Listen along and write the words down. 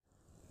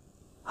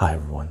Hi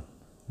everyone,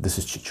 this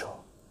is Chicho.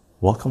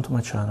 Welcome to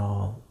my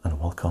channel and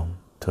welcome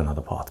to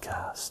another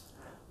podcast.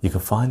 You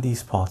can find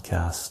these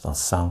podcasts on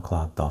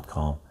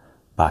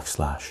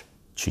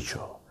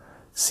soundcloud.com/Chicho,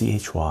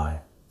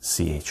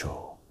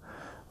 CHYCHO.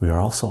 We are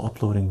also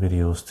uploading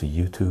videos to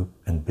YouTube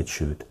and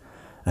BitChute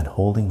and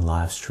holding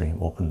live stream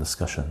open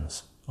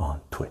discussions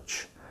on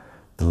Twitch.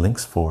 The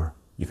links for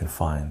you can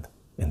find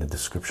in the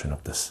description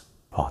of this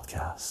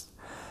podcast.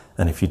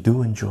 And if you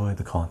do enjoy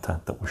the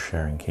content that we're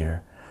sharing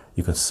here,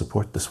 you can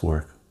support this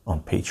work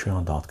on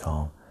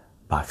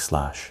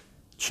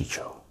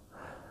patreon.com/Chicho,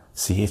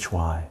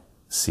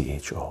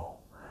 CHYCHO.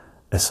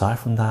 Aside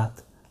from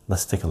that,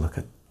 let's take a look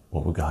at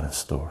what we got in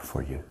store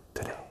for you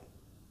today.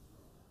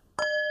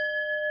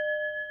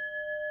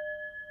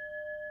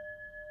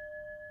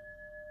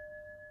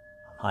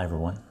 Hi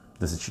everyone,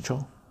 this is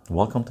Chicho.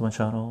 Welcome to my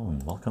channel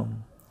and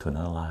welcome to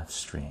another live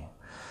stream.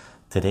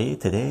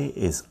 Today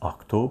is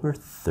October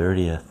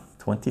 30th,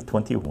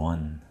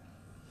 2021.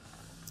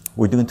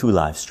 We're doing two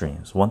live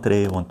streams, one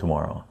today, one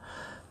tomorrow.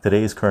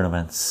 Today is current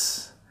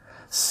events.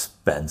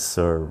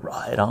 Spencer,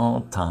 right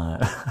on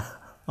time.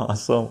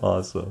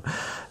 Awesome.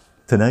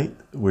 Tonight,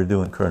 we're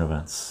doing current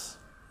events,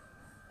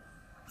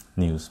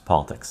 news,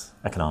 politics,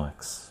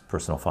 economics,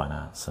 personal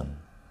finance, and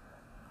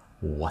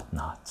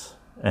whatnot.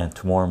 And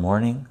tomorrow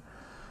morning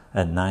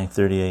at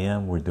 9:30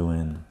 a.m., we're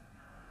doing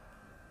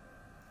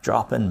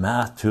drop-in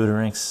math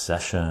tutoring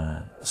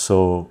session.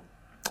 So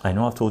I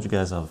know I've told you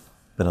guys I've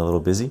been a little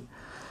busy,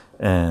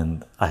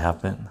 and I have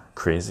been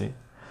crazy,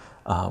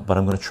 but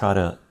I'm going to try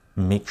to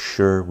make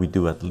sure we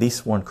do at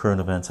least one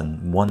current events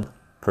and one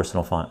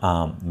personal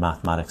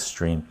mathematics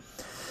stream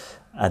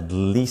at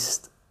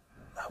least,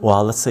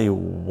 well, let's say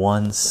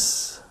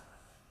once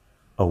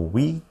a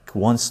week,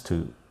 once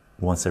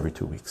every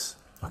 2 weeks.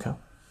 Okay,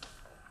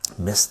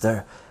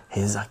 Mr.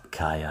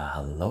 Hezekiah,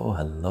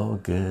 hello,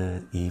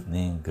 good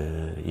evening.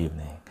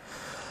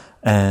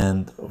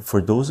 And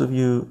for those of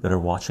you that are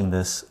watching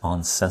this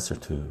on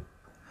CensorTube,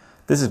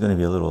 this is going to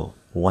be a little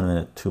 1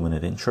 minute, 2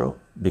 minute intro,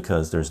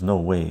 because there's no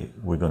way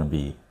we're going to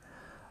be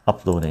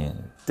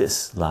uploading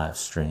this live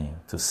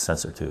stream to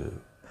CensorTube.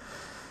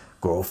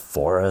 Grove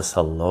Forest,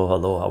 hello,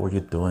 how are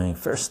you doing?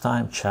 First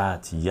time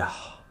chat, yeah,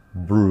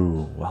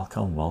 Brew,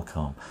 welcome.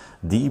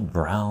 D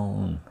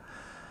Brown,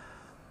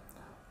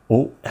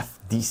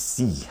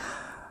 OFDC,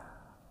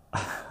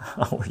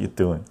 how are you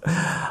doing?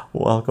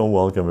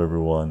 Welcome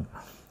everyone.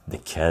 The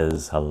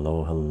Kez,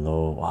 hello.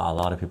 Wow, a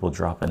lot of people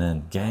dropping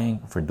in. Gang,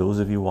 for those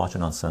of you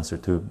watching on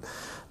CensorTube,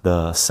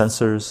 the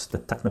censors, the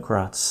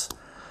technocrats,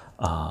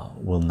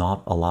 will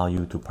not allow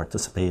you to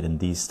participate in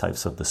these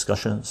types of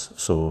discussions.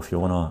 So if you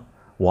want to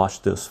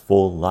watch this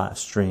full live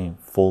stream,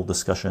 full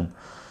discussion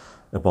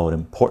about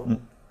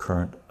important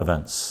current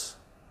events,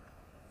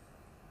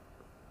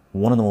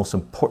 one of the most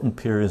important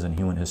periods in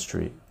human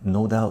history,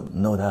 no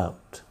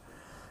doubt,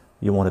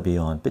 you want to be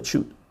on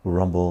BitChute,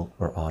 Rumble,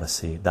 or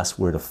Odyssey. That's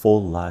where the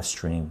full live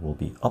stream will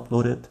be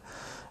uploaded.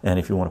 And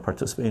if you want to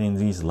participate in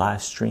these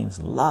live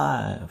streams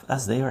live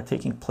as they are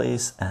taking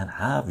place and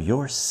have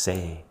your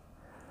say,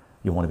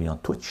 you want to be on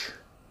Twitch.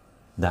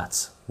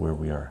 That's where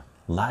we are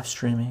live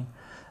streaming.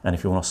 And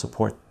if you want to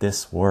support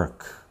this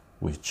work,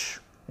 which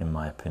in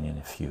my opinion,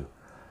 if you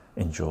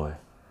enjoy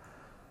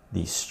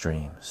these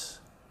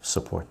streams,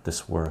 support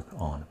this work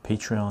on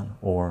Patreon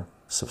or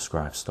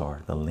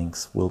Subscribestar. The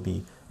links will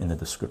be in the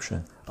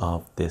description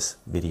of this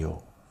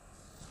video.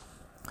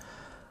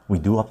 We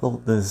do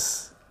upload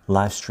these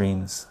live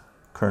streams,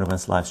 current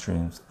events live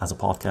streams, as a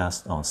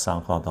podcast on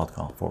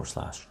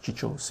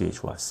soundcloud.com/Chicho,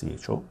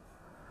 CHYCHO.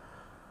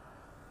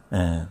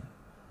 And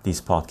these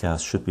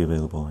podcasts should be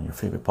available on your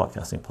favorite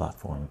podcasting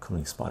platform,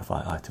 including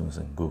Spotify, iTunes,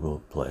 and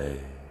Google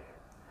Play.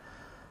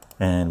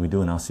 And we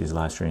do announce these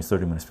live streams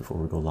 30 minutes before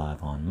we go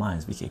live on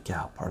Minds, BK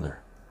Gal,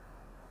 Parlor,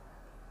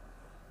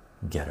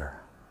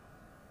 Getter,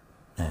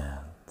 and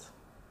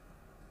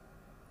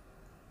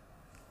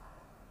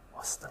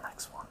what's the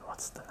next one?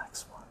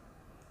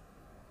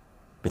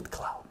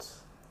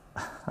 BitClouds.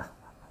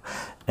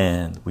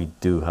 And we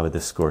do have a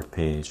Discord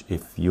page.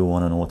 If you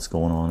want to know what's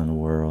going on in the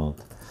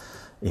world,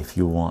 if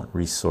you want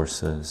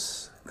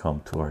resources,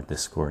 come to our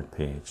Discord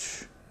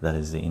page. That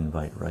is the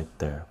invite right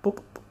there.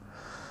 Boop.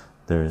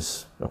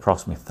 There's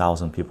approximately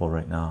 1,000 people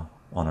right now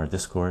on our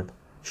Discord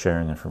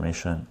sharing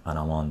information, and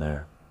I'm on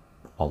there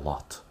a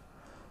lot,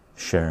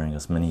 sharing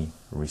as many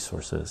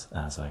resources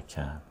as I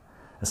can.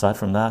 Aside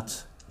from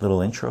that,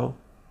 little intro,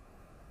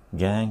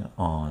 gang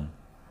on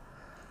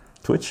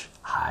Twitch,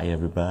 hi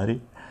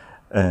everybody.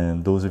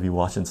 And those of you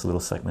watching this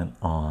little segment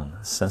on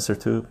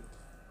CensorTube,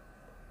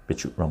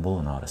 BitChute, Rumble,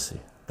 and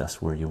Odyssey,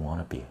 that's where you want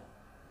to be.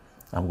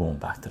 I'm going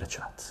back to the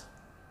chat.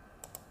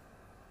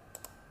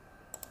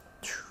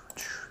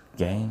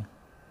 Gang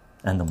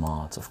and the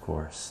mods, of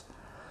course.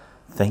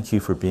 Thank you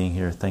for being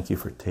here. Thank you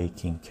for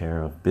taking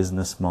care of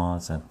business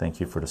mods, and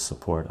thank you for the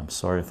support. I'm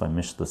sorry if I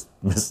missed some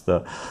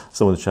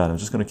of the chat. I'm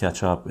just going to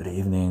catch up. Good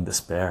evening,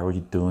 Despair. What are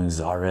you doing?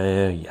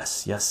 Zare,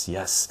 yes, yes,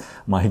 yes.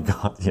 My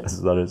God, yes.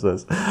 Zare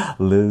says,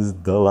 Liz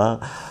Della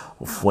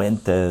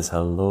Fuentes,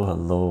 hello,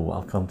 hello.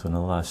 Welcome to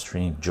another live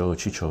stream. Joe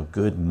Chicho,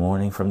 good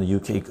morning from the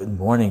UK. Good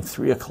morning,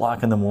 3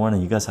 o'clock in the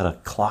morning. You guys had a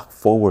clock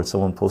forward.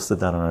 Someone posted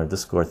that on our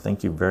Discord.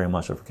 Thank you very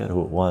much. I forget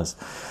who it was.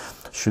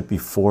 Should be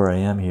 4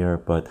 a.m. here,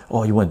 but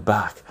oh, you went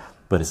back,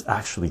 but it's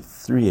actually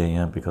 3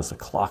 a.m. because the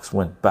clocks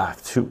went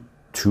back 2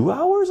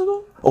 hours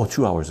ago. Oh,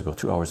 2 hours ago.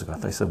 I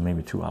thought I said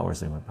maybe 2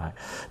 hours they went back.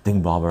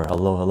 Ding Bobber,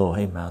 hello, hello.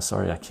 Hey man,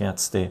 sorry I can't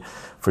stay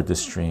for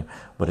this stream,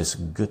 but it's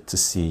good to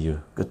see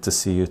you. Good to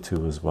see you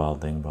too as well,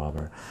 Ding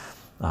Bobber.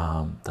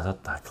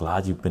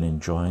 Glad you've been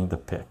enjoying the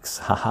pics.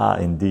 Haha,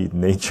 indeed,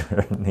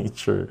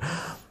 nature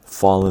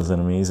fall is an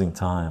amazing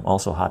time.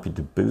 Also happy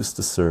to boost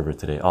the server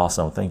today.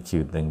 Awesome, thank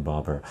you, Ding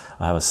Bobber.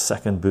 I have a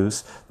second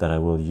boost that I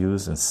will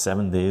use in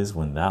 7 days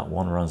when that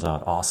one runs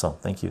out. Awesome,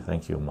 thank you,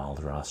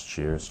 Maldras.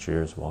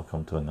 Cheers,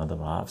 welcome to another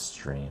live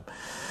stream.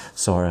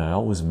 Sorry, I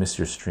always miss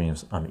your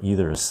streams. I'm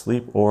either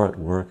asleep or at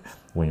work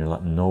when you're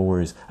like, no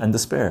worries. And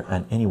Despair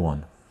and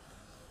anyone,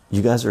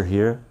 you guys are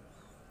here,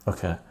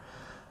 okay?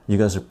 You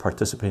guys are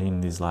participating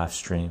in these live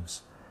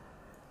streams.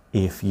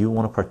 If you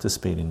want to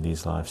participate in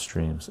these live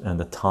streams and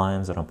the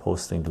times that I'm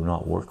posting do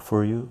not work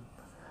for you,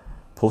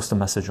 post a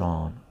message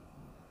on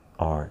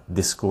our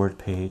Discord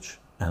page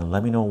and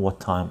let me know what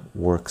time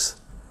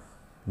works.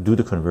 Do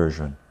the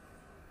conversion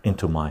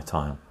into my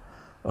time.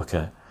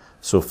 Okay,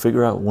 so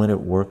figure out when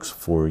it works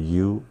for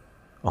you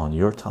on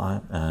your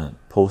time and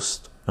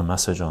post a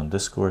message on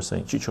Discord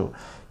saying, Chicho,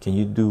 can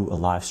you do a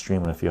live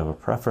stream? And if you have a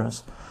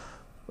preference,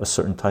 a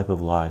certain type of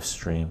live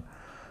stream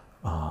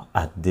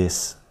at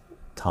this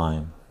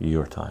time,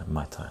 your time,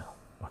 my time.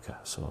 Okay,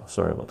 so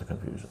sorry about the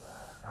confusion.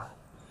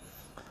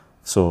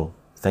 So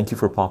thank you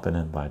for popping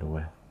in, by the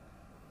way.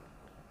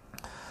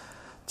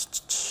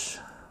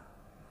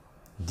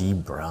 D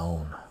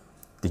Brown,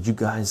 did you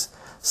guys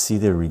see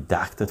the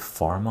redacted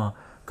pharma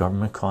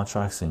government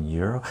contracts in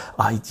euro?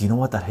 You know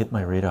what, that hit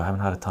my radar. I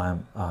haven't had a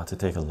time to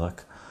take a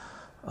look,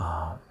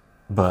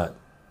 but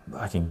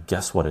I can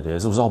guess what it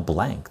is. It was all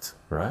blanked,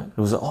 right? It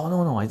was, oh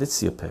no, I did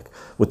see a pic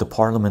with the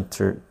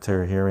parliamentary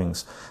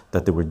hearings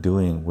that they were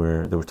doing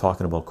where they were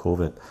talking about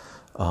COVID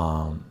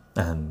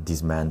and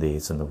these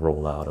mandates and the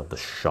rollout of the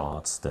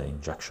shots, the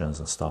injections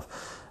and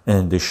stuff,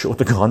 and they showed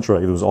the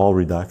contract. It was all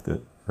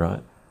redacted,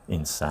 right?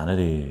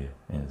 Insanity.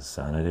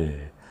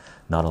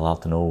 Not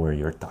allowed to know where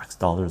your tax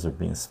dollars are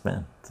being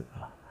spent.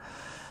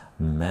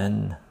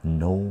 Men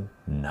no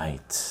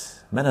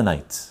night.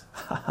 Mennonite.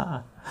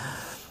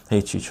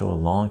 Hey Chicho, a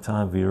long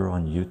time viewer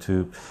on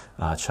YouTube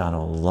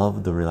channel.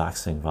 Love the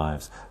relaxing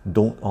vibes.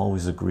 Don't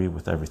always agree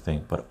with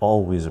everything, but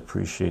always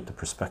appreciate the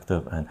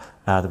perspective and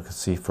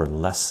advocacy for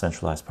less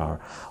centralized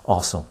power.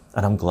 Awesome,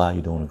 and I'm glad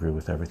you don't agree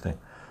with everything.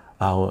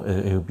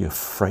 It would be a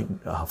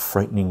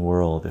frightening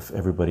world if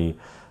everybody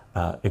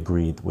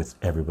agreed with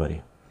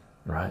everybody,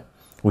 right?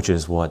 Which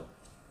is what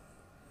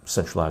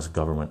centralized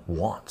government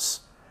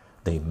wants.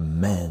 They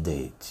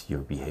mandate your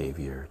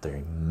behavior.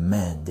 They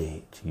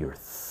mandate your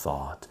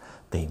thought.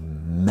 They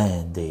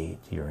mandate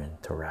your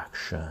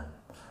interaction.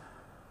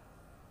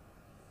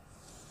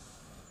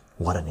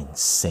 What an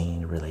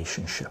insane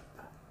relationship.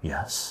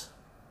 Yes?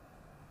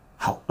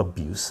 How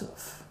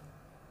abusive.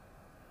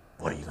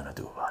 What are you gonna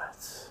do about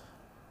it?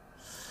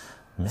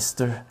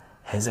 Mr.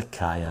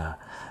 Hezekiah,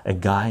 a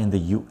guy in the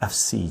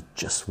UFC,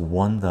 just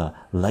won the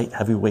light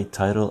heavyweight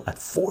title at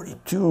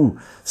 42,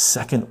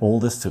 second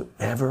oldest to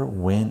ever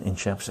win in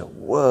championship.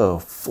 Whoa,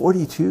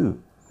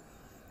 42.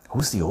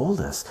 Who's the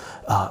oldest?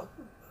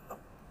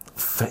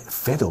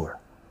 Fedor,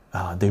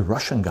 the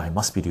Russian guy,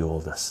 must be the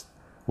oldest.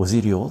 Was he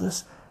the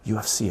oldest?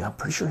 UFC. I'm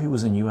pretty sure he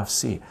was in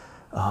UFC.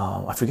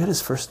 I forget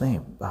his first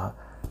name.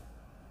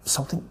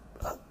 Something.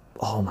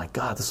 Oh my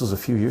God, this was a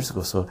few years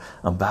ago, so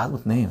I'm bad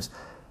with names.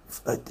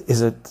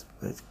 Is it?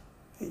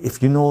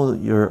 If you know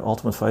your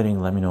Ultimate Fighting,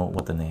 let me know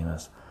what the name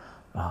is.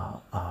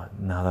 Now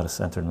that it's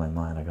entered my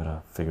mind, I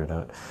gotta figure it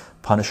out.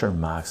 Punisher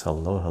Max,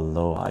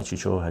 hello. Hi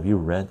Chicho, have you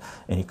read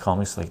any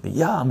comics like that?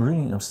 Yeah,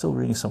 I'm still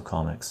reading some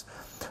comics.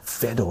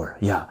 Fedor,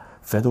 yeah,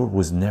 Fedor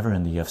was never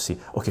in the UFC.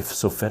 Okay,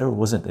 so Fedor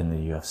wasn't in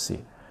the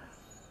UFC.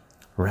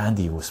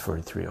 Randy was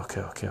 43.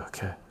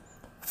 Okay.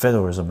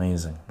 Fedor is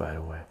amazing, by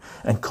the way.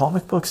 And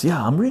comic books,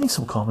 yeah, I'm reading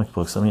some comic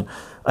books. I mean,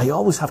 I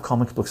always have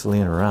comic books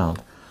laying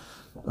around.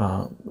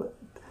 I'm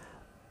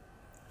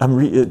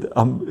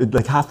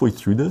like halfway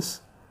through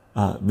this.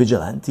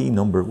 Vigilante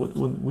number,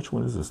 which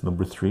one is this?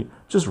 Number 3.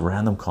 Just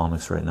random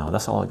comics right now.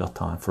 That's all I got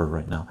time for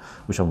right now,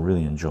 which I'm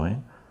really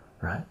enjoying,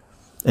 right?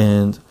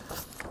 And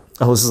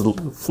I was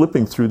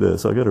flipping through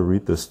this. I got to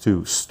read this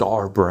too.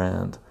 Star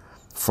Brand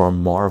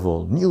from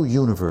Marvel, New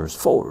Universe,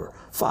 4,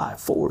 5,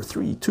 4,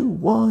 3, 2,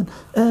 1,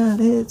 and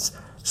it's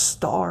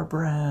Star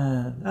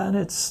Brand, and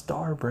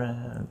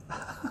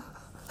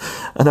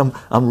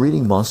I'm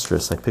reading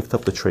Monstrous. I picked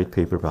up the trade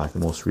paperback, the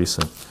most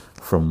recent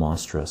from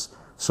Monstrous,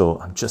 so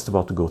I'm just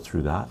about to go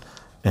through that,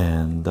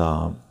 And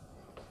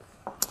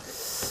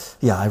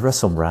yeah, I read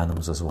some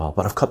randoms as well,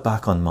 but I've cut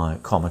back on my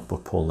comic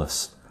book pull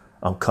list.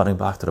 I'm cutting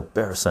back to the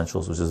bare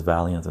essentials, which is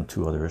Valiant and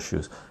 2 other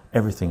issues.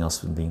 Everything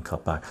else is being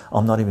cut back.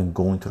 I'm not even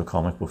going to the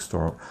comic book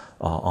store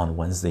on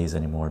Wednesdays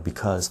anymore,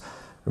 because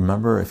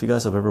remember, if you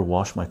guys have ever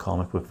watched my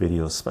comic book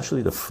videos,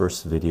 especially the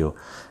first video,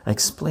 I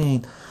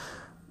explain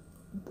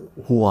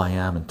who I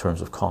am in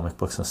terms of comic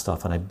books and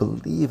stuff. And I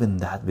believe in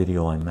that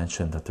video I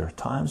mentioned that there are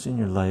times in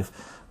your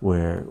life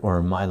where, or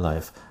in my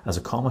life as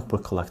a comic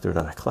book collector,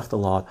 that I collect a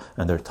lot,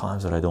 and there are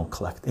times that I don't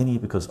collect any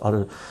because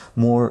other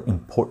more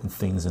important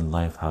things in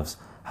life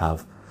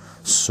have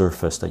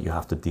surfaced that you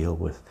have to deal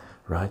with,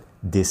 right?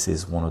 This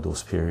is one of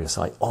those periods.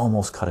 I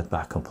almost cut it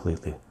back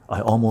completely.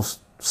 I almost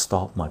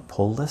stopped my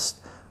pull list,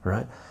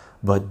 right?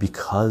 But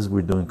because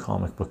we're doing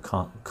comic book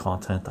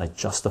content, I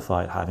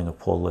justified having a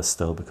pull list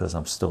still, because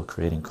I'm still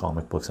creating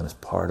comic books and it's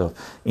part of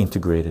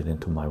integrated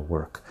into my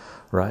work,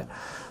 right?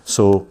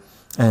 So,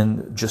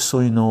 and just so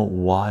you know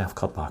why I've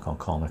cut back on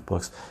comic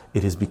books,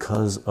 it is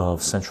because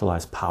of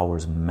centralized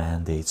powers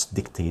mandates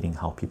dictating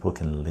how people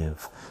can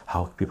live,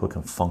 how people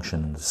can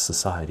function in the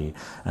society.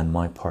 And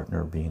my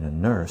partner, being a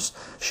nurse,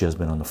 she has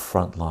been on the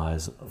front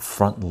lines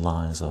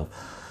of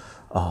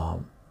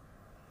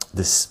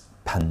this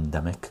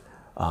pandemic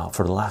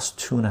for the last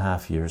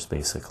 2.5 years,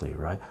 basically,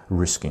 right?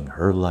 Risking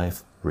her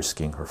life,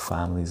 risking her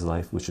family's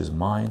life, which is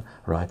mine,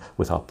 right?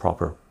 Without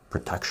proper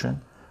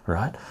protection,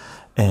 right?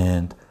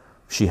 And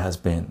she has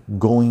been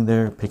going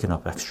there, picking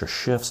up extra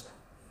shifts.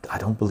 I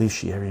don't believe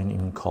she ever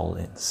even called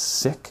in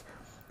sick,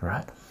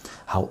 right?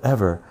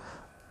 However,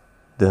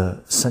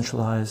 the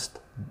centralized,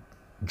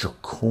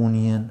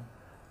 draconian,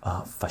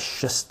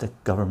 fascistic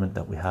government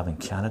that we have in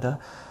Canada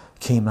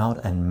came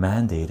out and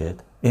mandated,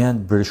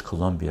 and British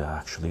Columbia,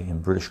 actually, in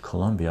British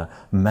Columbia,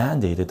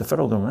 mandated, the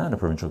federal government and the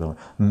provincial government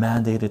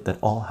mandated that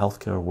all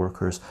healthcare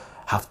workers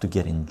have to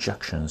get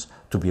injections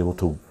to be able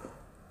to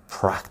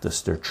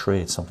practice their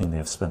trade, something they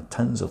have spent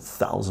tens of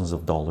thousands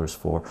of dollars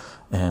for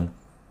and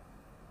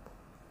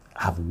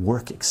have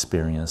work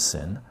experience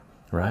in,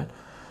 right?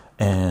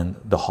 And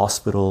the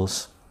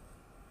hospitals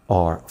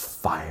are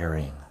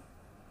firing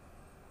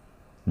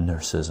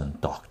nurses and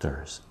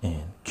doctors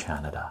in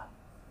Canada,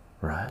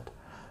 right?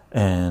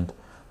 And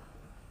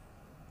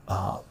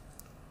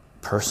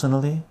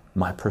personally,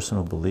 my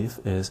personal belief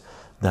is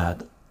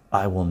that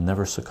I will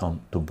never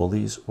succumb to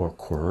bullies or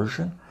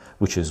coercion,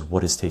 which is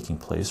what is taking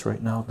place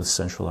right now. The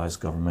centralized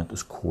government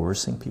is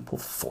coercing people,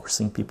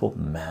 forcing people,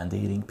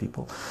 mandating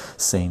people,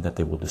 saying that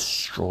they will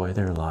destroy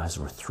their lives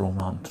or throw them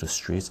out into the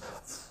streets,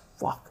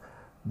 fuck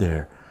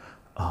their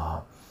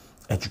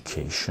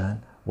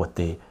education, what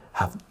they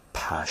have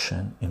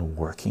passion in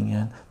working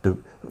in.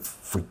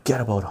 Forget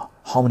about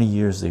how many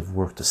years they've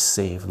worked to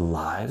save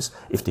lives.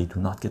 If they do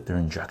not get their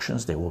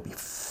injections, they will be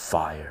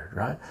fired,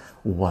 right?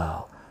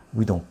 Well,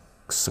 we don't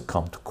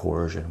succumb to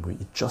coercion. We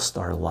adjust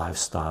our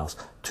lifestyles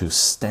to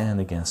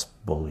stand against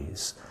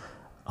bullies,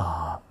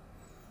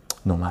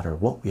 no matter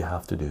what we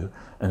have to do.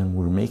 And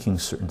we're making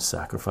certain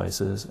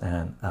sacrifices.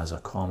 And as a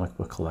comic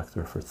book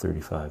collector for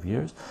 35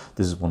 years,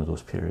 this is one of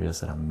those periods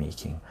that I'm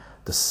making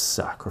the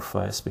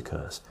sacrifice,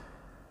 because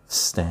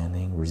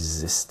standing,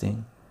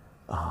 resisting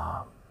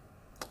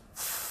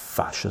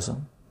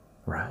fascism,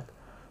 right?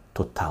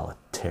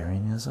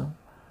 Totalitarianism,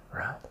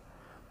 right?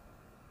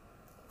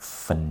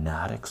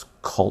 Fanatics,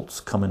 cults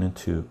coming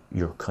into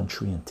your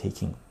country and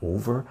taking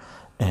over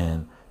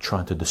and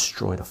trying to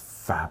destroy the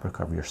fabric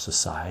of your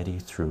society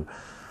through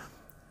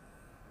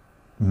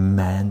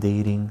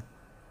mandating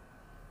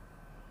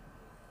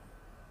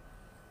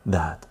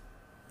that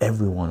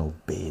everyone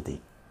obey the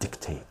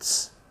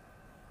dictates,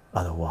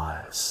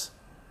 otherwise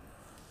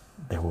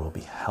there will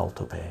be hell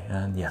to pay.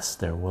 And yes,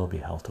 there will be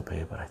hell to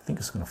pay, but I think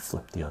it's going to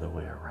flip the other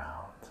way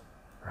around,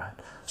 right?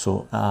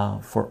 So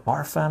for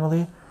our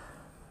family,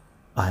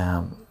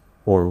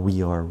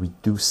 we are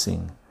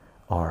reducing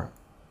our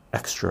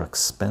extra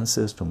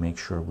expenses to make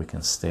sure we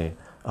can stay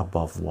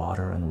above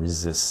water and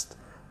resist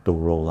the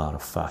rollout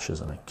of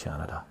fascism in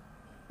Canada.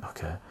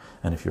 Okay,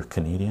 and if you're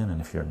Canadian,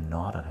 and if you're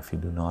not, and if you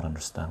do not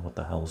understand what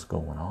the hell is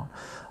going on,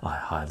 I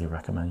highly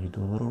recommend you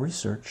do a little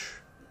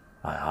research.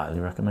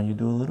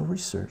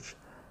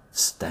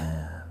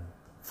 Stand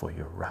for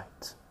your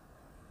right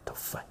to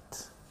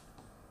fight,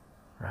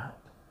 right?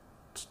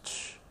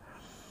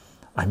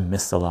 I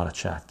missed a lot of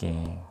chat,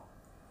 gang.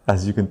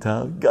 As you can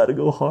tell, gotta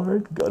go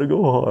hard.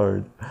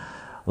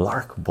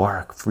 Lark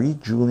Bark, free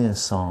Julian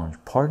Assange,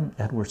 pardon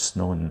Edward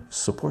Snowden,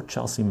 support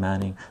Chelsea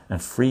Manning,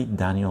 and free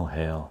Daniel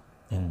Hale.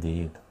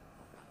 Indeed.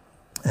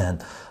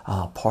 And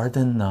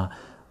pardon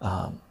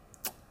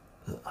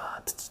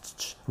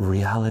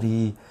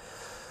reality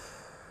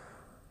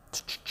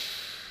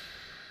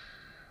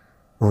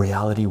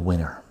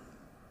winner,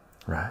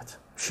 right?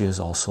 She is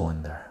also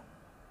in there.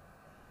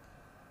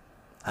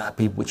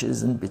 Happy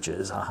witches and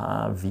bitches,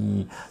 haha.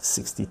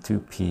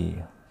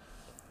 V62P.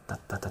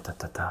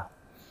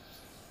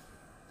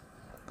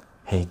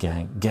 Hey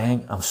gang,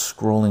 I'm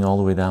scrolling all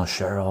the way down.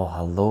 Cheryl,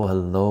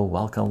 hello,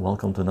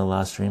 welcome to the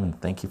last stream, and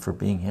thank you for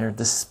being here.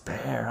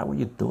 Despair, how are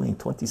you doing?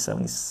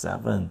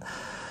 2077.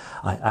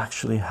 I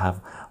actually have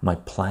my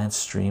planned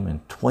stream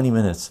in 20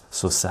 minutes,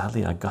 so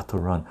sadly I got to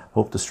run.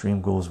 Hope the stream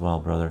goes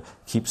well, brother.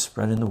 Keep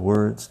spreading the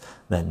words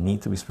that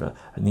need to be spread,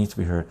 need to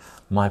be heard.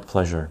 My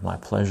pleasure.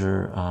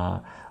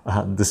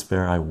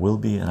 Despair, I will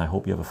be, and I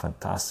hope you have a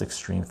fantastic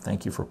stream.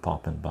 Thank you for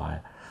popping by.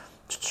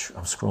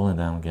 I'm scrolling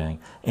down, gang.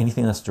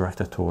 Anything that's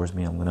directed towards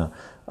me, I'm gonna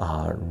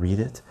read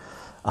it.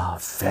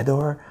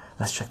 Fedor,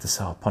 let's check this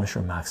out.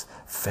 Punisher Max,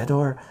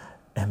 Fedor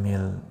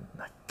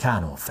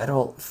Emiliano.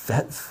 Fedor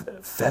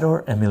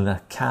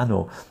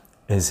Emiliano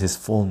is his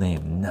full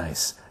name.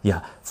 Nice,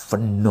 yeah,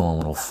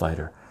 phenomenal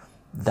fighter.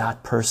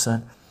 That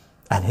person,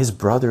 and his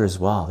brother as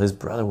well. His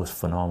brother was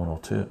phenomenal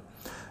too.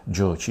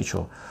 Joe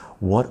Chicho,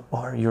 what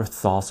are your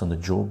thoughts on the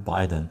Joe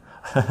Biden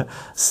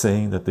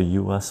saying that the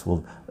U.S.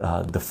 will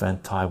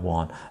defend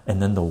Taiwan,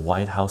 and then the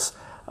White House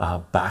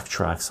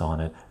backtracks on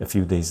it a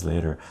few days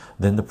later?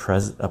 Then the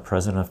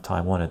president of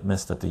Taiwan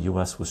admits that the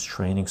U.S. was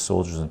training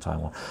soldiers in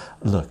Taiwan.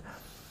 Look,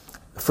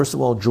 first of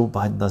all, Joe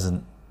Biden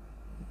doesn't.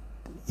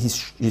 He's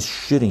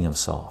shitting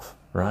himself,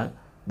 right?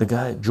 The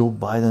guy, Joe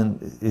Biden,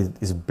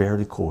 is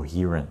barely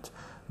coherent.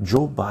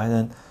 Joe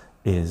Biden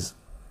is.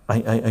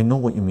 I know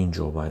what you mean,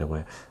 Joe. By the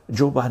way,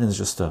 Joe Biden is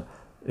just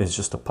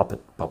a puppet.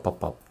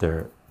 Pop.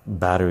 Their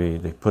battery.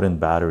 They put in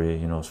battery.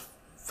 You know,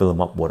 fill them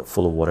up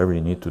full of whatever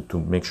you need to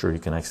make sure you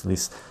can at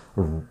least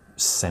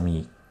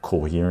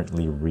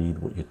semi-coherently read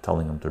what you're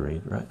telling them to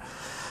read, right?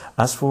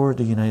 As for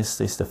the United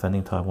States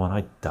defending Taiwan,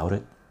 I doubt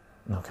it.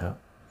 Okay,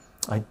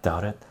 I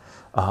doubt it.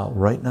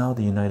 Right now,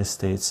 the United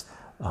States.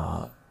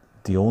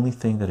 The only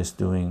thing that is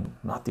doing,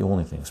 not the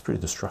only thing, it's pretty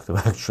destructive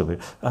actually,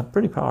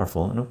 pretty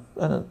powerful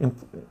and a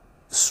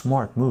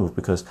smart move,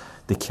 because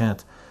they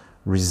can't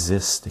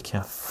resist, they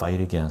can't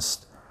fight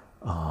against.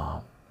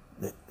 The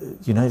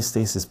United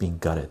States is being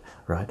gutted,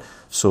 right?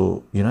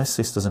 So the United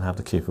States doesn't have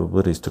the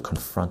capabilities to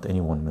confront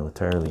anyone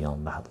militarily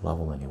on that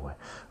level anyway,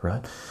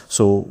 right?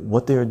 So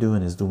what they're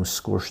doing is doing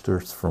scorched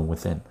earth from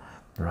within,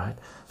 right?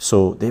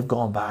 So they've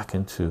gone back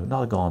into,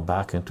 not gone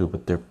back into,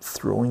 but they're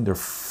throwing their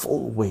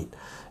full weight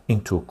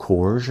into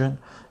coercion,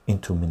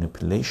 into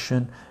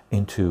manipulation,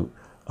 into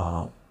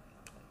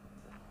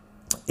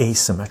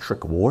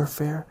asymmetric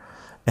warfare,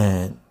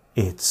 and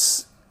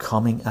it's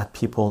coming at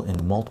people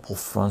in multiple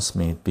fronts.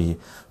 May it be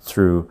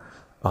through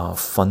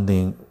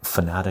funding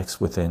fanatics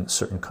within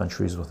certain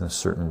countries, within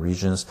certain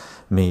regions,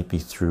 may it be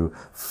through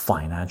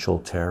financial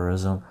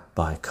terrorism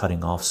by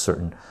cutting off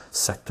certain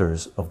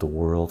sectors of the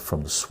world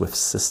from the SWIFT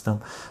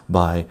system,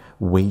 by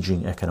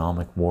waging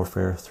economic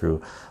warfare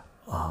through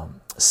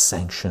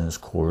sanctions,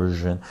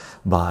 coercion,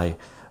 by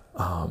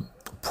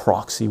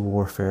proxy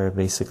warfare,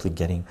 basically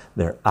getting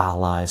their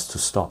allies to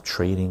stop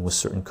trading with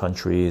certain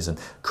countries and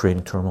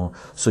creating turmoil.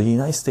 So the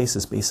United States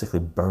is basically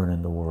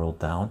burning the world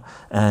down,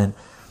 and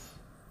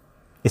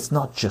it's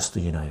not just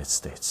the United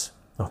States.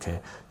 Okay,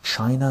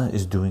 China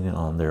is doing it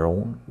on their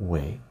own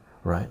way,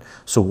 right?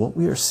 So what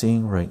we are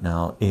seeing right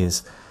now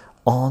is,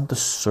 on the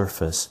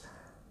surface,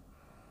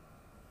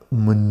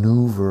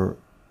 maneuver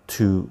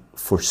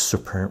for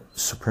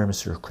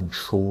supremacy or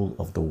control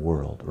of the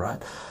world,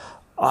 right?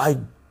 I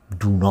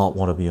do not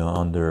want to be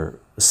under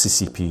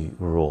CCP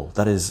rule.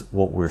 That is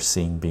what we're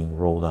seeing being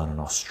rolled out in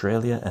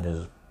Australia, and it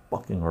is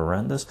fucking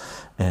horrendous,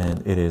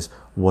 and it is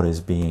what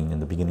is being in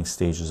the beginning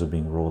stages of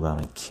being rolled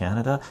out in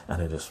Canada,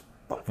 and it is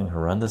fucking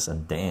horrendous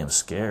and damn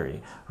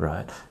scary,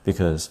 right?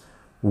 Because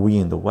we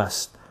in the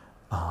West,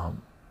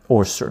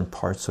 or certain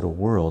parts of the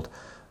world,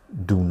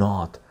 do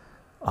not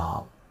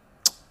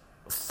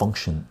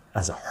function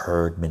as a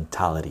herd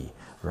mentality,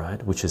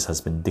 right? Which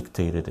has been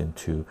dictated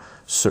into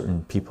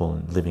certain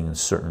people living in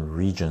certain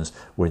regions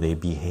where they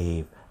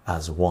behave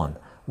as one.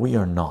 We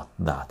are not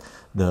that.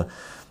 The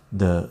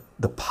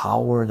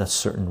power that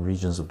certain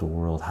regions of the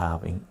world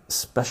have,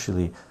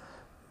 especially,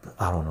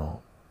 I don't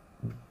know,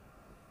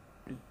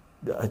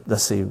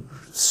 let's say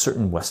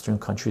certain Western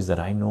countries that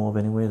I know of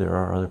anyway, there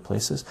are other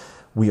places,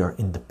 we are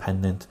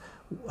independent.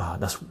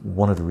 That's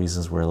one of the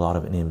reasons where a lot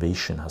of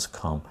innovation has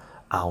come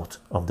out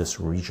of this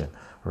region,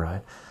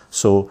 right?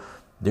 So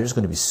there's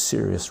going to be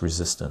serious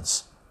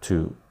resistance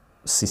to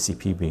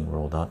CCP being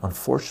rolled out.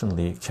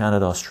 Unfortunately,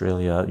 Canada,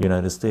 Australia,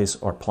 United States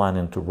are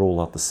planning to roll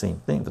out the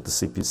same thing that the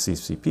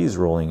CCP is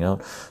rolling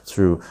out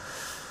through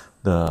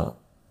the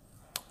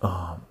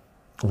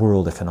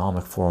World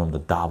Economic Forum, the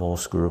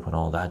Davos group, and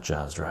all that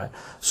jazz, right?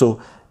 So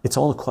it's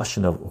all a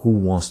question of who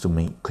wants to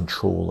make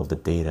control of the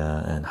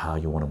data and how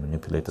you want to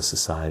manipulate the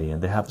society,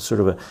 and they have sort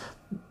of a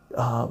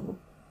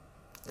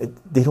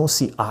they don't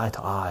see eye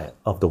to eye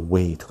of the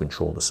way to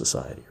control the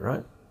society,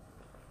 right?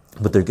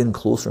 But they're getting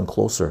closer and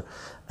closer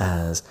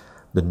as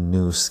the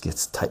noose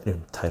gets tighter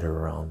and tighter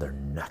around their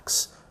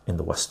necks in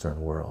the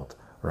Western world,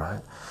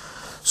 right?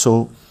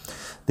 So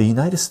the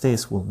United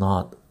States will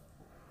not,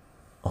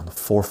 on the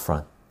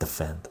forefront,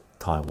 defend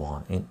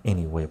Taiwan in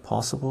any way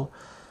possible.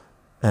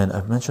 And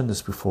I've mentioned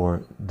this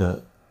before,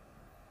 the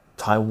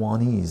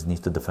Taiwanese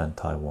need to defend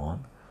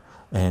Taiwan,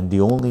 And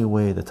the only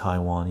way the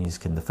Taiwanese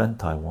can defend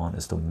Taiwan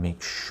is to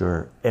make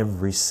sure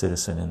every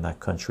citizen in that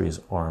country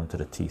is armed to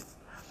the teeth.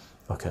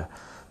 Okay,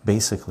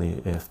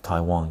 basically, if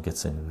Taiwan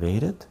gets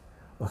invaded,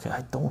 okay,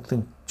 I don't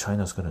think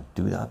China's going to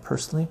do that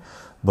personally,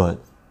 but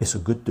it's a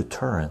good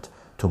deterrent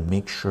to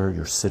make sure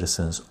your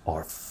citizens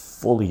are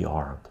fully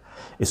armed.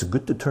 It's a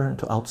good deterrent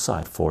to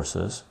outside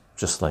forces,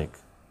 just like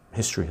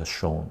history has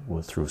shown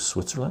through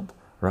Switzerland,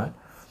 right?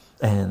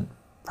 And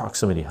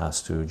proximity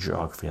has to,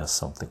 geography has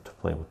something to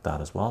play with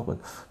that as well. But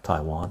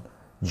Taiwan,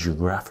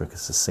 geographic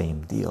is the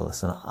same deal.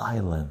 It's an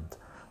island,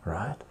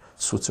 right?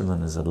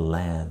 Switzerland is a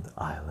land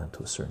island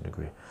to a certain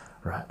degree,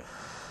 right?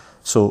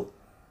 So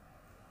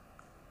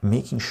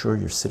making sure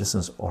your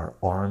citizens are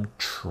armed,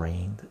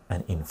 trained,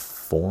 and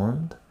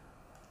informed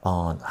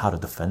on how to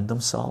defend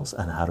themselves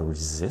and how to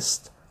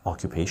resist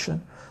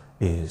occupation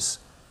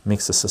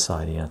makes the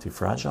society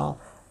anti-fragile,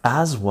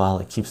 as well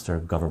it keeps their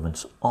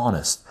governments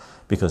honest,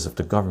 because if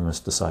the governments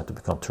decide to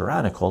become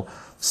tyrannical,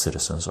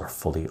 citizens are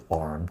fully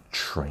armed,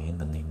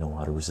 trained, and they know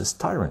how to resist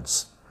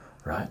tyrants,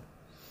 right?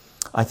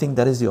 I think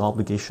that is the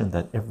obligation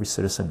that every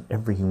citizen,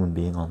 every human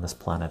being on this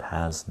planet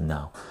has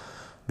now,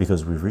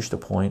 because we've reached a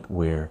point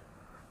where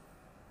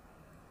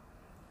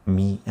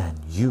me and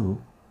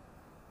you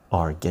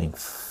are getting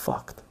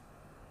fucked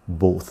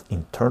both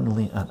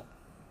internally and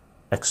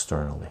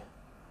externally,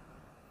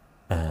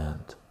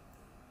 and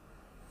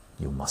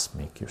you must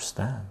make your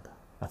stand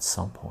at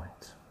some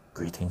point.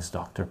 Greetings,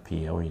 Dr.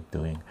 P. How are you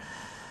doing?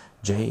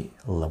 Jay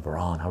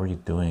LeBron, how are you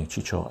doing?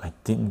 Chicho, I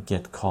didn't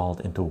get called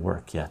into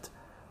work yet.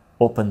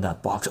 Open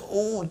that box.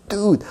 Oh,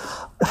 dude,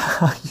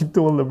 how you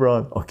doing,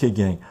 LeBron? Okay,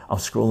 gang, I'm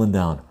scrolling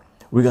down.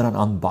 We got an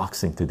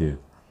unboxing to do.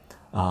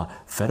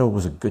 Fedor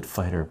was a good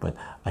fighter, but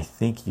I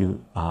think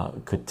you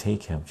could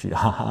take him.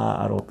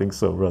 I don't think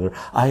so, brother.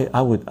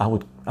 I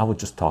would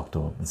just talk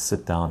to him and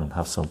sit down and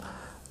have some.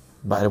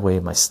 By the way,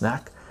 my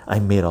snack, I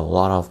made a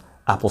lot of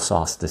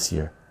applesauce this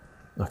year.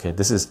 Okay,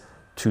 this is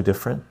 2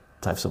 different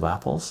types of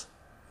apples,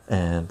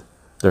 and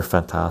they're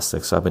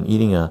fantastic. So we've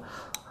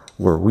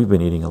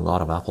been eating a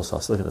lot of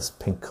applesauce. Look at this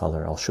pink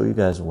color. I'll show you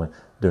guys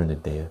during the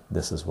day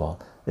this as well.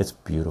 It's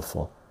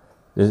beautiful.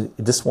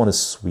 This one is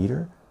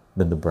sweeter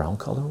than the brown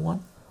color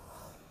one.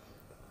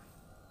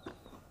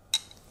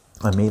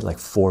 I made like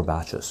 4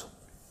 batches.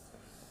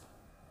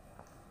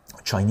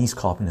 Chinese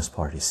Communist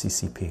Party,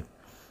 CCP.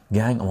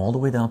 Gang, I'm all the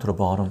way down to the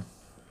bottom.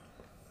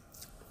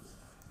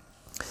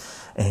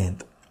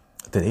 And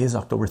today is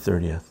October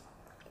 30th.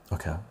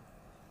 Okay.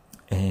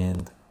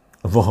 And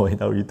boy,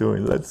 how are you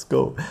doing? Let's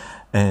go.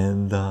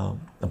 And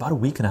about a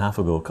week and a half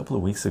ago, a couple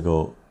of weeks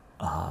ago,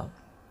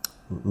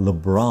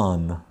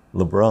 LeBron,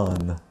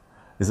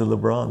 is it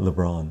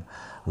LeBron?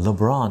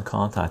 LeBron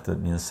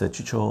contacted me and said,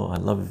 Chicho, I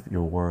love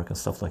your work and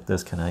stuff like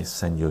this. Can I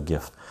send you a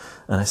gift?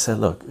 And I said,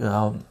 look,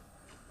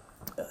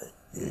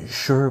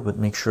 sure, but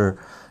make sure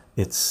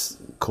it's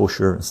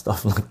kosher and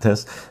stuff like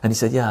this. And he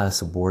said, yeah,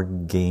 it's a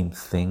board game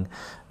thing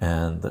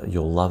and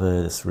you'll love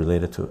it. It's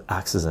related to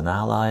Axis and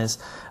Allies.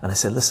 And I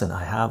said, listen,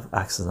 I have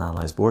Axis and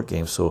Allies board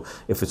games, so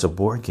if it's a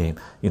board game,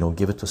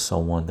 give it to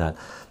someone that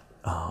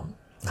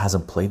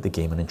hasn't played the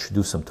game and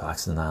introduce them to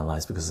Axis and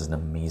Allies, because it's an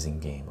amazing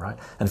game, right?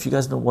 And if you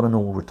guys don't want to know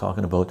what we're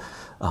talking about,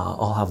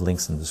 I'll have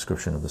links in the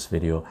description of this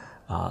video.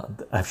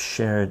 I've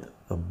shared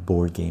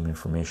board game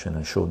information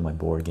and showed my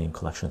board game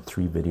collection,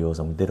 3 videos,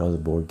 and we did other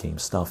board game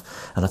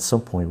stuff. And at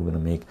some point we're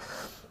going to make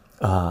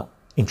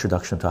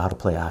introduction to how to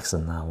play Axis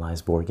and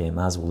Allies board game,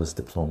 as well as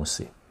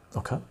diplomacy.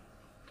 Okay,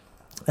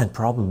 and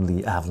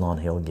probably Avalon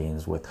Hill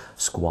games with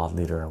squad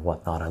leader and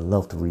whatnot. I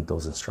love to read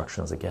those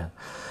instructions again.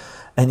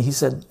 And he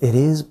said, it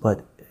is,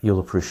 but you'll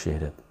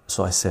appreciate it.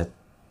 So I said,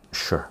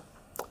 sure.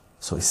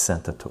 So he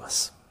sent it to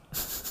us.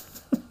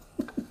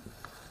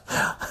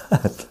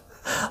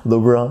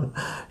 LeBron,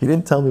 he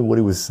didn't tell me what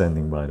he was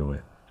sending, by the way.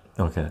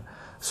 Okay,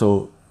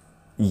 so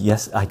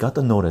yes, I got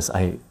the notice.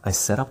 I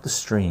set up the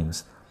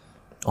streams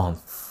on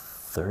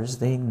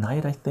Thursday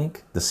night, I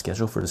think, the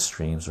schedule for the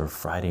streams, or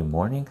Friday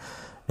morning,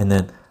 and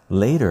then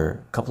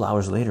later, a couple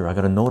hours later, I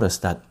got a notice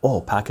that,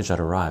 oh, package had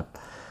arrived.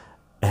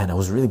 And I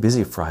was really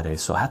busy Friday,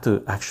 so I had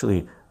to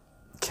actually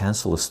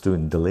cancel a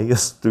student, delay a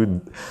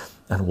student,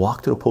 and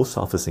walk to the post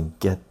office and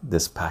get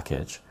this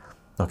package.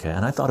 Okay,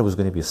 and I thought it was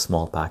going to be a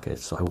small package,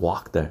 so I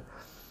walked there.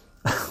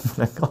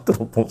 When I got to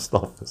the post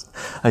office,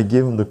 I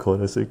gave him the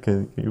code. I said,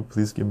 can you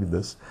please give me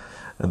this?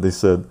 And they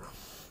said,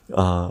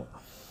 Le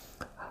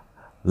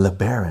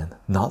Baron,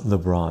 not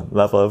LeBron.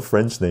 That's a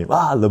French name.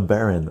 Le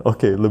Baron.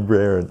 Okay, Le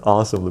Baron.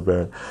 Awesome, Le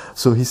Baron.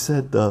 So he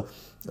said, the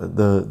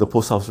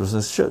post officer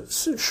says,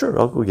 sure,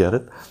 I'll go get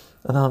it.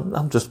 And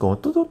I'm just going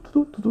and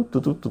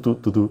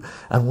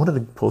one of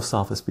the post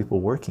office people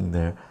working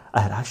there,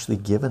 I had actually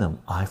given him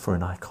Eye for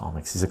an Eye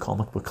comics. He's a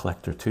comic book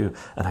collector too,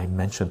 and I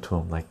mentioned to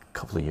him like a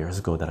couple of years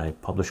ago that I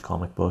published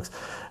comic books,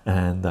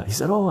 and he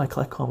said, oh, I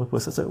collect comic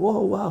books. I said, whoa,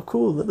 wow,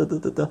 cool.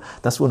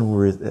 That's when we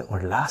were,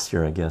 or last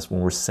year I guess,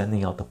 when we were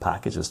sending out the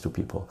packages to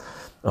people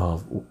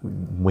of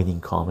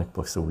winning comic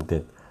books that we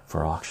did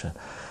for auction.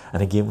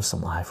 And I gave him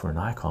some Eye for an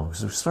Eye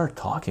comics. We started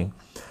talking,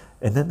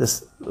 And then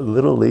this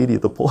little lady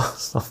at the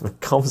post office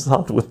comes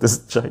out with this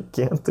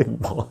gigantic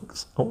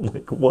box. I'm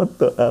like, what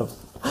the F?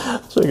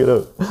 Check it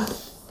out.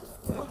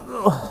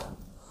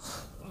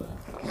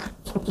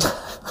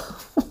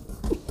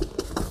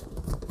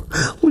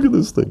 Look at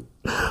this thing,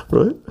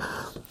 right?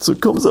 So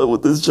it comes out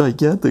with this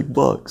gigantic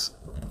box.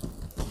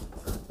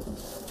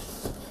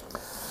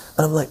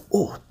 And I'm like,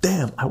 oh,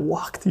 damn, I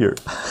walked here.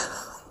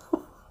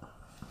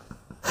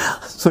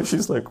 So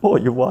she's like, oh,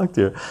 you walked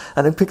here.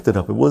 And I picked it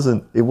up. It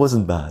wasn't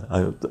bad.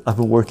 I've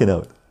been working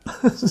out.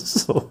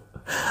 So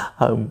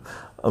I'm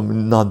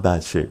in not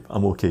bad shape.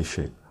 I'm okay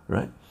shape,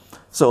 right?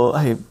 So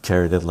I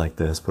carried it like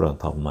this, put it on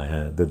top of my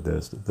head, did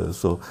this, did this.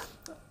 So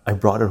I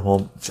brought it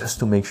home just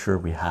to make sure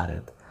we had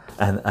it.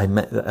 And I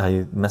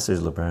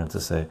messaged LeBaron to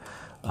say,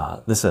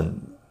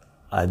 listen,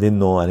 I didn't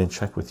know, I didn't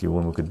check with you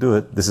when we could do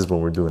it. This is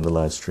when we're doing the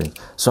live stream.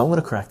 So I'm going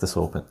to crack this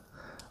open.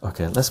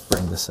 Okay, let's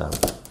bring this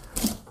out.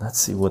 Let's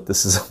see what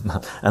this is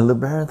about. And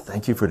LeBaron,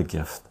 thank you for the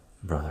gift,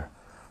 brother.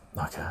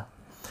 Okay.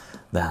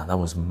 Damn, that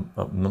was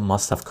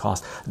must have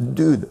cost.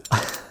 Dude, I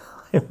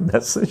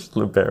messaged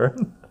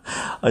LeBaron.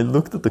 I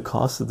looked at the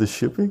cost of the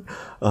shipping.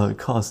 It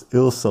cost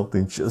ill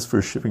something just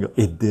for shipping.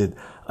 It did.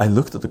 I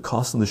looked at the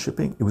cost of the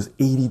shipping. It was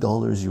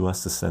 $80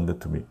 US to send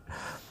it to me.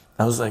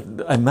 I was like,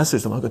 I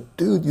messaged him. I go,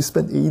 dude, you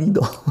spent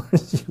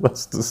 $80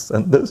 US to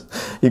send this.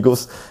 He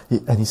goes,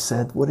 and he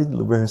said, what did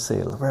LeBaron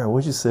say? LeBaron, what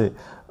did you say?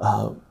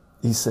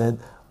 He said,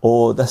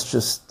 oh, that's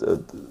just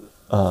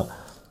I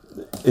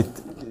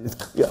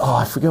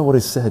forget what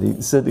he said.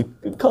 He said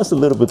it cost a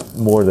little bit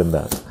more than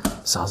that.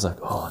 So I was like,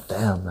 oh,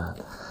 damn, man.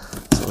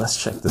 So let's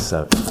check this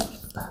out.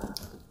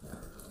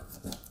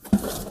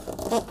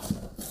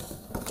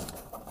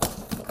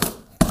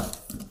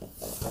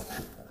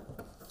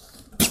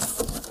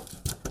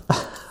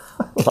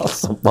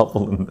 Lots of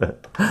bubble in there.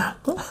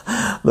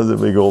 That's a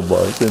big old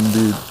box,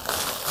 indeed.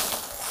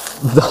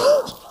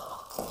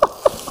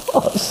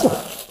 Awesome.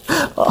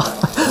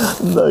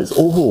 Nice.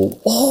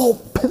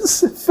 Oh,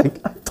 Pacific.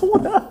 I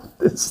don't have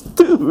this,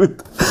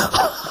 dude.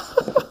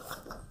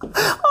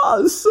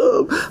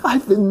 Awesome.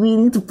 I've been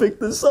meaning to pick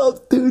this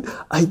up, dude.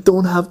 I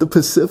don't have the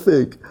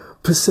Pacific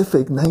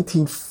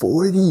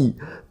 1940.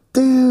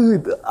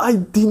 Dude, I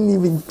didn't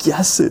even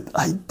guess it.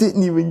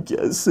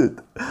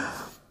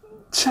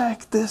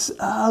 Check this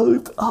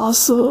out.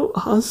 Awesome.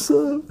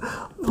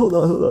 Hold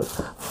on.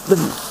 Let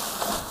me.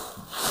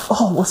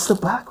 Oh, what's the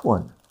back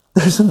one?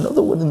 There's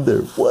another one in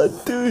there.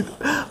 What, dude?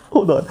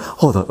 Hold on.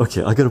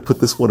 Okay, I gotta put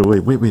this one away.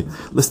 Wait.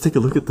 Let's take a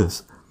look at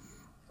this.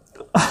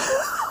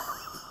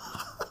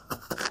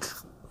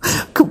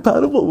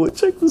 Compatible with,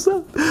 check this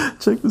out.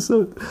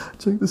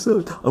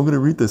 I'm gonna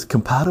read this.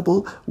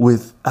 Compatible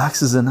with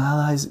Axis and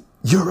Allies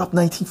Europe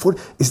 1940.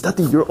 Is that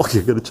the Europe? Okay,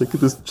 I gotta check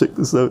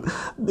this out.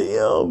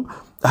 Damn.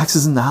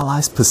 Axis and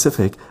Allies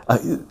Pacific.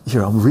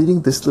 Here, I'm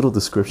reading this little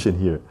description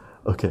here.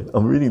 Okay, I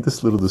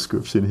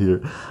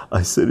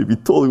said it'd be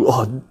totally,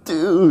 oh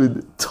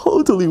dude,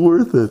 totally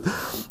worth it.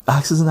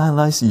 Axis and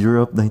Allies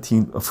Europe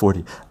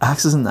 1940.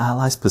 Axis and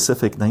Allies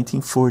Pacific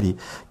 1940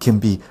 can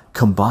be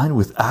combined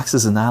with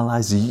Axis and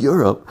Allies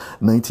Europe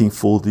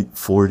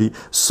 1940,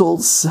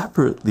 sold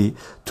separately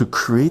to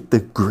create the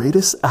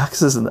greatest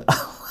Axis and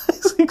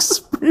Allies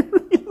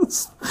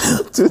experience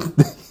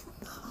today.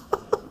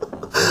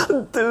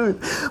 Dude,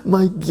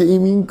 my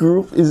gaming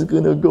group is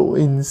gonna go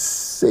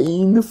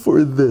insane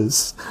for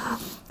this.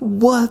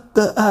 What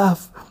the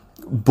F?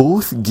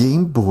 Both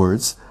game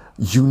boards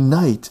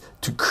unite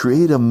to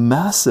create a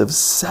massive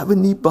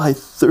 70 by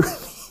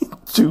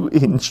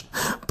 32-inch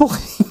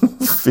playing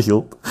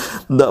field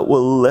that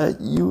will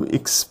let you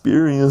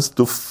experience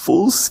the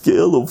full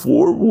scale of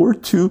World War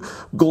II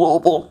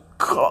global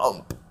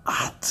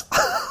combat.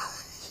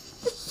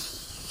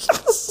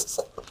 Yes.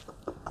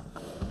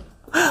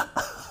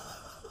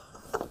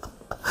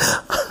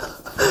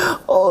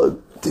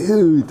 Oh,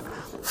 dude,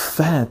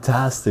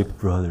 fantastic,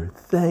 brother.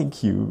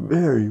 Thank you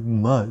very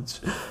much.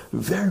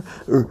 Read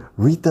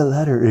the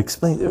letter.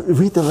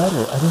 Read the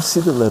letter. I didn't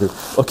see the letter.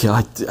 Okay,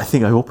 I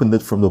think I opened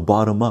it from the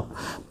bottom up.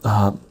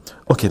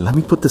 Okay, let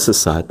me put this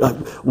aside.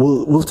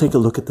 We'll take a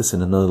look at this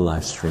in another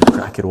live stream.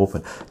 Crack it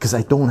open, because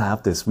I don't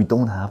have this. We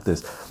don't have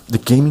this. The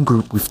gaming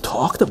group, we've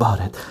talked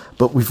about it,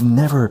 but we've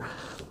never,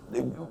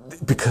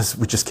 because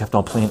we just kept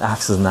on playing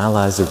Axis and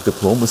Allies or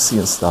diplomacy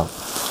and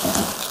stuff.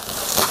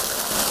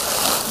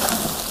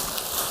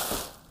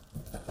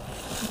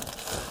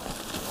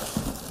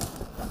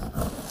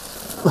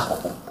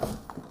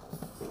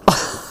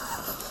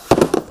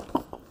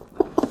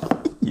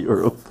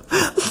 Europe.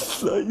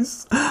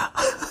 Nice.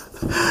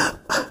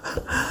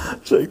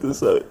 Check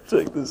this out.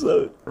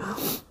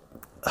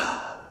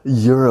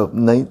 Europe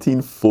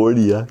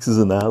 1940 Axis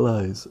and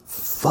Allies.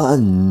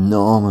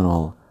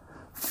 Phenomenal.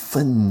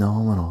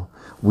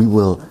 We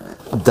will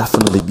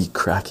definitely be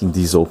cracking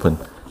these open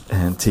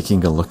and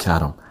taking a look at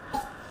them.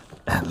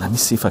 And let me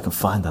see if I can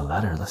find the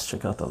letter. Let's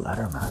check out the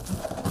letter, man.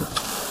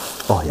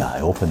 Oh yeah, I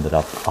opened it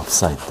up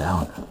upside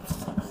down.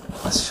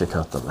 Let's check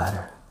out the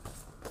letter.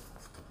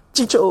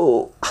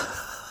 Chicho.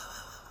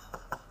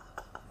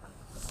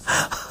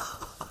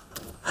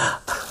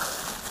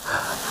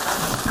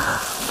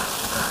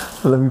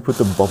 Let me put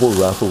the bubble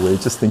wrap away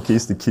just in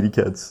case the kitty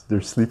cats,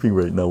 they're sleeping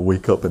right now,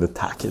 wake up and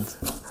attack it.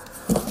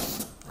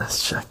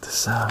 Let's check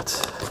this out.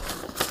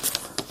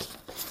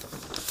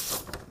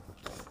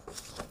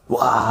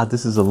 Wow,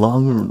 this is a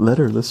long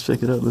letter. Let's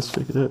check it out. Let's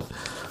check it out.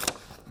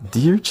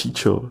 Dear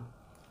Chicho.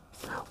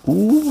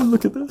 Ooh,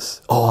 look at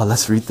this. Oh,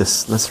 let's read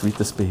this. Let's read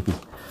this, baby.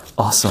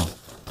 Awesome.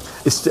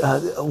 It's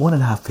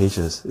 1.5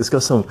 pages. It's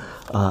got some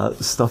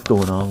stuff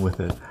going on with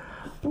it.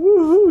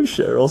 Woohoo,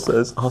 Cheryl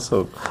says,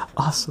 awesome.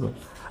 Awesome.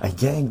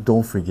 Again,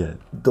 don't forget.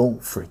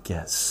 Don't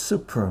forget.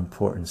 Super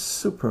important.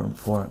 Super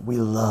important. We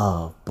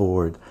love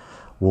board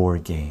war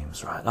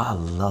games, right? I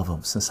love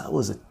them. Since I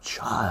was a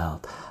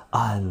child,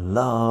 I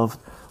loved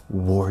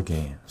war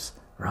games,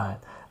 right?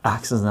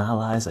 Axis and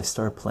Allies, I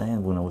started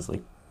playing when I was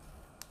like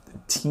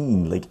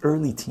teen, like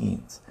early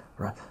teens,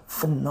 right?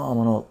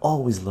 Phenomenal.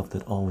 Always loved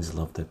it. Always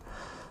loved it.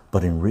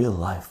 But in real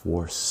life,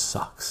 war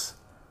sucks,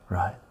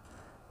 right?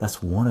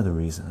 That's one of the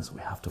reasons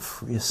we have to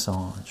free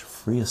Assange,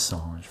 free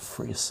Assange,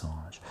 free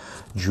Assange.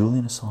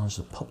 Julian Assange is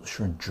a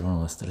publisher and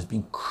journalist that is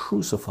being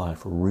crucified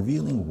for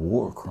revealing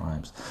war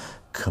crimes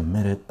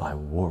committed by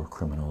war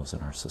criminals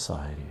in our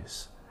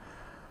societies.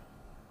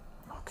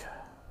 Okay.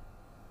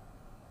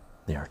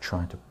 They are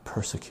trying to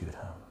persecute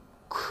him,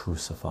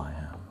 crucify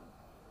him.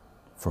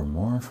 For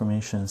more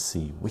information,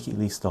 see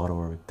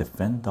wikileaks.org,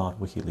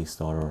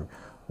 defend.wikileaks.org,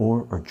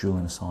 or our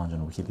Julian Assange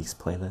and WikiLeaks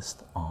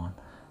playlist on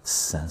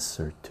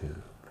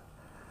CensorTube.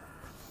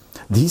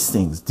 These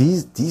things,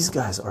 these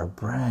guys are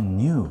brand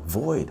new,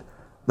 void,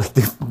 like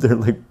they're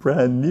like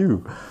brand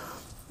new,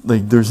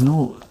 like there's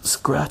no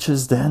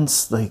scratches,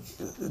 dents. Like,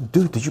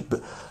 dude, did you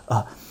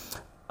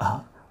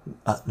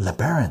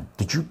LeBaron,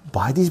 did you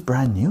buy these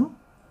brand new?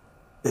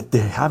 They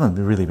haven't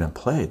really been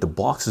played. The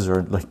boxes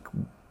are like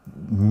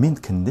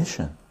mint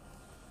condition.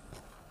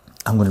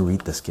 I'm going to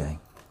read this, gang.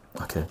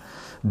 Okay.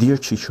 Dear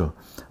Chicho,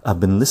 I've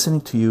been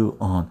listening to you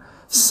on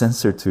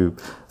CensorTube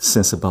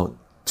since about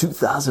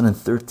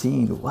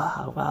 2013.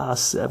 Wow,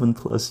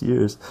 7+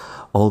 years.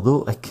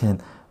 Although I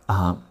can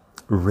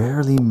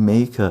rarely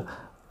make a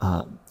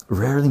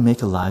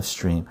live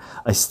stream,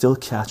 I still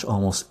catch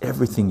almost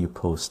everything you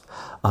post.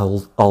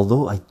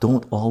 Although I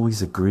don't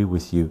always agree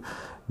with you,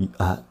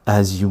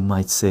 as you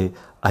might say,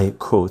 I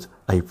quote,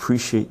 I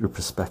appreciate your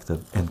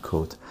perspective, end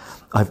quote.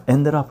 I've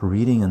ended up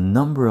reading a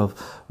number of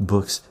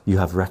books you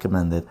have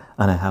recommended,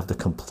 and I have the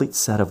complete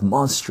set of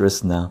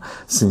Monstrous now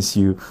since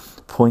you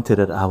pointed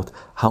it out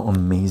how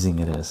amazing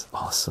it is.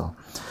 Awesome.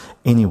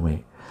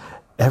 Anyway,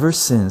 ever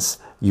since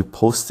you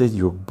posted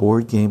your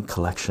board game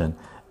collection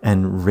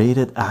and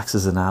rated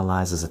Axis and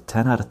Allies as a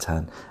 10 out of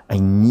 10, I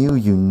knew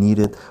you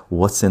needed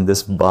what's in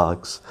this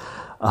box.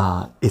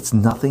 It's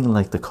nothing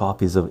like the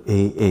copies of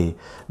AA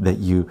that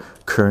you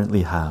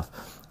currently have.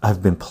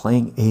 I've been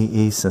playing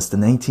AA since the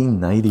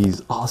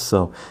 1990s,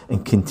 also,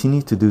 and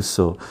continue to do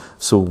so.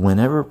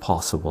 Whenever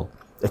possible.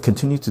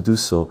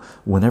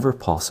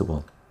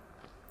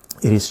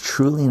 It is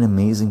truly an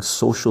amazing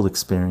social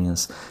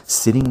experience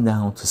sitting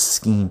down to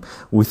scheme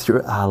with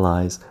your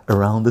allies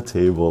around the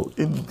table.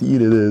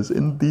 Indeed it is.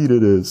 Indeed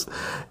it is.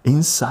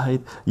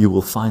 Inside, you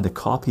will find a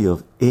copy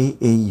of AA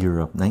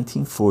Europe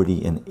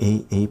 1940 and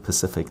AA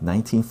Pacific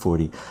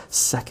 1940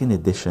 second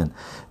edition.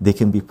 They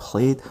can be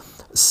played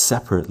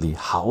separately.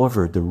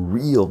 However, the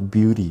real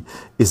beauty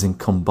is in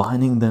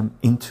combining them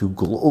into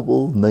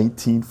Global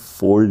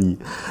 1940.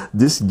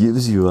 This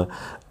gives you a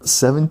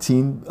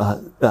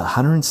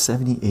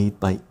 178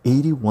 by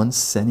 81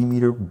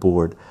 centimeter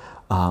board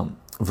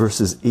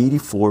versus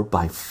 84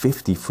 by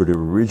 50 for the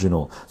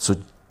original. So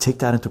take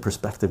that into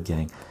perspective,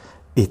 gang.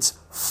 It's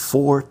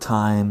 4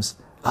 times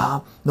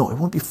no, it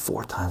won't be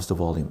 4 times the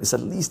volume. It's at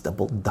least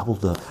double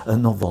the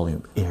no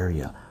volume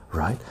area,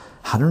 right?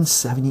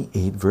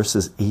 178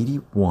 versus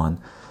 81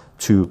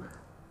 to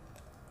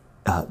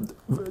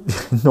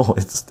no,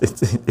 it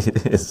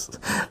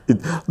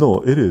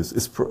is.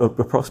 It's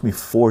approximately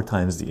 4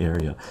 times the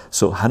area.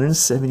 So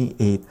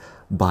 178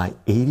 by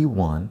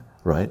 81,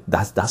 right?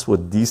 That's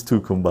what these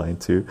two combine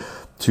to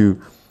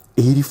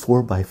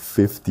 84 by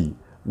 50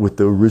 with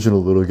the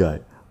original little guy,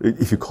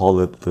 if you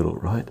call it little,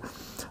 right?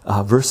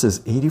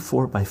 Versus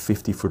 84 by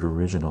 50 for the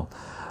original,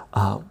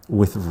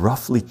 with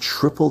roughly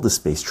triple the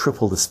space.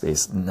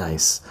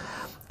 Nice.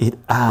 It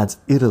adds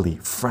Italy,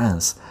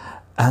 France,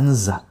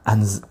 ANZAC,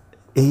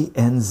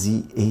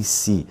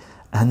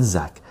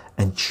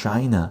 and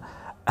China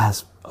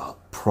as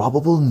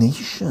probable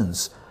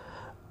nations.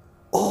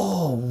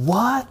 Oh,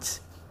 what?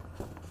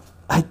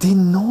 I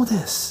didn't know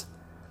this.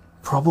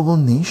 Probable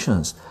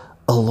nations,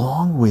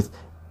 along with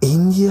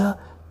India,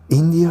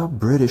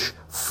 British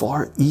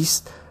Far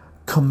East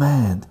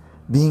Command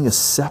being a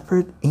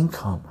separate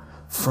income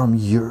from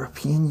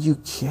European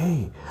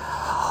UK.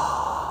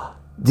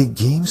 The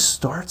game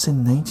starts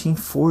in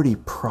 1940,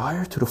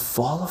 prior to the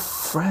fall of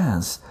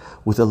France,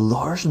 with a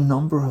large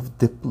number of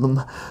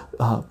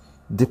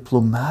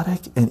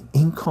diplomatic and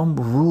income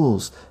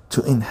rules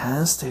to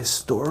enhance the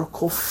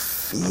historical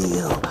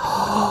feel.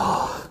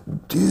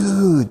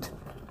 Dude,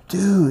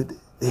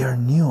 they are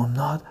new. I'm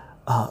not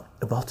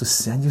about to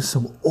send you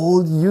some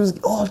old used.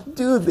 Oh,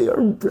 dude, they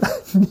are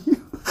brand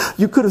new.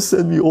 You could have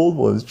sent me old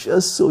ones,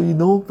 just so you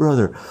know,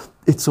 brother.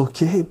 It's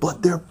okay,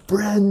 but they're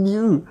brand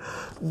new,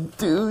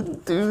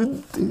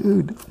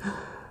 dude.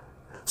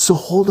 So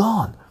hold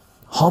on,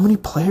 how many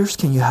players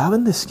can you have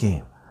in this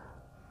game?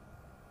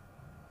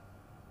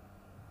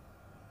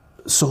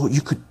 So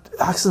you could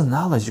Axis and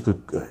Allies, you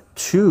could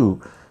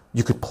two,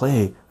 you could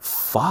play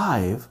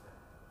 5.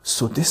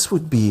 So this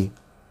would be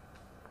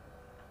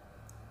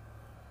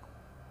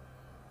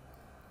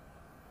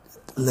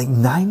like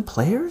 9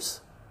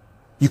 players.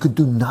 You could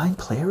do 9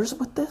 players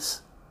with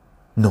this.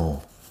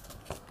 No,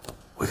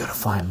 we gotta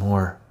find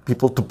more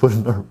people to put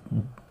in our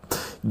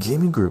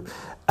gaming group.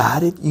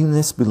 Added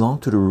units belong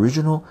to the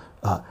original,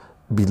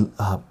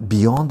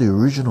 beyond the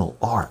original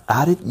are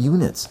added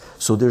units.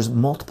 So there's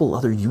multiple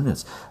other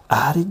units.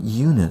 Added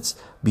units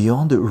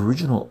beyond the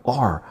original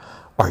are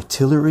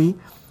artillery,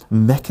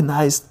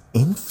 mechanized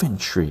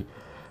infantry,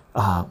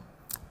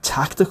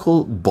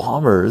 tactical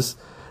bombers,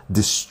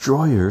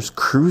 destroyers,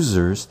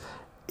 cruisers,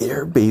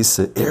 air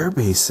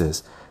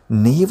bases,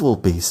 naval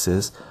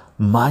bases,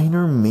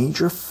 minor,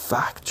 major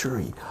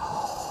factory.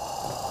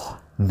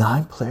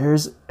 9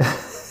 players.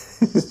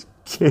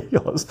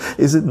 Chaos.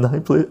 Is it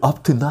 9 players?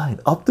 Up to 9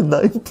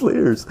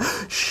 players.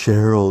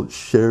 Cheryl,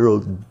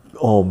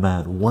 oh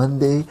man, one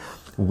day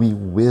we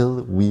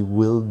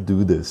will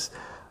do this.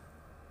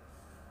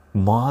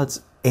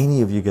 Mods,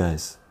 any of you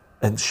guys,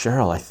 and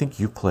Cheryl, I think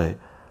you play.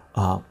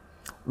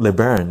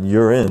 LeBaron,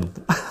 you're in.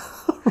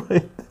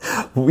 Right,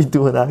 we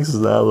do an Axis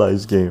and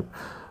Allies game.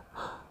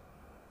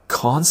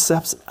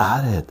 Concepts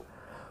added.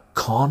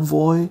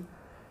 Convoy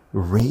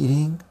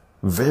raiding,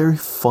 very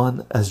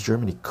fun as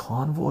Germany.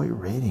 Convoy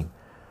raiding.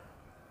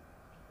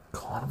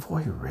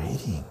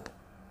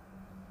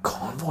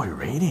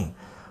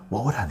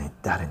 What would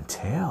that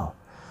entail?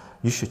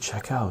 You should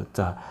check out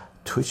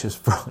Twitch's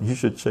you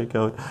should check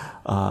out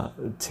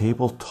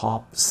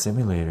Tabletop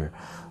Simulator.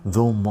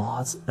 Though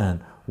mods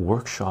and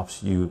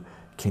workshops, you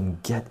can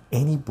get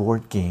any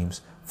board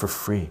games for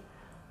free.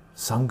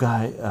 Some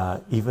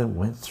guy even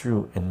went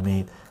through and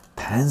made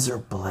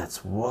Panzer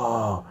Blitz.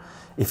 Whoa,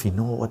 if you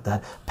know what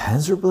that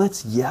Panzer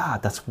Blitz, yeah,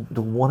 that's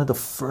one of the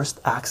first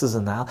Axis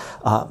and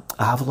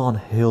Avalon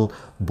Hill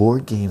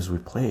board games we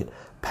played.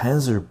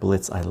 Panzer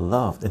Blitz I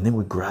loved, and then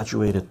we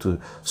graduated to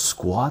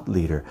Squad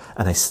Leader,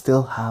 and I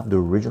still have the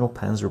original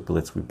Panzer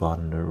Blitz we bought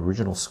in the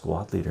original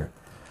Squad Leader.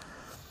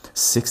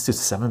 6 to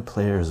 7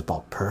 players,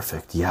 about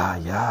perfect.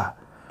 Yeah.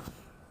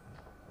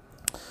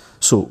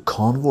 So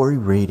convoy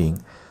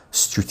raiding,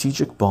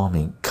 strategic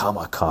bombing,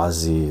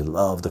 kamikaze,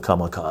 love the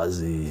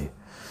kamikaze,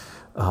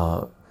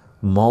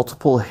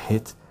 multiple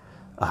hit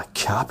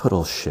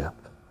capital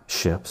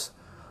ships,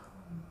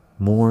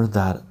 more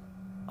that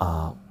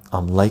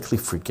I'm likely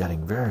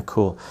forgetting. Very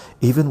cool.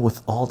 Even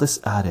with all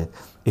this added,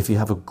 if you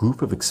have a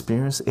group of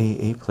experienced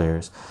AA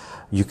players,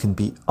 you can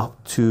be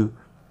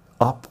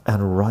up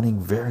and running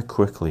very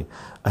quickly.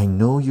 I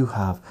know you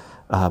have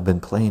been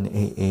playing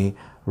AA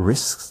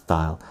risk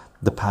style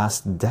the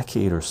past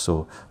decade or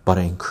so, but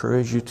I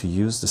encourage you to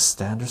use the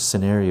standard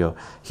scenario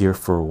here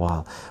for a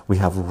while. We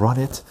have run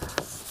it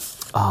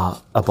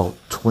about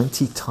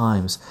 20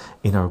 times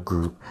in our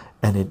group,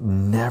 and it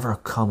never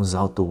comes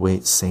out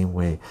the same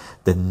way.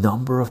 The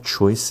number of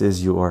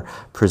choices you are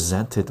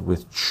presented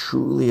with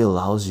truly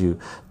allows you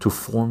to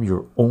form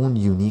your own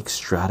unique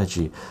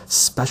strategy,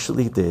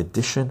 especially the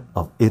addition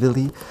of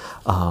Italy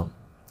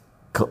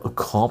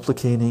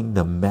complicating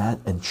the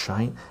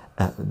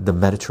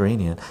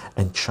Mediterranean,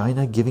 and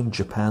China giving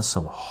Japan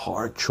some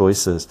hard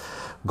choices.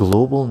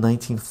 Global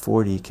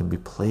 1940 can be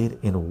played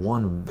in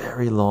one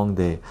very long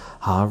day.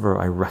 However,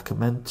 I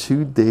recommend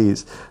 2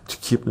 days to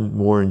keep it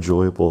more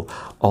enjoyable.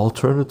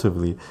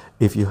 Alternatively,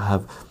 if you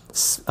have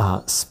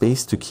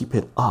space to keep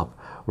it up,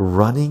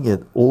 running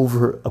it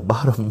over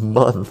about a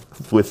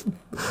month with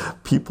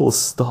people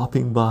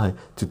stopping by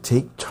to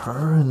take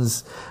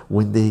turns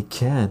when they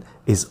can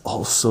is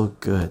also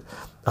good.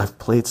 I've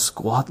played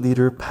Squad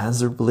Leader,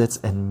 Panzer Blitz,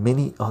 and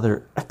many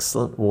other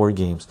excellent war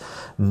games.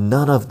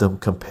 None of them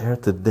compare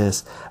to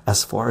this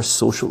as far as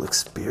social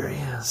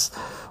experience.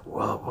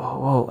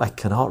 Whoa, I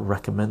cannot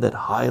recommend it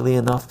highly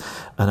enough,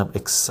 and I'm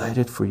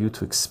excited for you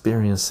to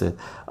experience it.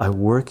 I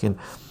work in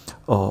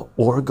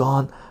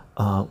Oregon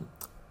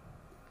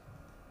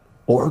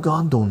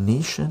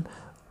donation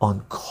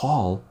on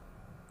call.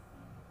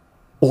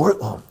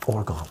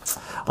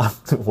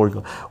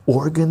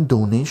 Organ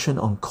donation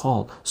on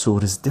call, so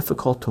it is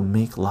difficult to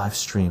make live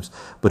streams,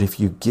 but if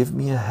you give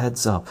me a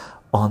heads up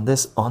on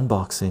this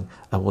unboxing,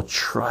 I will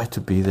try to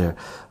be there.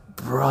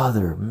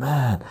 Brother,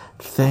 man,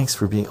 thanks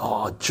for being.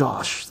 Oh,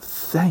 Josh,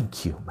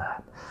 thank you,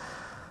 man.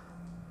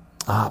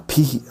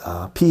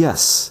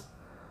 P.S.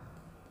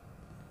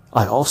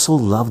 I also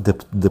love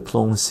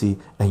diplomacy,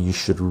 and you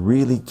should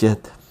really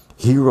get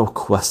Hero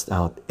Quest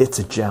out. It's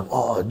a gem.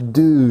 Oh,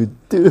 dude.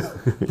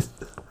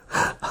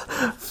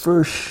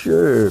 For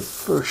sure.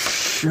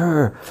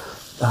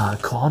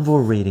 Convoy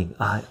rating,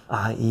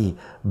 i.e.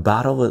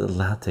 Battle of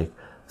Atlantic,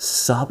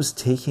 subs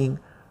taking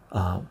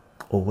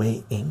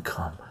away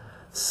income.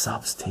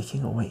 Subs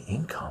taking away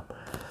income.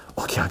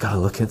 Okay, I gotta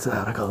look into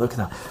that. I gotta look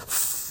into that.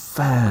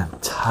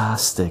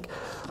 Fantastic,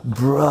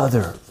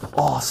 brother.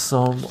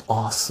 Awesome,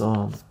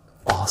 awesome,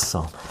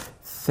 awesome.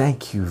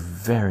 Thank you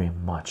very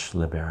much,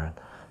 LeBaron.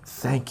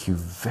 Thank you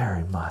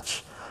very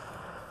much.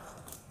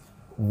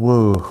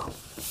 Whoa.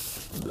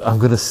 I'm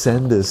gonna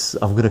send this.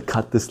 I'm gonna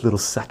cut this little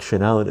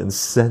section out and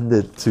send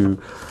it to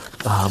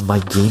my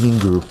gaming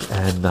group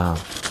and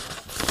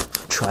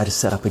try to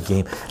set up a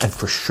game. And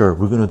for sure,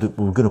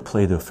 we're gonna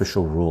play the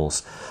official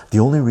rules. The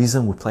only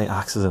reason we play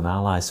Axis and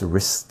Allies to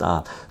risk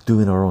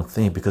doing our own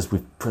thing, because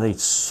we've played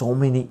so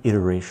many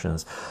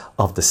iterations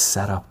of the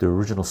setup, the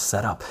original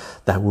setup,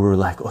 that we were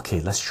like,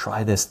 okay, let's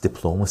try this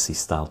diplomacy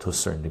style to a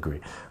certain degree,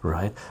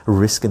 right?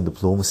 Risk and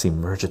diplomacy,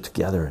 merge it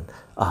together and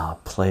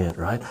play it,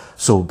 right?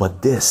 So,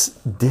 but this,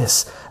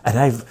 and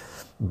I've,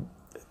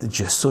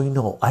 just so you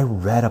know, I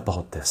read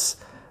about this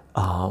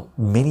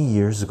many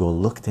years ago,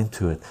 looked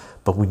into it,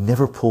 but we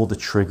never pulled the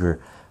trigger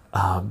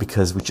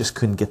because we just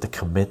couldn't get the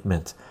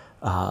commitment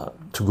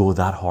to go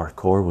that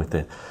hardcore with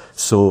it.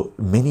 So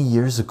many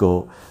years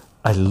ago,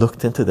 I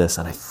looked into this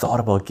and I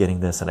thought about getting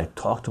this, and I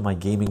talked to my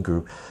gaming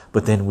group,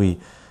 but then we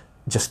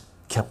just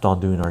kept on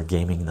doing our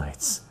gaming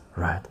nights,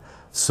 right?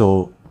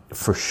 So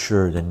for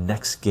sure, the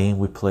next game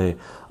we play,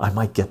 I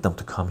might get them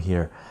to come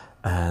here,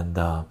 and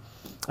I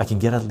can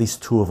get at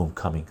least 2 of them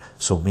coming.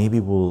 So maybe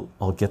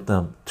I'll get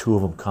them 2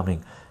 of them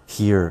coming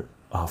here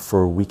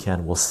for a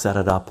weekend. We'll set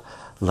it up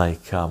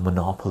like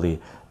Monopoly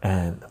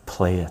and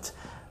play it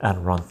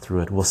and run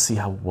through it. We'll see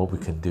what we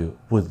can do.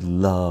 Would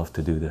love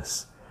to do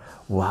this.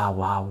 Wow,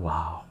 wow,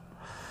 wow.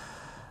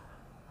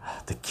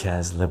 The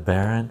Kez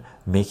LeBaron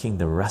making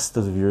the rest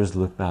of the viewers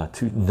look bad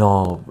too.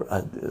 No,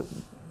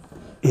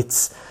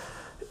 it's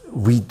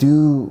we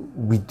do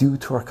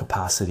to our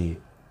capacity.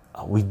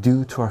 We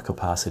do to our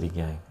capacity,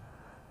 gang.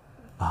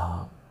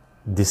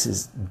 This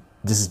is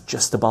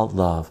just about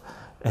love,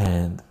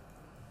 and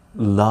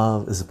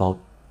love is about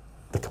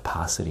the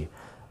capacity.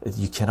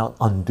 You cannot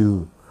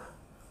undo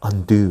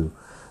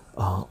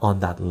on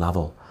that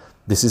level.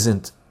 This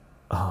isn't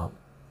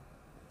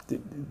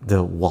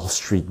the Wall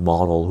Street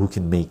model, who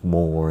can make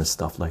more and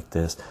stuff like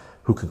this,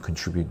 who can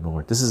contribute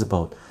more. This is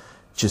about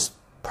just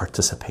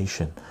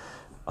participation.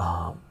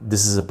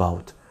 This is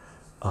about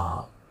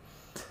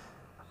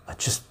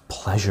just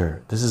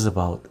pleasure. This is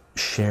about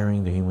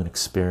sharing the human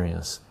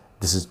experience.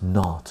 This is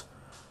not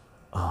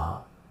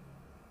our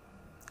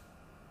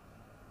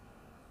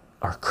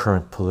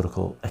current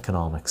political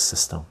economic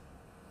system.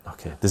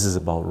 Okay, this is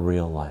about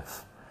real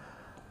life.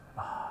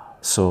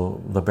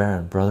 So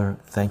LeBaron, brother,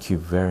 thank you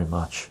very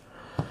much.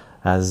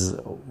 As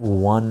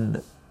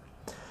one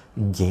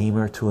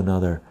gamer to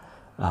another,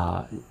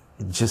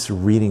 just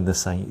reading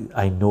this,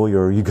 I know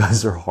you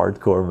guys are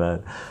hardcore,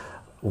 man.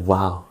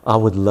 Wow, I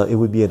would love, it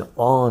would be an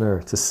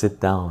honor to sit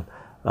down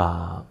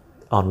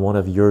on one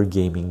of your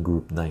gaming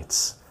group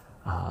nights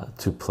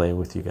to play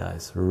with you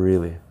guys.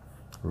 Really,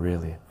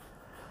 really.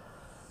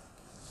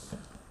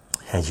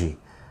 Hedgie,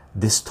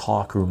 this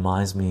talk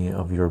reminds me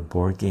of your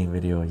board game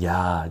video.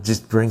 Yeah, it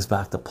just brings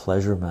back the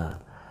pleasure, man.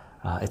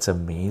 It's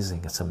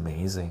amazing. It's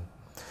amazing.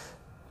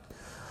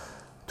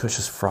 Twitch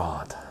is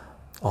fraud.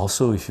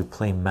 Also, if you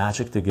play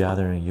Magic the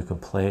Gathering, you can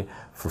play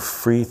for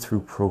free through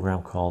a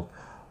program called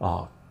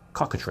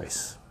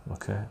Cockatrace.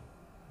 Okay,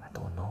 I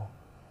don't know.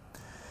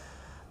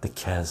 The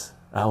Kez,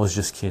 I was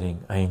just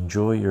kidding. I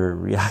enjoy your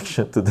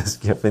reaction to this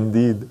gift.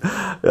 Indeed,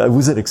 I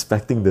wasn't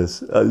expecting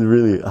this.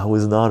 Really, I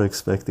was not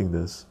expecting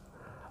this.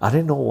 I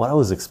didn't know what I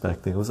was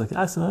expecting. It was like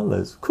Axis and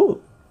Allies,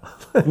 cool.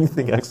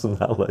 Anything Axis and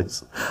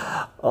Allies,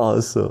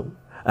 awesome.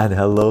 And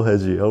hello,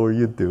 Hedgie, how are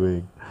you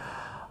doing?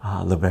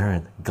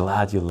 LeBaron,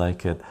 glad you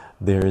like it.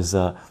 There's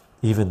a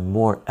even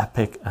more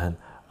epic and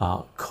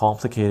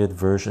complicated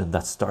version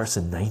that starts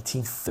in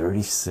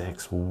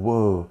 1936.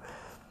 Whoa,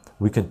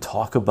 we can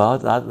talk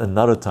about that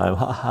another time.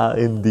 Haha,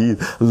 indeed.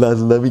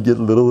 Let me get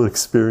a little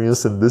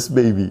experience in this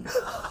baby.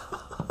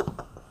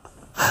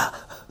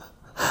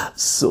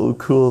 So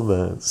cool,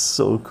 man.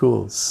 So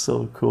cool,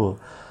 so cool.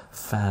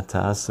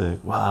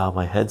 Fantastic. Wow,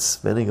 my head's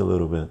spinning a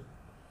little bit.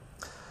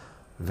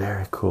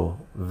 Very cool,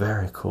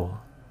 very cool.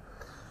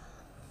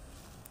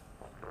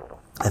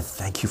 And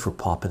thank you for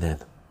popping in.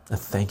 And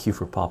thank you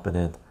for popping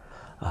in,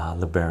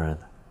 LeBaron.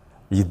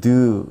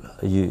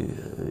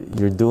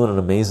 You're doing an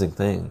amazing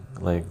thing.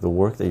 Like the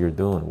work that you're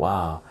doing,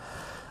 wow.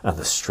 And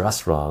the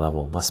stress raw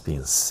level must be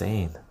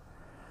insane.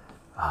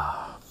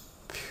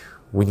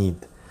 We need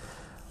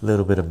a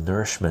little bit of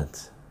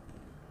nourishment.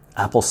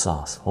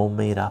 Applesauce,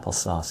 homemade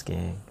applesauce,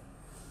 gang.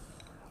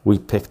 We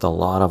picked a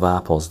lot of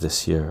apples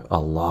this year, a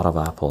lot of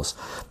apples.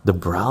 The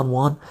brown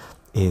one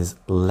is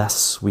less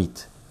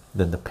sweet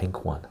than the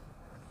pink one.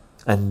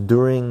 And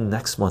during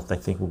next month, I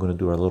think we're going to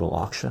do our little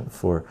auction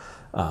for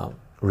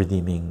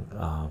redeeming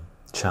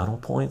channel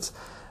points,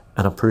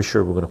 and I'm pretty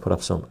sure we're going to put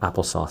up some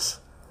applesauce.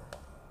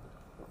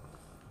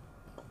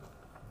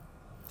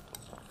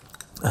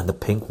 And the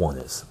pink one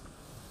is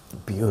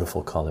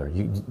beautiful color.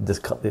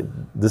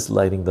 This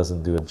lighting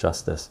doesn't do it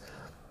justice,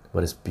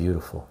 but it's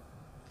beautiful.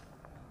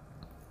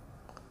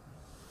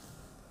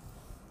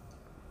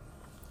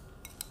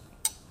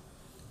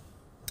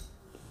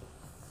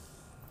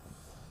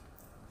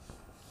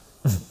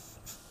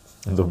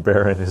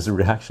 LeBaron, his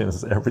reaction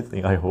is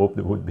everything I hoped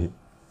it would be.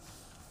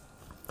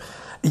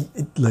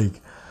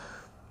 Like,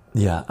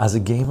 yeah, as a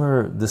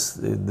gamer, this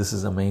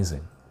is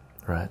amazing,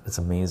 right? It's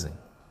amazing.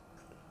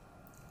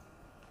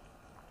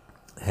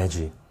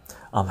 Hedgy,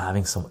 I'm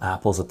having some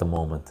apples at the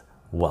moment.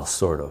 Well,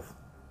 sort of.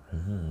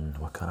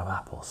 What kind of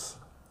apples?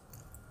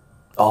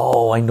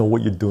 Oh, I know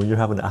what you're doing. You're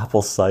having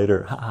apple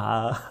cider.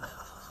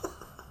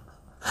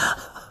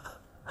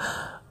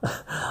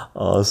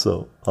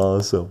 Awesome,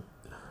 awesome,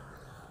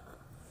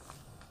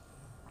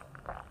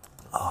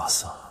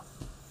 awesome.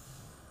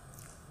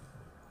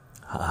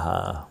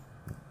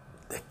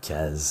 The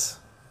Kez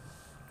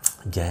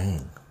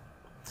gang.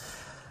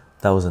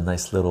 That was a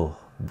nice little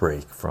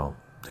break from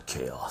the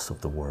chaos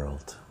of the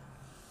world.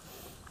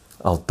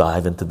 I'll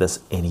dive into this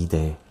any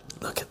day.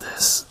 Look at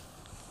this.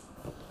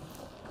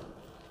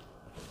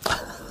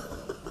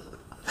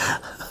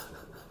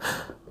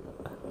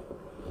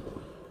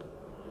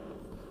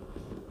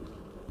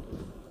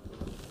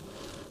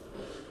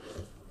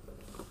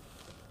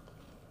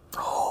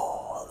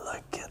 Oh,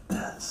 look at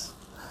this.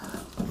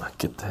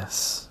 Look at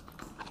this.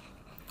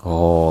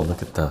 Oh,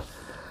 look at the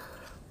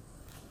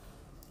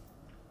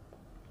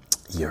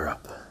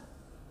Europe.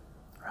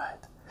 Right.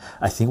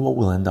 I think what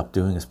we'll end up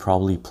doing is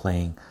probably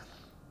playing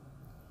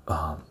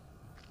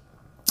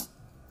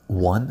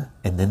one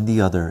and then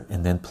the other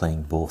and then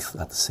playing both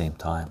at the same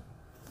time.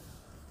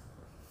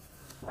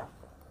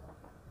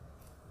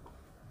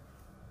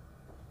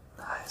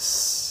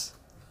 Nice.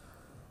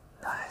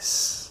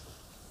 Nice.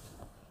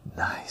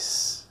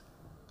 Nice.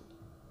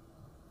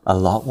 A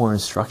lot more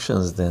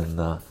instructions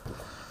than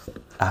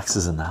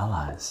Axis and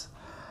Allies.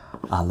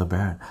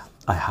 LeBaron,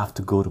 I have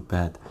to go to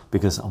bed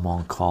because I'm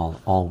on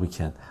call all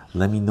weekend.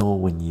 Let me know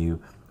when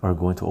you are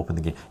going to open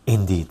the game.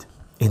 Indeed,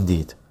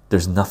 indeed.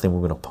 There's nothing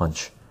we're going to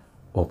punch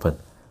open.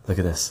 Look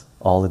at this.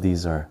 All of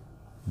these are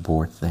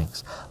board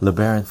things.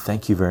 LeBaron,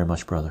 thank you very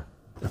much, brother.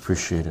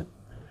 Appreciate it.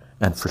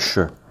 And for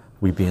sure,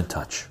 we be in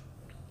touch.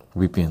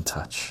 We be in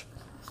touch.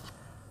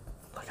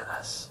 Look at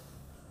this.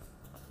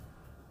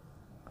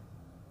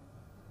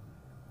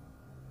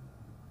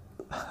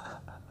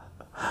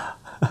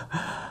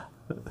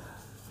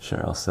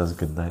 Cheryl says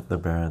good night,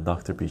 LeBaron.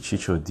 Dr. B.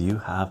 Chicho, do you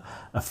have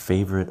a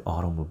favorite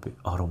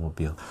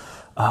automobile?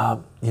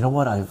 You know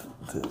what?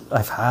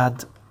 I've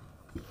had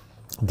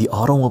the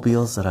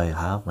automobiles that I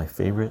have. My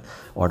favorite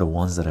are the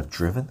ones that I've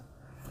driven.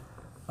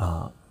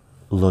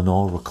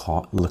 Renault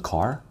Le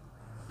Car,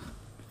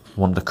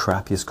 one of the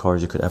crappiest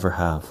cars you could ever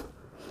have,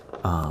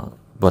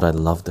 but I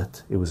loved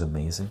it. It was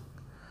amazing.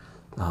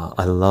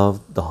 I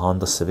loved the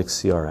Honda Civic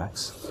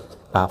CRX,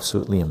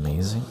 absolutely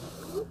amazing.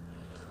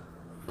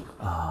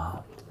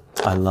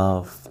 I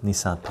love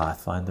Nissan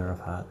Pathfinder.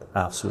 I've had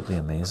absolutely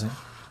amazing.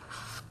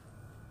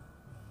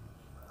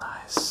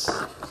 Nice.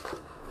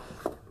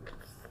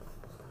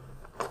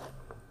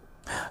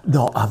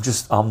 No,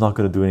 I'm not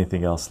going to do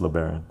anything else,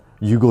 LeBaron.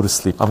 You go to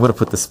sleep. I'm going to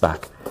put this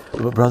back.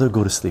 Brother,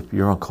 go to sleep.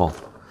 You're on call.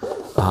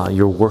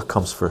 Your work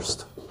comes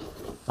first.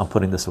 I'm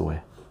putting this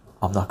away.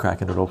 I'm not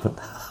cracking it open.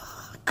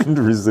 Couldn't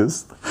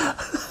resist.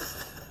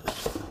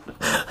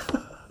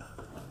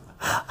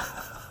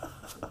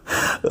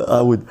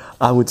 I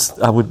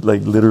would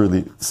like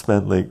literally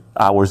spend like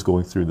hours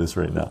going through this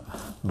right now,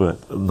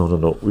 but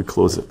no, we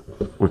close it.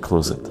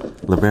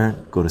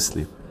 LeBaron, go to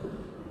sleep.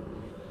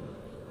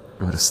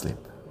 Go to sleep.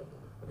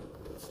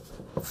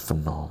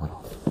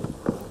 Phenomenal.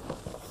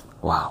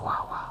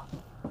 Wow.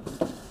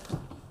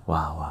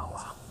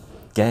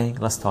 Gang,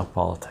 let's talk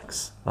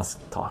politics. Let's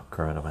talk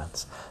current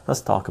events.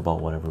 Let's talk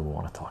about whatever we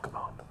want to talk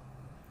about.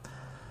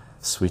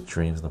 Sweet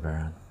dreams,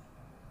 LeBaron.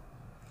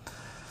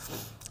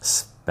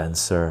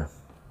 Spencer,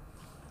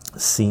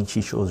 seeing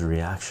Chicho's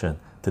reaction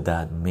to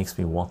that makes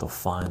me want to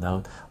find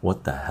out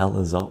what the hell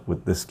is up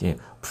with this game.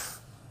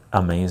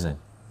 Amazing.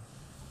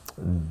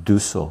 Do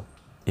so.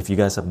 If you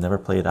guys have never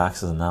played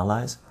Axis and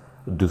Allies,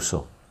 do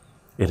so.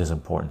 It is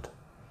important.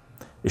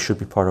 It should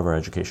be part of our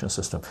education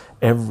system.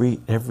 Every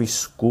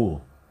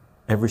school,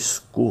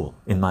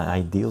 in my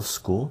ideal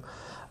school,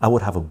 I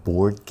would have a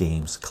board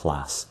games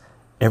class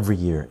every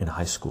year in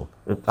high school.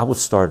 I would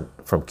start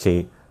from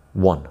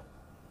K1,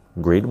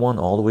 grade 1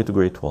 all the way to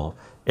grade 12.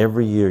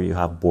 Every year you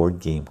have board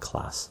game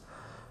class,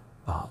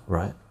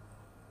 right?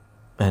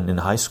 And in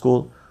high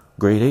school,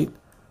 grade 8,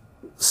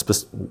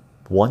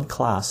 one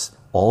class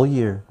all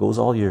year, goes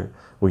all year,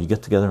 where you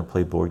get together and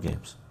play board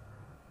games.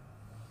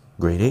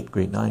 Grade 8,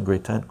 grade 9,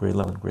 grade 10, grade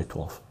 11, grade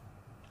 12.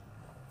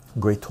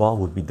 Grade 12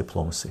 would be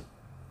diplomacy.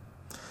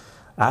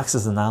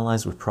 Axis and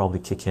Allies would probably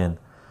kick in.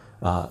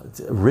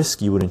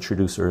 Risk you would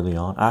introduce early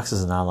on.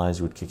 Axis and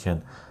Allies would kick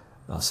in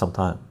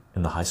sometime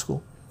in the high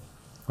school,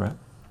 right?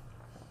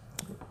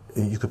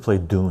 You could play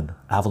Dune,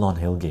 Avalon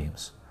Hill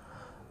games.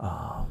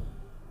 But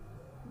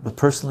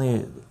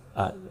personally,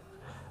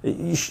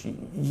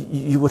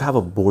 you would have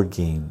a board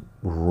game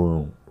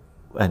room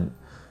and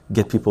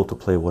get people to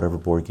play whatever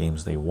board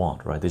games they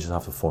want, right? They just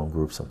have to form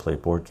groups and play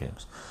board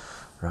games,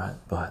 right?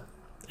 But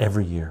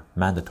every year,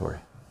 mandatory.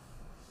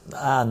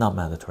 Not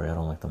mandatory. I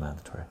don't like the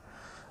mandatory.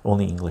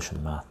 Only English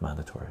and math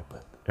mandatory,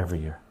 but every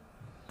year.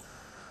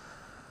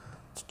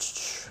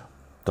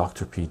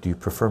 Dr. P, do you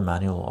prefer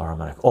manual or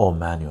automatic? Oh,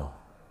 manual.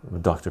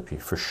 Dr. P,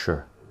 for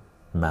sure.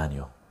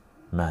 Manual.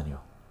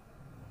 Manual.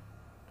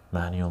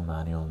 Manual,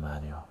 manual,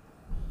 manual.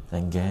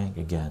 And gang,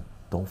 again,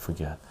 don't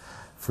forget,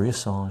 free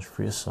Assange,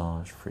 free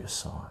Assange, free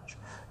Assange.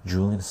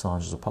 Julian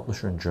Assange is a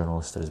publisher and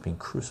journalist that is being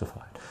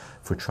crucified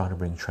for trying to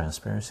bring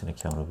transparency and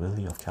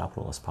accountability of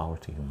capitalist power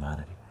to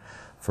humanity.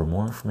 For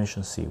more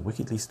information, see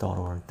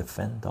wikileaks.org,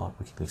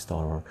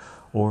 defend.wikileaks.org,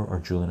 or our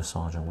Julian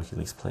Assange on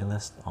WikiLeaks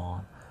playlist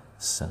on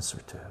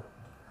CensorTube.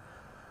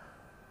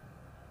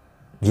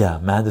 Yeah,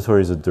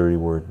 mandatory is a dirty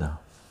word now.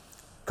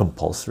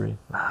 Compulsory?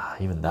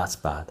 Even that's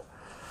bad.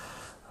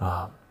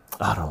 I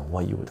don't know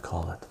what you would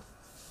call it.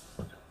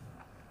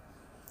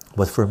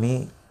 But for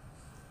me,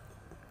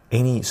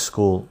 any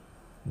school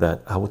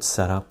that I would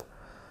set up,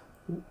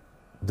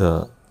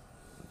 the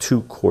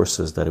two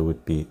courses that it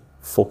would be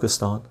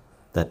focused on,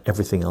 that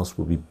everything else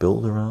would be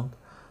built around,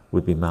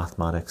 would be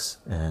mathematics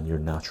and your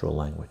natural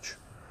language.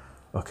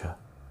 Okay.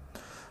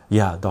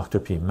 Yeah, Dr.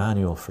 P,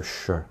 manual for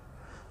sure.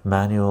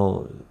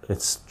 Manual,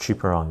 it's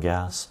cheaper on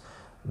gas.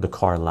 The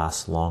car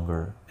lasts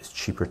longer. It's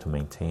cheaper to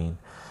maintain.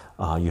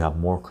 You have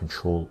more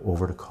control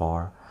over the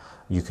car.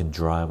 You can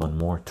drive on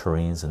more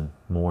terrains and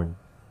more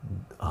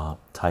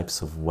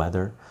types of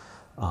weather.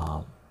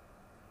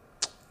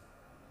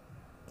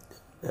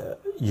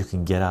 You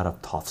can get out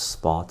of tough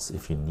spots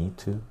if you need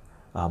to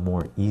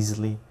more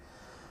easily.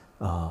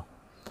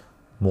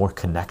 More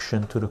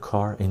connection to the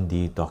car.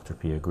 Indeed, Dr.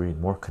 P agreed.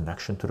 More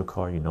connection to the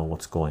car. You know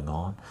what's going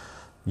on.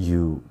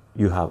 You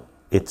have,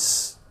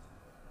 it's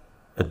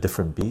a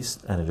different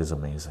beast, and it is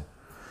amazing.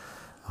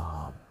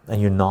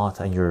 And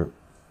you're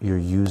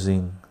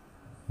using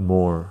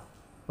more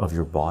of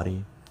your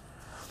body.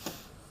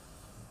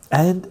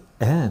 And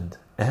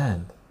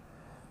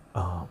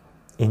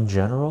in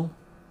general,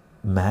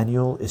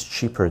 manual is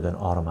cheaper than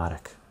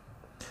automatic.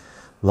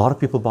 A lot of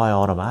people buy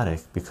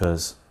automatic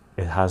because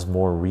it has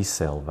more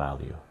resale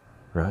value,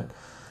 right?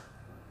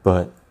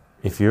 But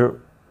if you're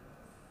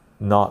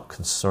not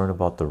concerned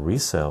about the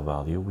resale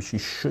value, which you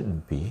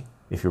shouldn't be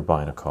if you're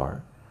buying a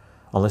car,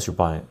 unless you're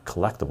buying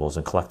collectibles,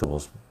 and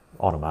collectibles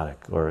automatic,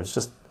 or it's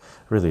just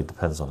really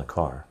depends on the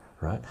car,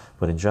 right?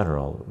 But in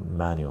general,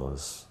 manual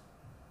is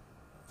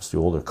just the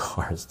older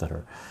cars that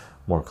are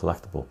more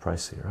collectible,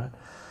 pricey, right?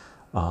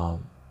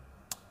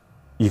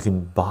 You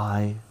can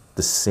buy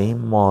the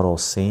same model,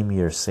 same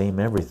year, same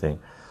everything.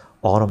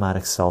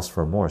 Automatic sells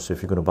for more. So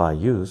if you're going to buy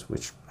used,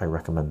 which I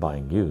recommend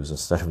buying used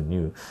instead of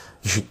new,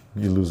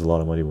 you lose a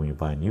lot of money when you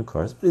buy new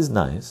cars. But it's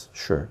nice,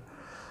 sure.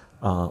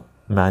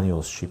 Manual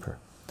is cheaper.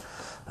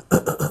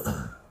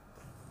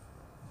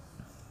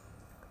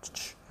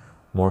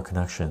 More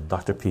connection.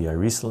 Dr. P, I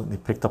recently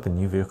picked up a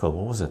new vehicle.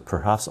 What was it?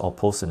 Perhaps I'll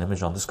post an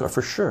image on this car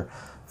for sure.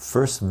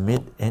 First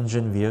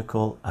mid-engine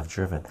vehicle I've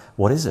driven.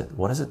 What is it?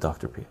 What is it,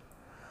 Dr. P?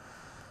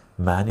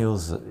 Manual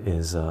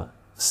is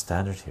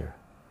standard here.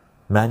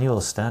 Manual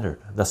is standard.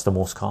 That's the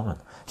most common.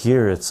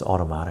 Here it's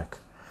automatic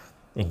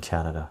in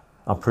Canada.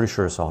 I'm pretty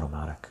sure it's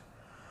automatic,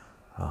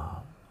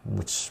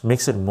 which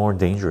makes it more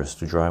dangerous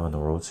to drive on the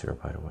roads here,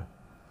 by the way.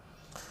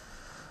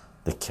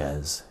 The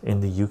KES.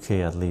 In the UK,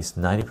 at least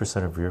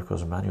 90% of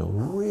vehicles are manual.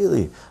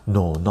 Really?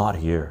 No, not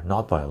here.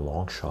 Not by a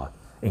long shot.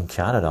 In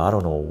Canada, I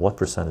don't know what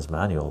percent is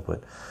manual,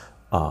 but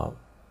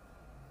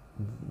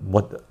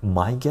what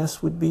my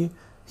guess would be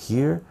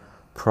here,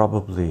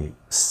 probably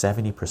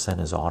 70%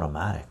 is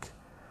automatic.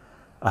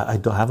 I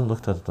haven't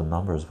looked at the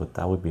numbers, but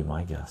that would be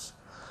my guess.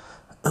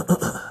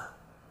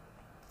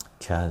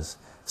 KES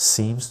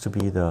seems to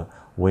be the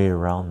way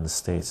around in the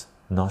States.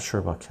 Not sure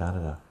about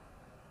Canada.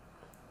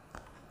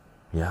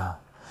 Yeah.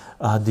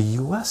 The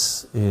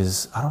US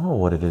is, I don't know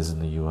what it is in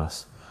the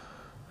US.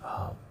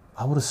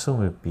 I would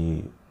assume it'd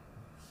be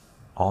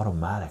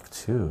automatic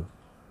too,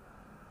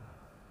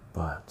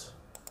 but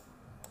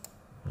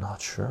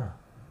not sure.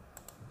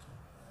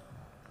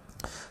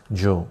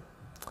 Joe,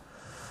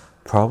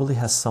 probably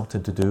has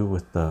something to do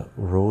with the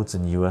roads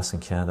in US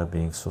and Canada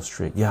being so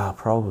straight. Yeah,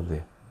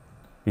 probably.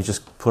 You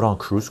just put on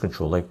cruise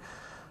control. Like,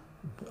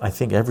 I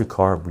think every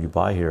car you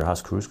buy here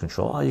has cruise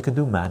control. Oh, you can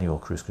do manual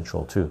cruise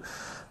control too,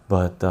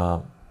 but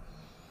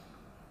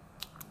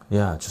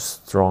yeah,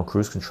 just throw on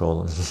cruise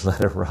control and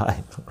let it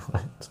ride.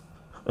 Right?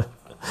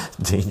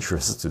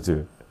 Dangerous to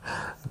do.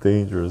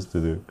 Dangerous to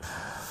do.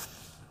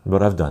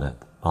 But I've done it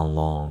on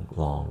long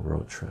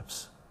road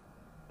trips.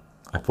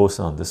 I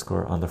posted on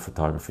Discord on the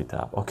photography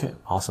tab. Okay,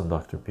 awesome,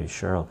 Dr. P.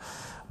 Cheryl,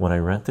 when I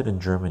rented in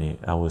Germany,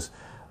 I was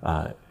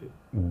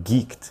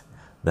geeked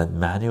that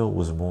manual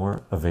was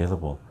more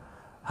available.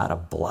 Had a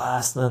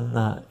blast in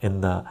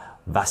the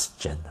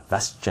Westgen,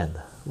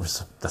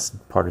 that's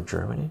part of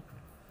Germany,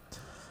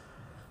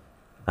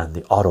 and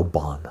the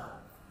Autobahn.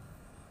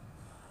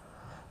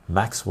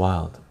 Max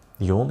Wild,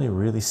 you only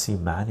really see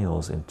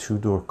manuals in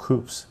two-door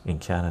coupes in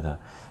Canada.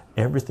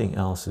 Everything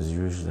else is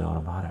usually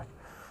automatic.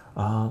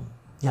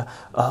 Yeah,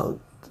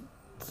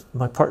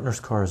 my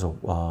partner's car is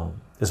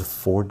a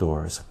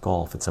four-door. It's a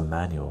Golf. It's a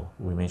manual.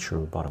 We made sure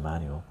we bought a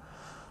manual.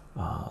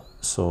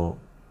 So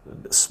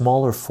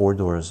smaller four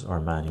doors are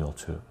manual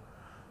too.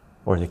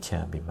 or they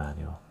can be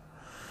manual.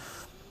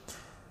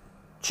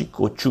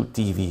 Chico Chu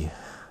TV.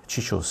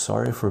 Chicho,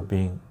 sorry for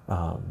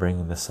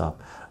bringing this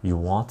up. You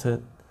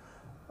wanted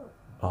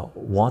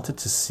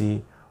to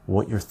see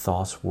what your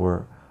thoughts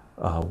were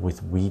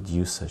with weed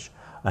usage.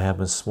 I have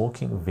been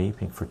smoking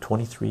vaping for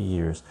 23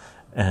 years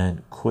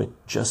and quit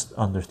just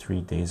under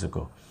 3 days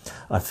ago.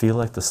 I feel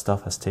like the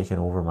stuff has taken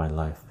over my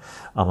life.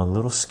 I'm a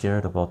little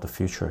scared about the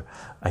future.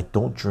 I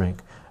don't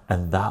drink,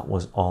 and that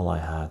was all I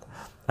had.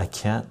 I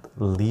can't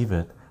leave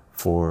it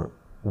for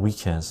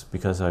weekends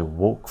because I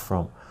work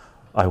from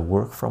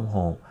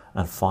home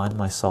and find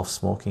myself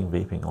smoking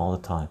vaping all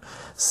the time.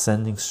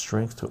 Sending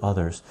strength to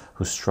others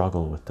who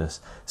struggle with this.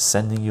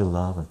 Sending you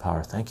love and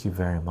power. Thank you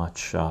very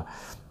much,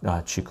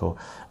 Chico,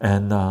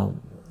 and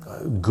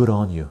good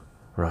on you.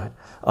 Right,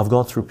 I've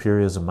gone through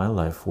periods in my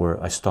life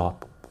where I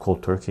stop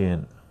cold turkey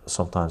and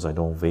sometimes I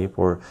don't vape,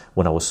 or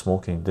when I was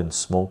smoking, didn't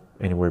smoke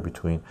anywhere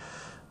between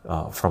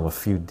from a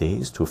few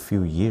days to a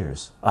few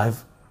years.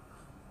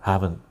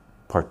 Haven't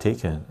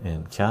partaken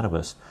in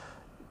cannabis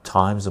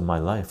times in my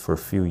life for a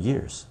few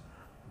years,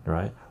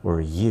 right, or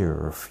a year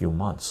or a few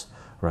months.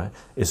 Right,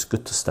 it's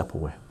good to step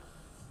away.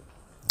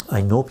 I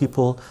know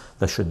people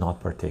that should not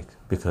partake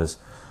because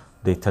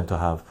they tend to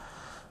have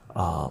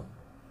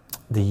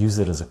they use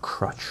it as a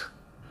crutch,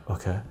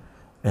 okay,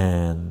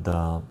 and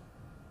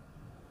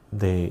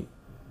they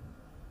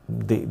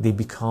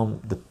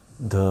become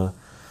the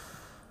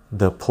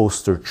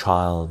poster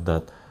child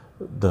that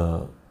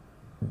the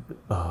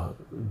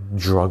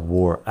drug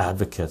war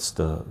advocates,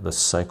 the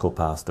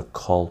psychopaths, the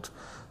cult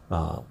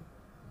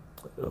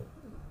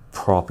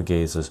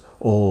propagates as,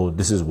 oh,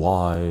 this is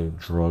why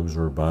drugs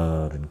are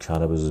bad and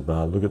cannabis is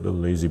bad. Look at the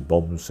lazy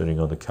bums sitting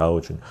on the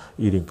couch and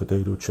eating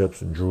potato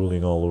chips and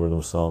drooling all over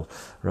themselves,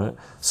 right?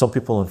 Some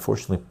people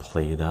unfortunately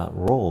play that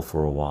role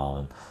for a while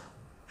and,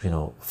 you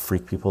know,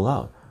 freak people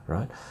out,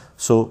 right?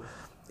 So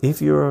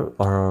if you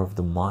are of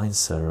the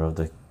mindset or of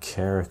the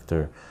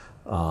character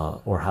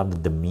or have the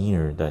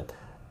demeanor that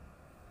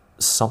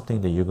something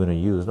that you're going to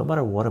use, no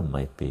matter what it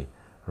might be,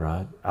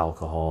 right?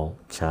 Alcohol,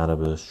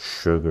 cannabis,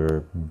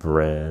 sugar,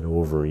 bread,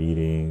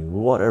 overeating,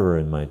 whatever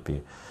it might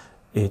be,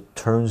 it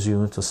turns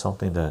you into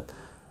something that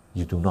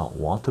you do not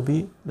want to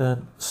be,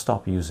 then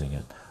stop using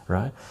it,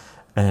 right?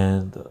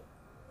 And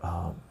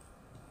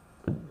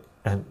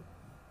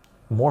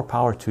more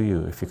power to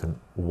you if you can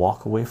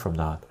walk away from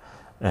that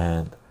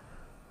and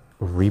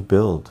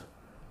rebuild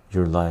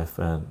your life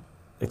and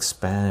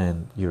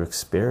expand your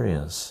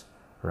experience,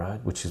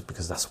 right? Which is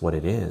because that's what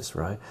it is,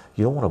 right?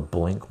 You don't want to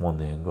blink one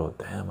day and go,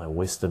 damn, I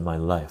wasted my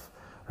life,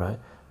 right?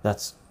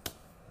 That's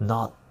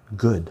not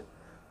good,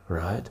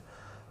 right?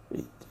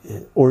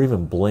 Or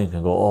even blink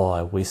and go, oh,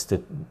 I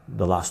wasted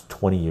the last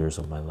 20 years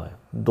of my life.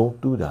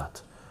 Don't do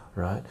that,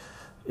 right?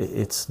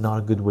 It's not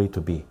a good way to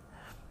be,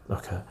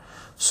 okay?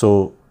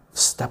 So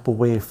step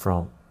away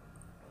from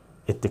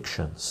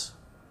addictions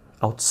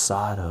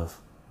outside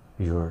of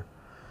your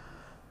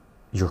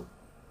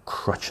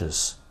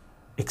crutches.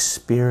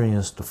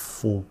 Experience the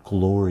full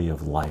glory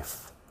of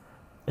life,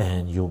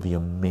 and you'll be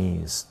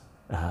amazed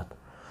at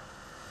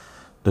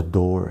the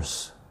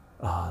doors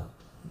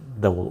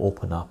that will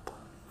open up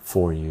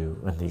for you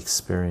and the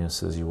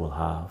experiences you will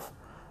have.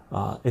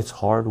 It's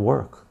hard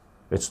work.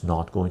 It's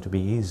not going to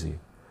be easy,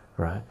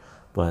 right?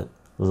 But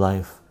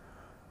life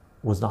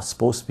was not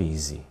supposed to be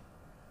easy.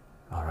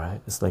 All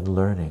right, it's like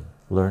learning.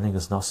 Learning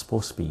is not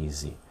supposed to be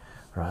easy,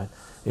 right?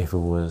 If it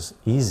was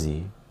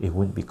easy, it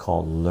wouldn't be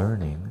called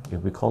learning, it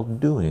would be called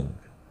doing,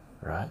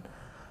 right?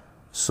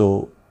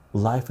 So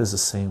life is the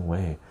same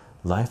way.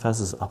 Life has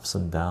its ups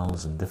and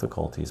downs and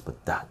difficulties,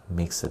 but that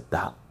makes it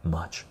that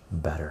much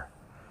better,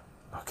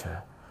 okay?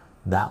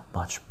 That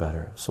much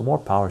better. So more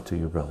power to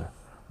you, brother.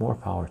 More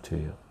power to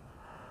you.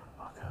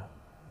 Okay.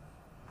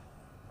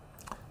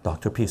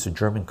 Dr. P, it's a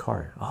German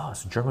car. Oh,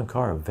 it's a German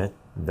car.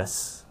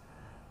 Vesgas.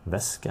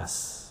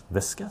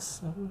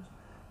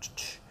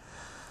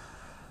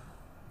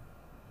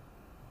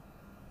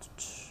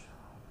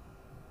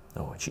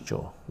 Oh,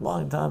 Chicho,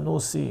 long time no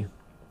see.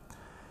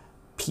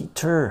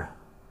 Peter,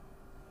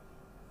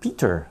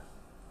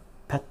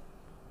 pet,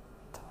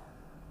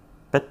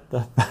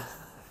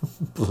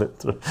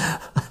 Blitter.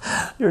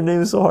 Your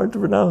name is so hard to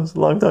pronounce.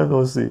 Long time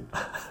no see.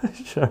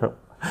 Cheryl,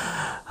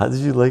 how did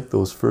you like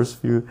those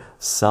first few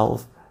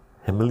South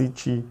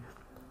Himilichi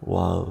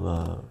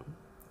while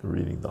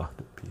reading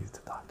Dr. P?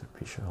 To Dr.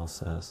 P, Cheryl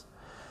says,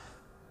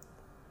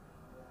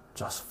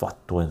 just fought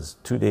twins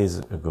 2 days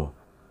ago.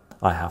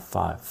 I have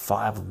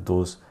five of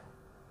those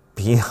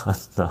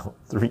peons now,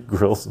 3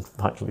 girls and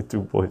finally 2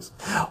 boys.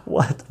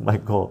 What my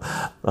goal?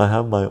 I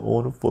have my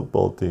own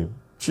football team.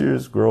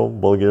 Cheers, girl,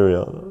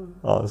 Bulgaria.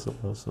 Awesome,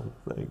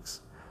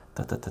 thanks.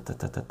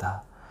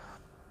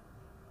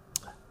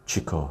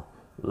 Chico,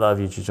 love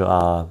you,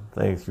 Chicho.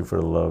 Thank you for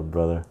the love,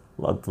 brother.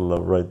 Lot of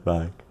love right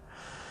back.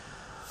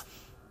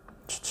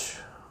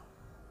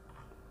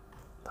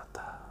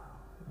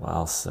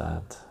 Well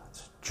said,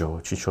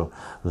 Joe. Chicho,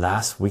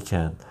 last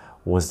weekend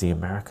was the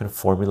American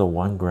Formula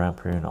One Grand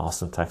Prix in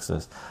Austin,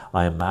 Texas.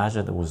 I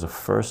imagine it was the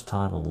first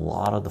time a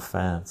lot of the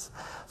fans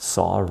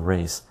saw a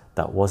race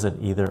that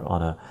wasn't either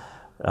on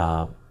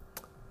a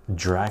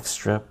drag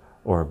strip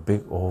or a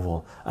big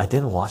oval. I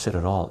didn't watch it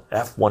at all.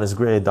 F1 is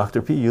great.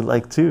 Dr. P, you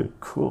like too?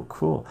 Cool,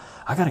 cool.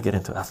 I gotta get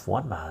into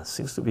F1, man. It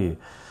seems to be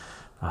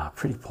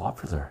pretty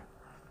popular.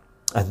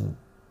 And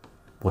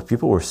what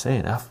people were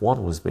saying,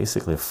 F1 was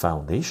basically a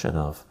foundation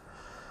of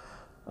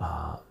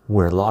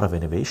where a lot of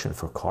innovation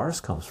for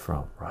cars comes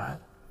from, right?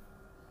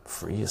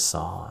 Free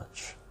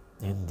Assange,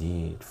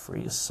 indeed.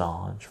 Free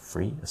Assange,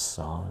 free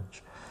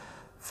Assange,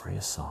 free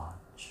Assange.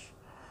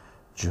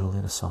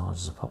 Julian Assange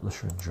is a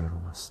publisher and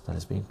journalist that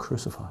is being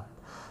crucified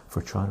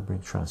for trying to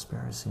bring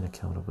transparency and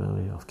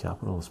accountability of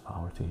capitalist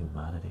power to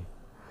humanity.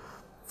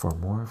 For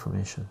more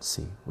information,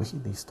 see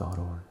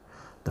wikileaks.org,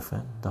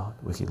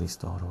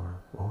 defend.wikileaks.org,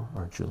 or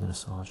our Julian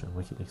Assange and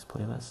WikiLeaks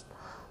playlist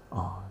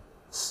on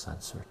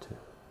CensorTube.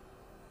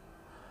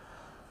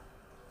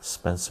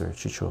 Spencer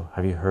Chicho,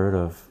 have you heard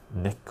of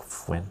Nick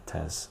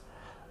Fuentes?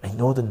 I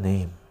know the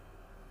name.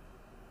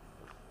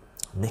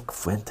 Nick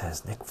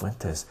Fuentes.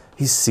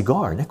 He's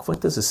cigar. Nick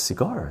Fuentes is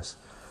cigars.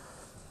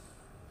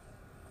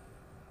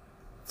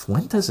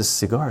 Fuentes is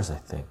cigars, I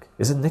think.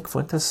 Isn't Nick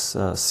Fuentes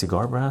a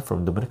cigar brand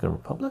from Dominican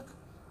Republic?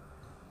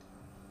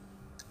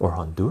 Or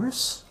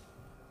Honduras?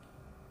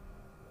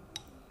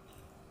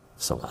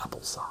 Some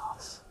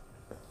applesauce.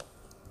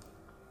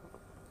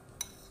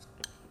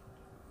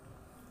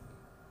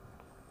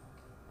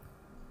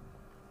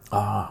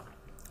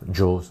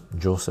 Joe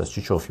says,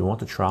 Chicho, if you want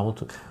to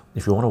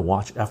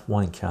watch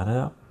F1 in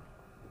Canada,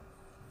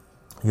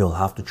 you'll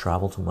have to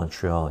travel to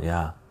Montreal.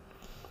 Yeah,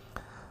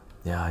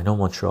 I know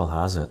Montreal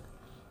has it.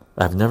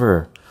 I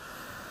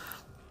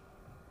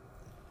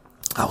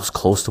was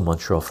close to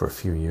Montreal for a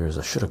few years.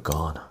 I should have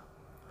gone.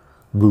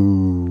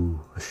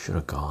 Boo, I should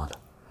have gone.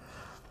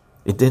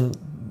 It didn't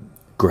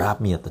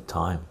grab me at the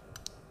time,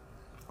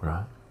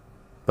 right?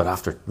 But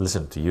after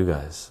listening to you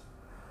guys,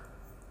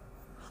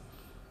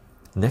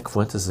 Nick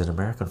Fuentes is an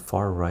American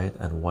far-right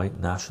and white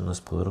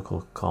nationalist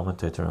political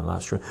commentator and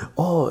last year.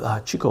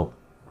 Chico,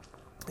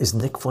 is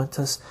Nick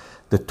Fuentes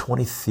the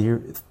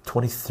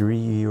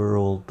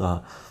 23-year-old?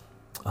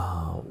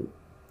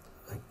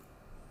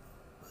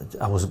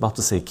 I was about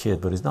to say kid,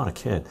 but he's not a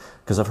kid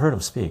because I've heard him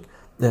speak.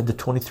 The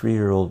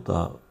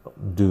 23-year-old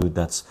dude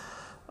that's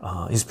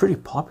he's pretty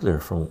popular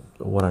from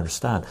what I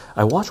understand.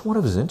 I watched one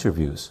of his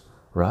interviews,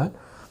 right?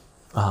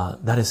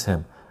 That is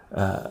him.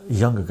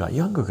 Younger guy.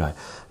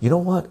 You know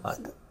what?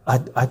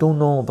 I don't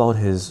know about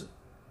his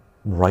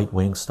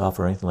right-wing stuff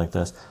or anything like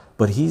this,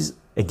 but he's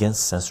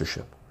against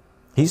censorship.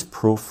 He's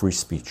pro-free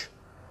speech.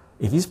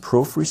 If he's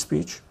pro-free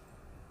speech,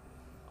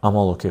 I'm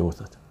all okay with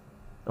it.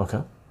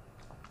 Okay?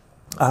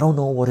 I don't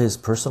know what his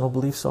personal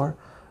beliefs are.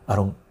 I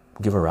don't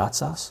give a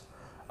rat's ass.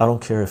 I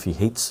don't care if he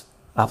hates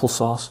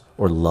applesauce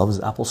or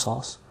loves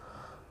applesauce.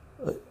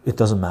 It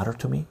doesn't matter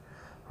to me,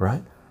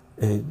 right?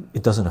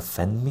 It doesn't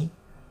offend me.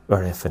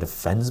 Or if it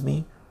offends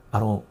me, I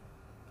don't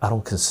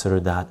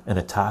consider that an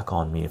attack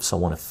on me if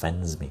someone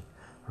offends me,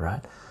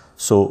 right?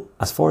 So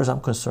as far as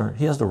I'm concerned,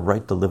 he has the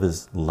right to live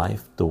his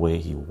life the way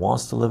he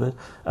wants to live it,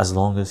 as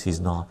long as he's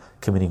not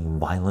committing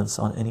violence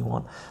on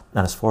anyone.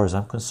 And as far as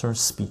I'm concerned,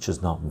 speech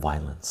is not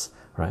violence,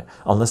 right?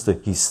 Unless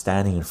he's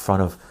standing in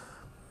front of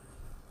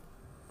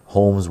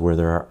homes where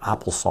there are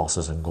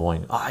applesauces and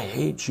going, I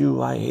hate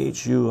you, I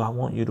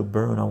want you to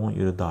burn, I want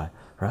you to die,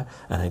 right?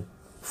 And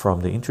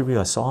from the interview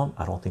I saw him,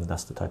 I don't think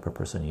that's the type of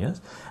person he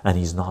is, and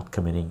he's not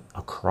committing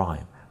a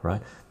crime,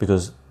 right?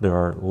 Because there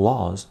are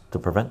laws to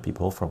prevent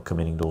people from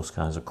committing those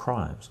kinds of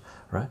crimes,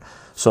 right?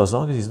 So as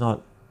long as he's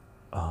not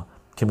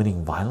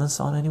committing violence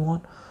on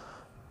anyone,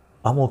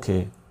 I'm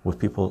okay with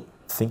people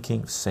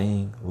thinking,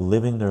 saying,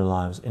 living their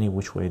lives any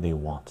which way they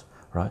want,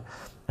 right?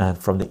 And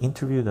from the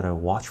interview that I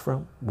watched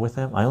with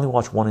him, I only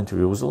watched one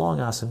interview. It was a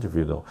long-ass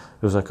interview, though.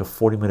 It was like a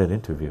 40-minute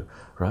interview,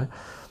 right?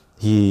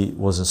 He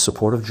was in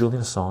support of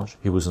Julian Assange.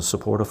 He was in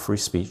support of free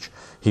speech.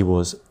 He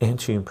was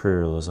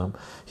anti-imperialism.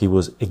 He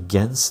was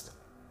against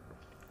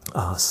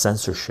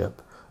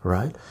censorship,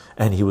 right?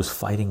 And he was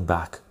fighting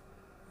back.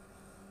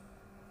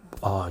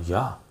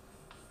 Yeah,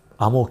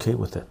 I'm okay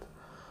with it,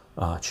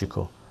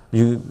 Chico.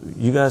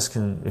 You guys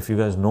can, if you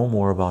guys know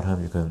more about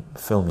him, you can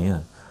fill me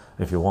in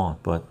if you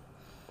want. But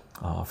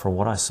from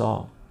what I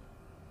saw,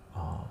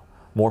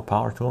 more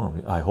power to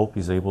him. I hope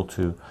he's able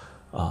to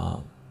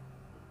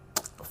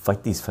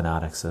fight these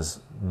fanatics as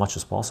much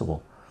as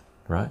possible,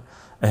 right?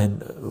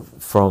 And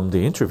from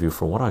the interview,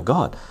 from what I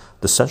got,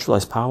 the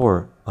centralized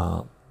power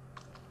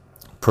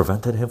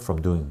prevented him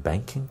from doing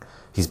banking.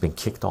 He's been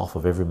kicked off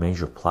of every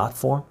major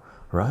platform,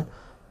 right?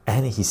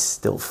 And he's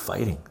still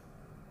fighting,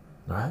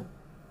 right?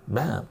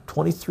 Man,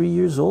 23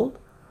 years old?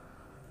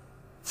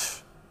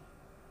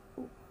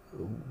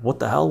 What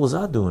the hell was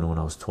I doing when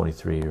I was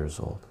 23 years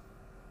old?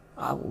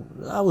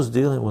 I was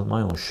dealing with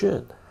my own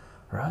shit,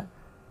 right?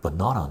 But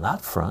not on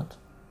that front.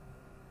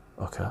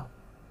 Okay,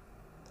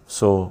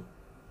 so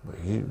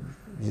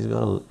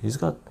he's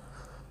got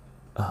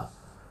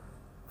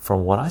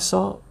from what I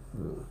saw,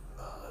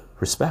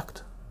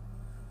 respect,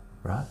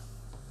 right?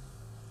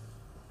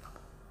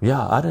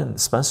 Yeah,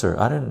 Spencer,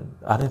 I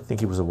didn't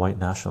think he was a white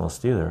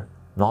nationalist either,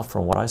 not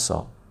from what I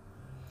saw.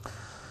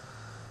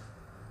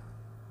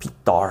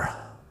 Pitar,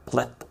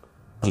 plet,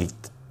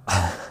 plit.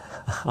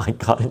 I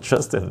got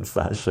interested in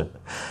fashion,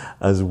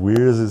 as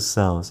weird as it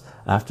sounds,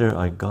 after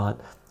I got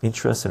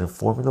interested in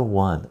Formula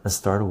One and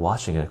started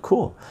watching it.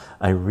 Cool.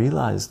 I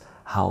realized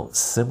how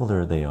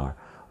similar they are.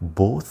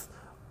 Both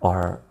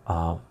are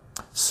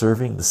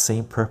serving the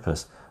same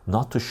purpose,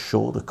 not to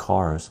show the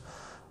cars,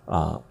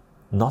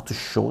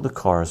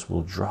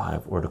 we'll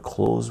drive or the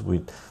clothes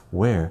we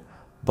wear,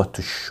 but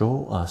to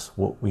show us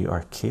what we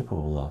are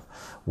capable of,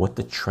 what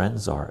the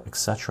trends are,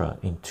 etc.,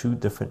 in two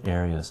different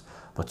areas,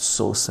 but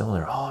so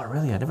similar. Oh,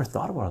 really? I never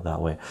thought about it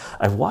that way.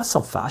 I've watched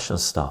some fashion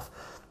stuff.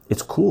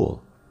 It's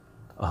cool.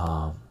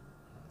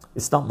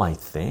 It's not my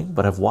thing,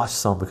 but I've watched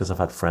some because I've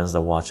had friends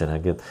that watch it and I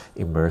get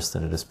immersed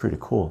in it. It's pretty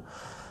cool.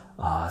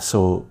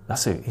 So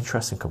that's an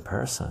interesting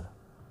comparison.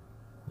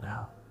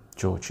 Yeah.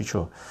 Joe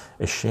Chicho,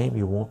 a shame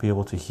you won't be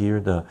able to hear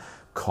the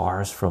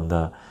cars from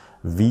the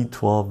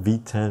V12,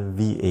 V10,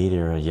 V8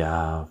 era.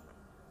 Yeah,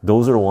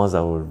 those are the ones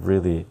that would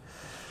really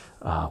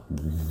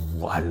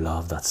I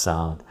love that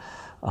sound.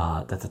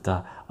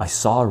 I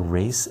saw a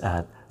race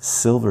at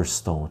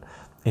Silverstone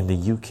in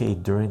the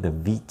UK during the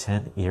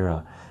V10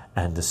 era,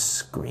 and the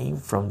scream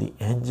from the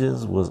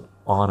engines was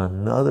on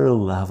another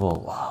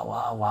level.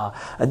 Wow.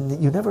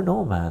 And you never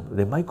know, man,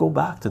 they might go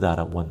back to that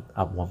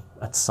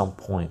at some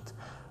point,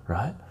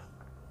 right?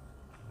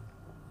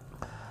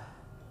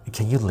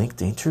 Can you link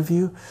the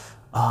interview?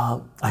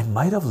 I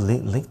might have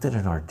linked it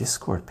in our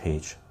Discord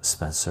page,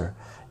 Spencer.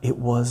 It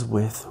was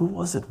with, who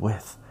was it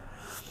with?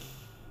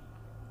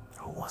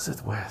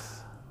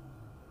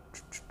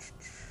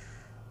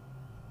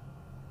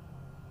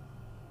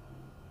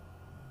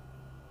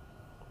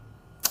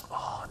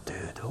 Oh,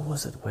 dude, who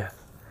was it with?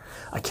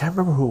 I can't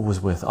remember who it was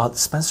with.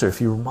 Spencer,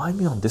 if you remind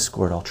me on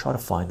Discord, I'll try to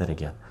find it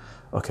again.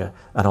 Okay,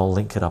 and I'll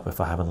link it up if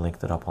I haven't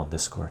linked it up on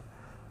Discord.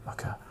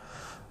 Okay.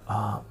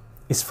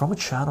 It's from a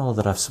channel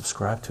that I've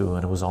subscribed to,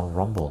 and it was on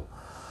Rumble.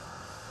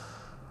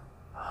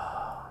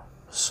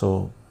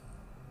 So,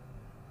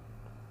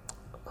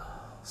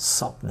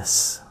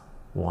 Supness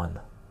one.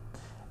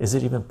 Is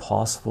it even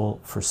possible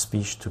for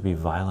speech to be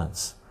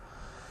violence?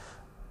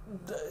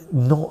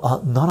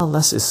 No, not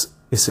unless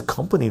it's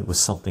accompanied with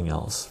something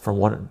else. From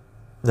what,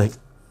 like,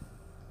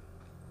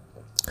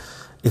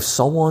 if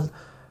someone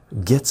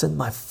gets in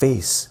my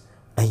face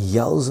and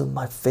yells in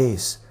my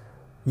face,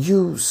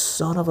 "You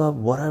son of a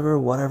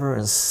whatever,"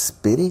 and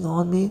spitting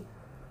on me,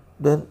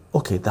 then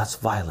okay, that's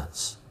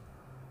violence,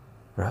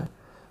 right?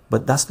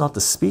 But that's not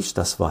the speech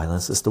that's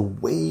violence, it's the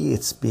way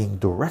it's being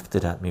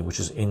directed at me, which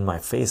is in my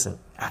face and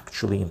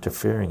actually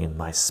interfering in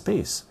my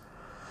space.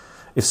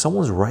 If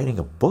someone's writing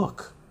a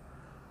book,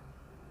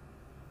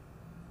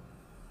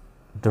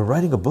 they're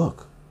writing a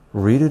book.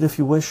 Read it if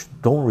you wish,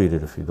 don't read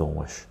it if you don't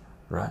wish,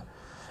 right?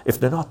 If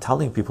they're not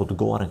telling people to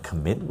go out and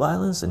commit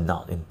violence and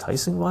not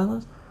enticing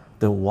violence,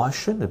 then why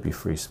shouldn't it be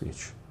free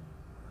speech,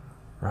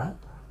 right?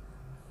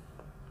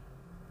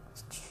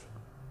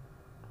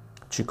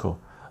 Chico,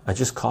 I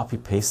just copy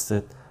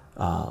pasted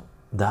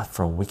that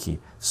from Wiki.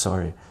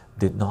 Sorry,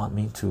 did not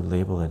mean to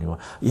label anyone.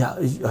 Yeah,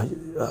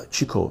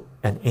 Chico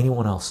and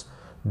anyone else,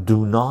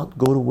 do not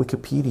go to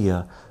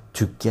Wikipedia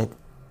to get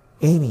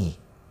any,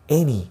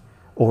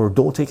 or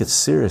don't take it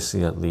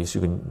seriously. At least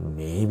you can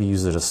maybe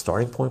use it as a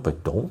starting point,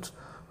 but don't,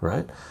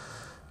 right?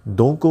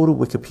 Don't go to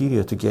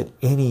Wikipedia to get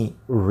any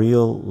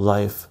real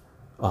life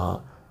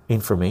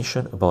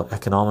information about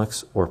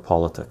economics or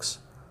politics,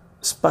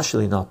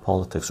 especially not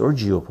politics or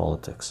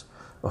geopolitics.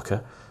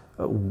 Okay,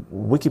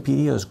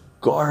 Wikipedia is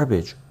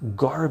garbage.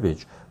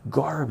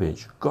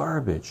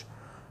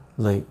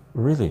 Like,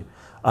 really,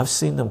 I've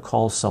seen them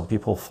call some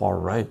people far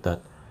right.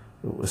 That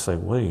it's like,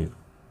 what are you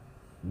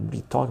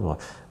talking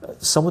about?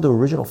 Some of the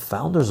original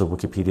founders of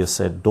Wikipedia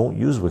said, don't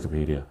use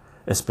Wikipedia.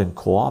 It's been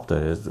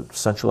co-opted, it's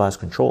centralized,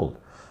 controlled,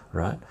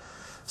 right?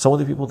 Some of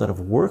the people that have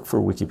worked for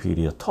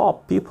Wikipedia,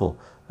 top people,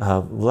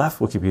 have left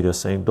Wikipedia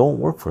saying don't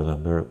work for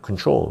them. They're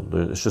controlled.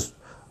 It's just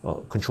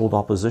controlled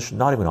opposition,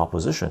 not even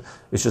opposition.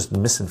 It's just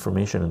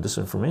misinformation and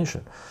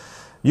disinformation.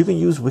 You can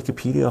use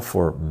Wikipedia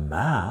for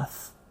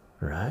math,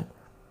 right?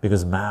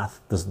 Because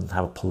math doesn't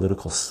have a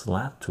political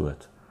slant to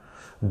it.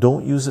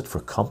 Don't use it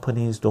for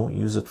companies. Don't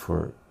use it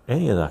for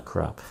any of that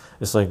crap.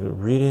 It's like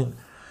reading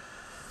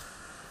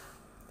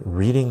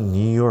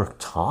New York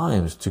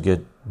Times to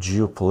get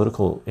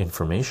geopolitical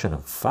information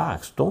and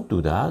facts. Don't do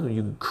that. Are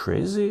you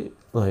crazy?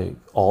 Like,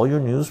 all your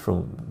news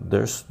from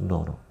there's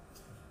no.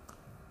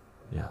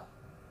 Yeah.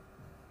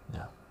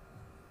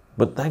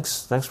 But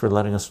thanks for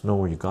letting us know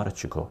where you got it,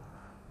 Chico.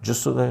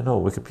 Just so they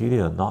know,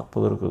 Wikipedia, not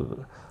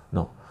political.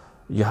 No,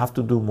 you have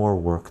to do more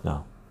work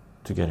now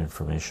to get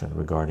information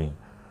regarding,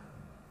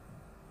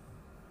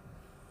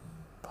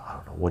 I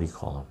don't know, what do you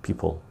call them?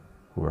 People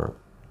who are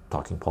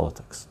talking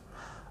politics.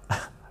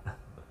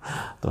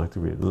 Dr.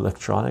 B,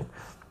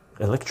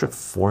 electric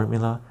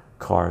formula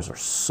cars are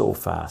so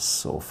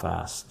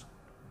fast.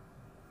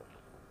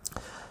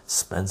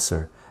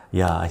 Spencer.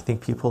 Yeah, I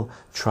think people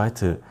try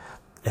to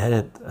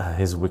edit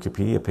his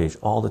Wikipedia page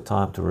all the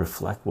time to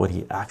reflect what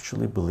he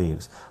actually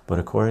believes. But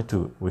according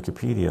to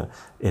Wikipedia,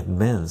 it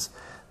means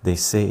they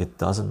say it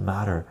doesn't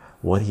matter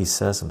what he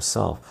says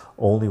himself,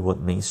 only what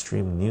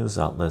mainstream news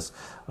outlets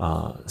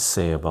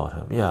say about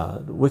him. Yeah,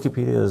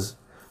 Wikipedia is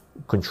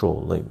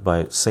controlled like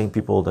by same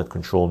people that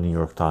control New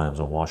York Times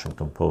and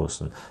Washington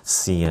Post and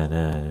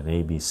CNN and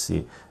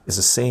ABC. It's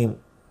the same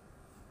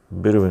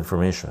bit of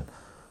information.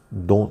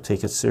 Don't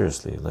take it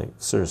seriously. Like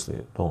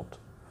seriously, don't.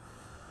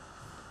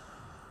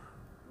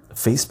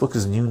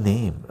 Facebook's new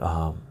name,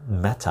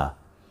 Meta,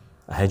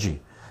 Hedgie,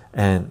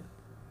 and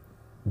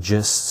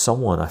just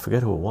someone, I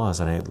forget who it was,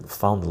 and I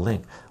found the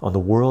link on the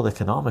World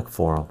Economic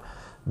Forum.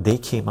 They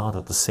came out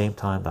at the same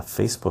time that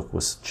Facebook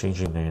was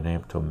changing their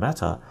name to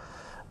Meta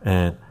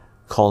and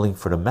calling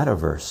for the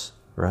metaverse,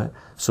 right?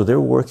 So they're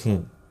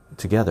working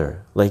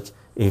together. Like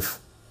if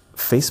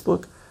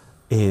Facebook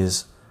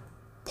is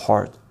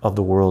part of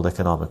the World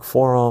Economic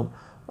Forum,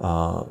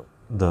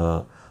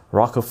 the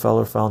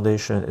Rockefeller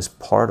Foundation is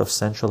part of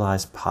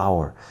centralized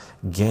power,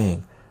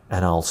 gang.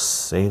 And I'll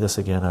say this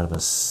again, I've been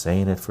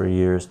saying it for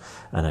years,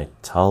 and I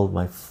tell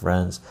my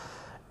friends,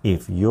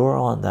 if you're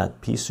on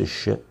that piece of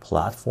shit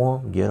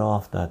platform, get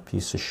off that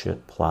piece of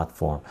shit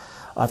platform.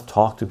 I've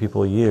talked to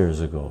people years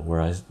ago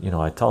where I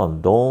tell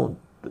them, don't,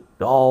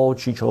 oh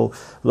Chicho,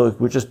 look,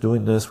 we're just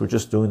doing this,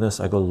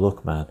 I go,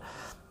 look man,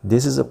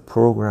 this is a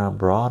program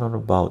brought on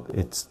about,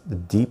 it's the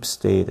deep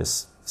state,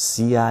 is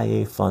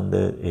CIA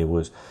funded, it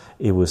was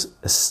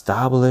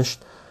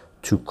established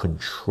to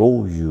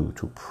control you,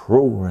 to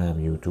program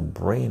you, to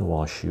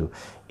brainwash you.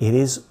 It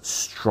is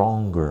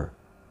stronger,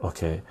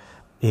 okay?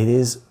 It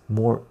is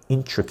more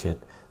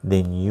intricate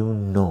than you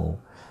know.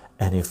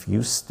 And if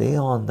you stay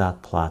on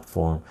that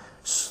platform,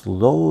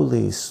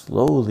 slowly,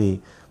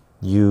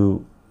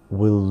 you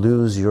will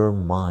lose your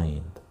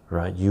mind,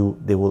 right?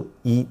 They will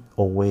eat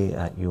away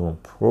at you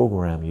and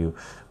program you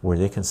where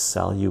they can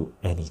sell you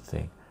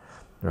anything,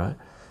 right?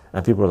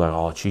 And people are like,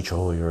 oh,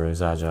 Chicho, you're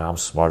exaggerating. I'm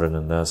smarter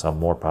than this. I'm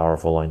more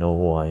powerful. I know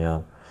who I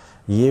am.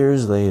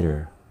 Years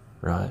later,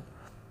 right,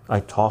 I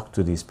talk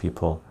to these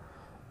people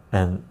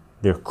and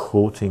they're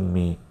quoting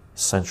me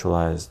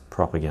centralized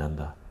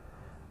propaganda.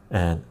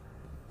 And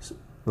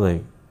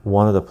like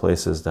one of the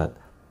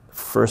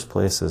first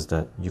places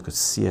that you could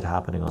see it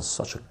happening on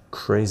such a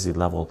crazy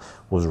level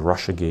was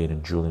Russiagate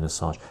and Julian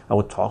Assange. I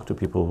would talk to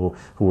people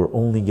who were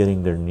only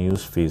getting their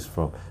news feeds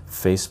from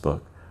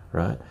Facebook,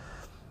 right?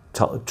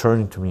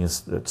 Turning to me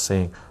and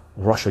saying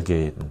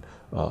Russiagate and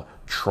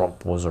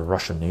Trump was a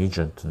Russian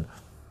agent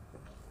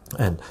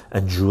and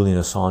Julian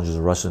Assange is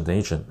a Russian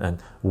agent and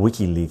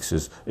WikiLeaks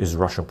is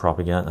Russian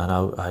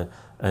propaganda.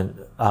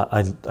 And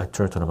I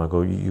turn to them, I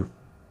go, you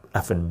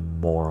effing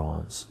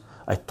morons,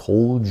 I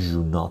told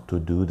you not to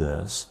do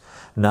this.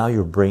 Now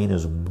your brain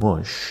is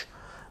mush.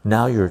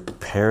 Now you're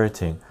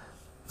parroting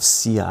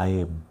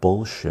CIA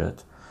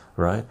bullshit,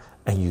 right?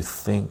 And you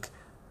think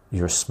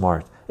you're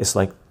smart. It's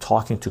like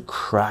talking to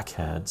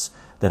crackheads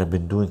that have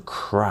been doing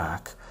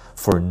crack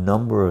for a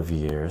number of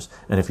years.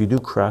 And if you do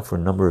crack for a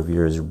number of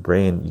years, your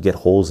brain, you get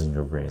holes in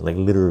your brain, like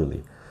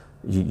literally.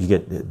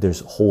 There's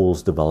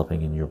holes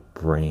developing in your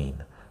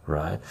brain,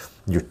 right?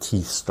 Your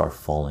teeth start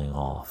falling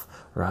off,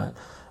 right?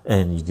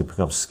 And you can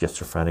become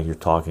schizophrenic.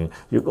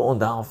 You're going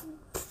down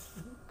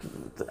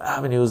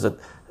avenues that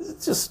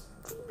it just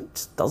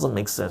doesn't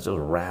make sense. Just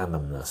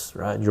randomness,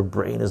 right? Your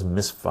brain is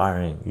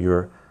misfiring.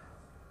 You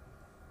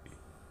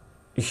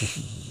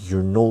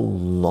no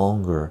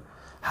longer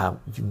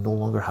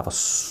have a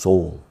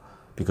soul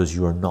because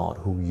you are not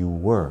who you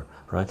were,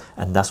 right?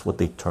 And that's what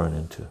they turn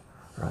into,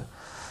 right?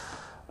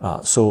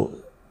 So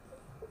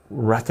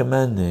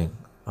recommending,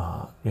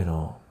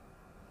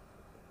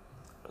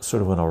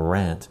 sort of on a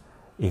rant,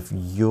 if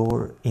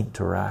you're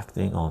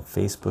interacting on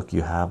Facebook,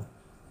 you have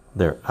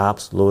their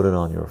apps loaded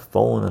on your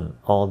phone and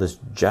all this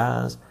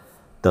jazz,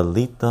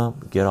 delete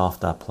them, get off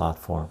that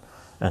platform,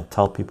 and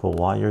tell people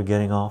why you're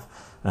getting off,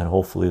 and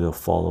hopefully they'll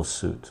follow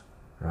suit,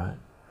 right?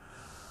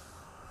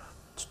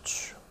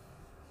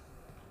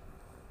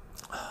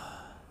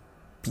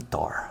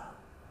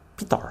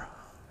 Peter.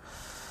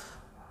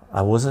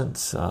 I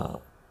wasn't.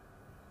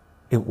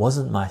 It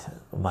wasn't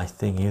my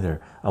thing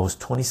either. I was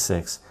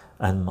 26,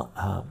 and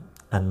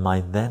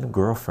my then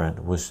girlfriend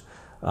was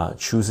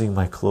choosing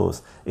my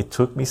clothes. It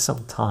took me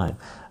some time,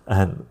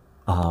 and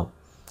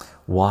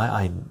why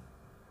I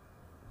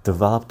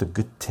developed a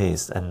good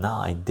taste, and now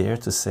I dare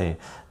to say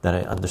that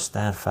I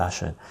understand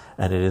fashion,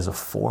 and it is a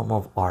form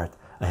of art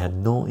I had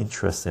no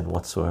interest in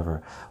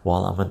whatsoever.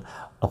 While I'm an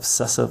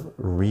obsessive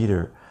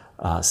reader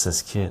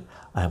since kid,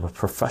 I am a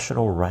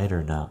professional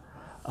writer now.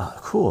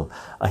 Cool.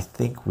 I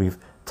think we've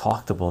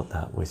talked about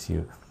that with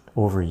you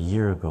over a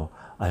year ago.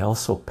 I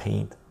also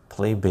paint,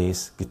 play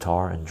bass,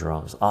 guitar, and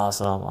drums.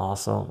 Awesome.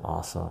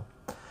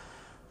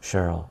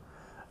 Cheryl.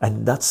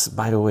 And that's,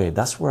 by the way,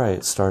 that's where I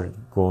started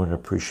growing an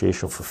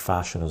appreciation for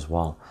fashion as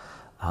well,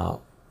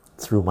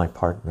 through my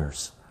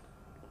partners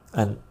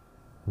and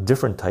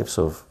different types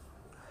of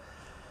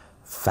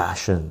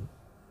fashion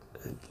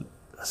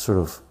sort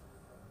of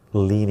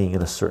leaning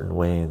in a certain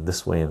way, in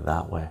this way and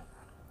that way,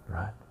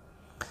 right?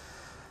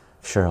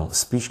 Cheryl,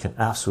 speech can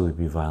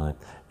absolutely be violent.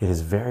 It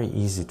is very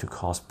easy to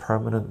cause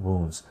permanent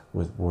wounds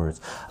with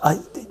words.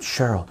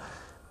 Cheryl,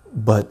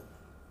 but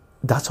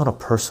that's on a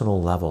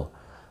personal level.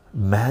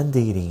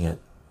 Mandating it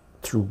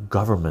through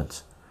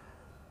government,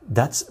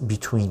 that's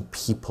between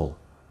people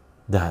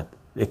that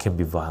it can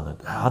be violent.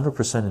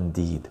 100%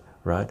 indeed,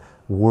 right?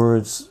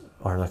 Words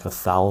are like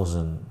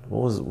 1,000.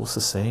 What's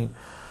the saying?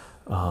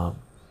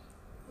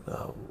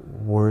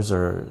 Words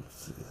are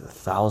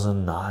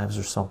 1,000 knives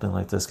or something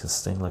like this, can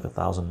sting like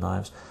 1,000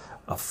 knives,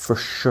 for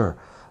sure.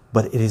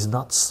 But it is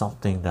not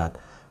something that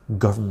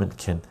government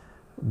can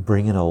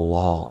bring in a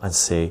law and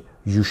say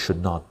you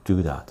should not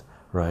do that,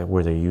 right?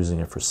 Where they're using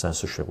it for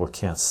censorship or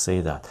can't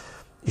say that.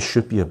 It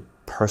should be a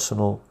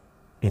personal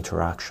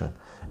interaction.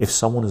 If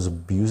someone is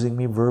abusing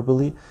me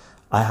verbally,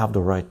 I have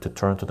the right to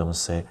turn to them and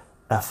say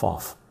F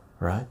off,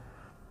 right?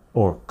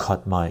 Or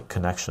cut my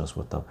connections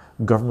with them.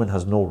 Government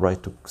has no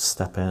right to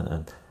step in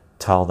and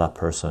tell that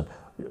person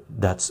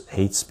that's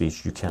hate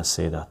speech, you can't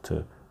say that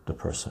to the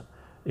person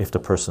if the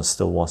person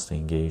still wants to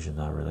engage in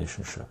that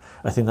relationship.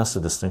 I think that's the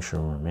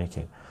distinction we're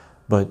making.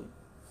 But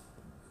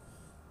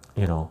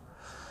you know,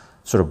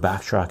 sort of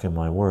backtracking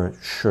my word,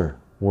 sure,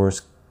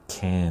 words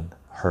can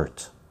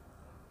hurt.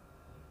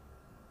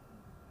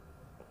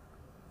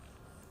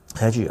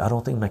 Hedgie, I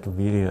don't think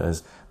Wikipedia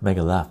is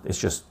mega left, it's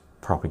just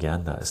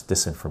propaganda, it's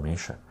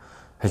disinformation.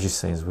 Hedgie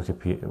says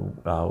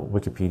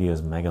Wikipedia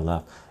is mega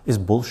left is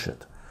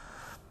bullshit.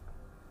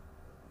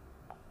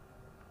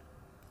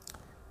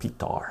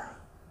 Peter,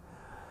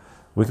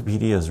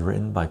 Wikipedia is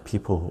written by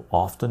people who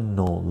often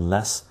know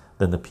less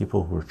than the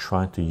people who are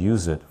trying to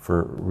use it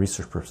for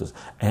research purposes,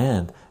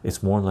 and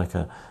it's more like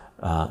a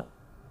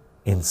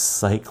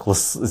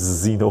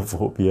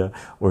encycloxenophobia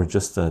or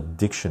just a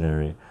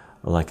dictionary,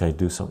 like I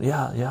do something.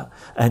 Yeah,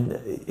 and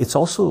it's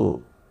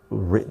also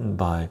written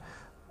by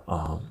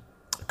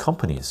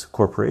companies,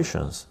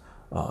 corporations,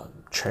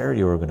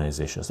 charity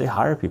organizations. They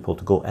hire people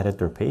to go edit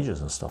their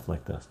pages and stuff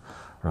like this,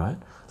 right?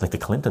 Like the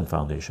Clinton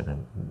Foundation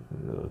and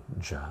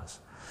jazz.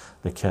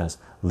 Because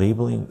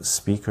labeling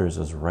speakers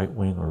as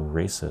right-wing or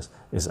racist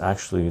is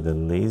actually the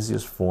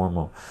laziest form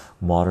of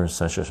modern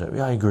censorship.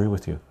 Yeah, I agree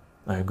with you.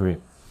 I agree.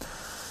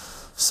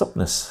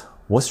 Supness,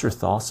 what's your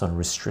thoughts on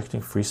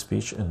restricting free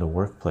speech in the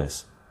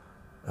workplace?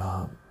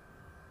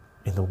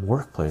 In the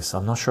workplace,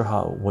 I'm not sure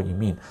what you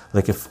mean.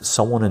 Like if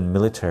someone in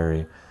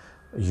military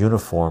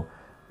uniform,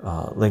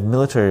 like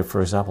military, for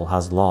example,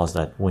 has laws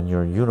that when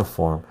you're in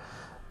uniform,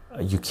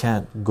 you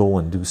can't go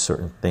and do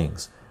certain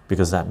things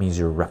because that means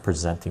you're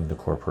representing the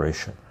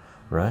corporation,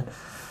 right?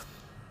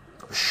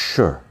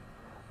 Sure,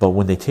 but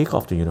when they take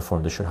off the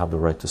uniform, they should have the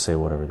right to say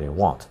whatever they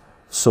want.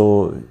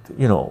 So,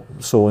 you know,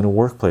 so in a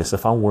workplace,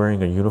 if I'm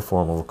wearing a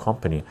uniform of a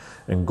company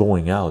and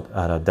going out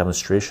at a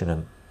demonstration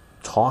and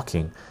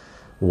talking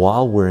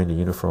while wearing the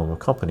uniform of a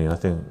company, I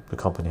think the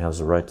company has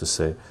the right to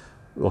say,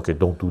 okay,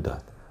 don't do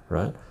that,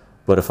 right?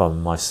 But if I'm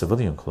in my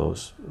civilian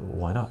clothes,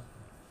 why not?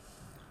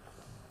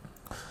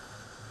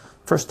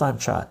 First time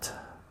chat.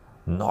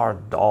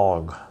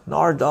 Nardog,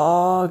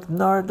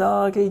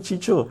 hey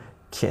Chicho,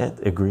 can't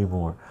agree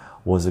more.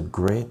 Was a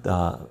great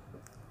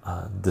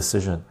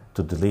decision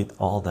to delete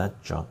all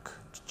that junk.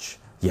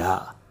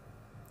 Yeah.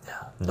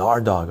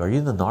 Nardog, are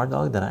you the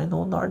Nardog that I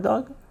know,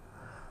 Nardog?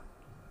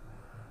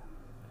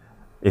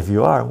 If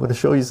you are, I'm going to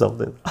show you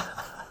something.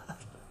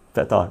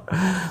 Petar,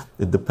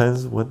 it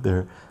depends what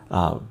they're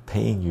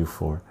paying you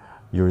for.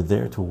 You're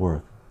there to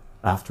work,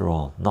 after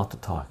all, not to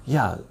talk.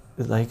 Yeah,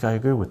 like I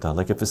agree with that.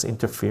 Like if it's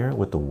interfering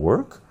with the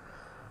work,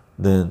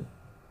 then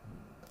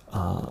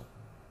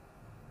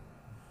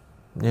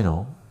you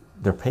know,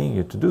 they're paying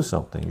you to do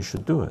something, you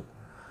should do it.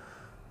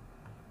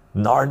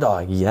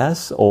 Nardog,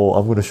 yes. Oh,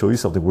 I'm going to show you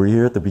something. Were you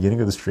here at the beginning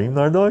of the stream,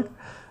 Nardog?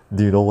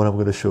 Do you know what I'm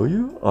going to show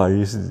you?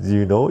 Do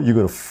you know? You're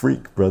going to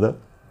freak, brother.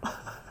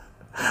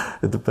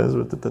 It depends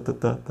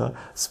what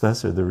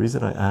Spencer, the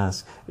reason I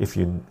asked if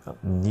you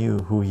knew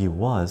who he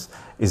was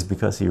is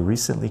because he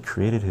recently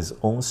created his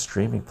own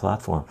streaming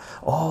platform.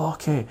 Oh,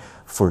 okay,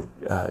 for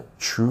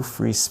true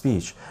free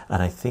speech,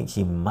 and I think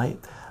he might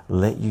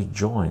let you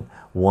join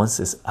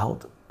once it's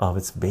out of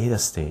its beta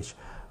stage.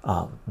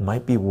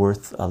 Might be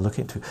worth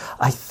looking to.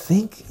 I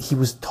think he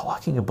was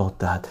talking about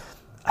that.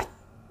 I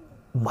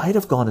might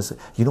have gone as,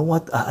 you know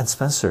what, and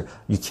Spencer,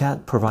 you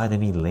can't provide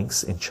any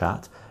links in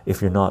chat if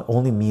you're not,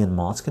 only me and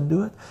mods can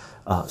do it.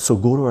 So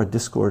go to our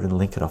Discord and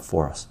link it up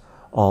for us.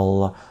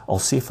 I'll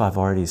see if I've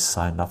already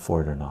signed up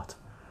for it or not.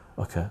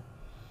 Okay.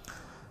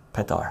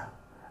 Petar,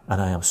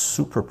 and I am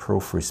super pro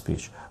free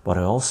speech, but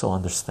I also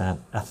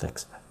understand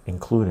ethics,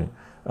 including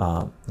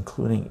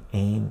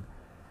in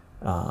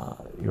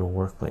your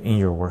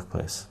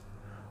workplace.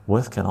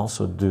 With can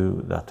also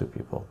do that to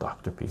people.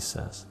 Dr. P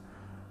says.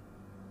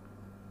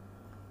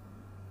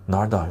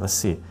 Nardog, let's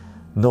see.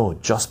 No,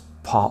 just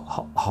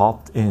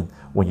hopped in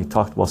when you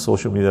talked about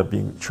social media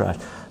being trash.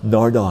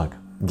 Nardog,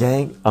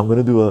 gang, I'm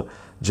gonna do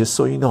just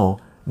so you know,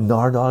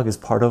 Nardog is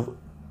part of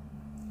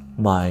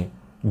my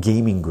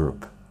gaming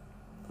group,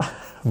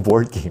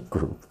 board game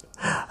group.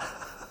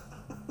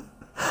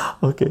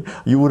 Okay,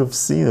 you would have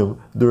seen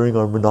him during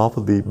our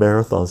Monopoly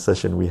marathon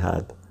session we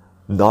had.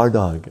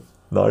 Nardog,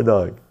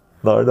 Nardog,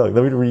 Nardog.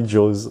 Let me read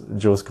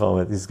Joe's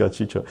comment. He's got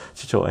Chicho.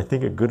 Chicho, I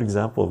think a good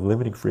example of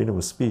limiting freedom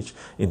of speech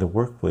in the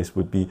workplace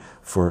would be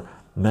for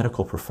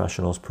medical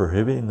professionals,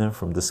 prohibiting them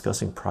from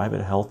discussing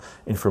private health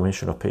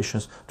information of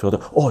patients to other.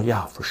 Oh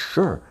yeah, for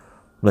sure.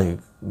 Like,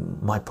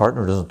 my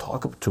partner doesn't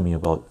talk to me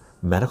about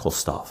medical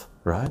stuff,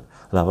 right?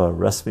 Have a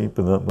recipe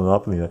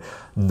Monopoly.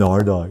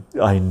 Nardog,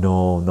 I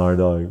know,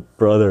 Nardog,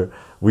 brother,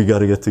 we got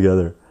to get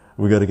together.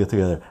 We got to get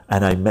together.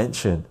 And I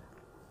mentioned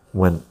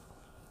when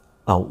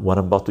what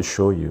I'm about to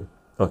show you.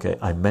 Okay,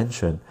 I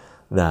mentioned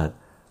that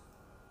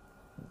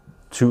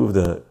two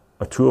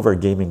of our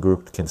gaming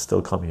group can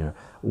still come here.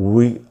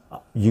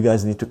 You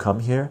guys need to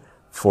come here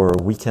for a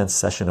weekend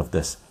session of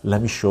this.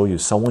 Let me show you.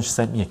 Someone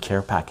sent me a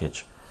care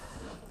package.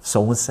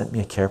 Someone sent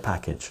me a care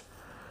package.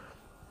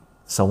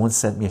 Someone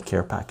sent me a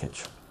care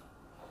package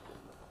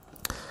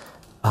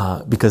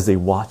because they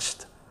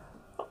watched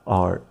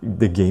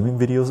the gaming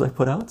videos I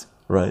put out,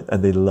 right?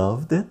 And they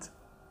loved it.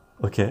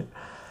 Okay,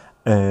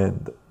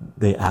 and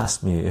they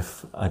asked me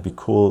if I'd be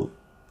cool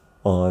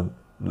on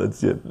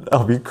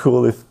I'll be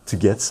cool if to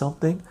get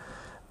something,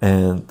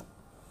 and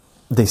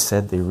they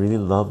said they really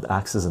loved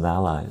Axis and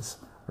Allies,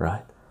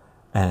 right?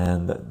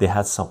 And they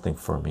had something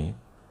for me.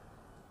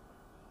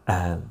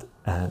 And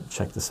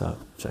check this out,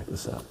 check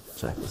this out,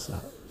 check this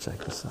out, check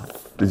this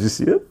out. Did you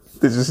see it?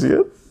 Did you see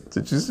it?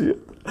 Did you see it?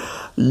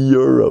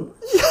 Europe.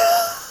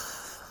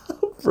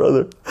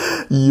 Brother,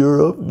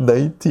 Europe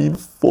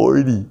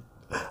 1940.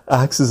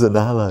 Axis and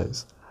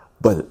Allies.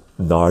 But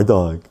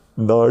Nardog,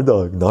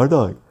 Nardog,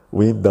 Nardog.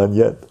 We ain't done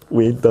yet.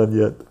 We ain't done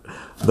yet.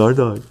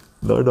 Nardog,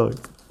 Nardog.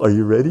 Are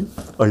you ready?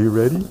 Are you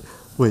ready?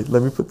 Wait,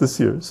 let me put this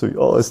here. So,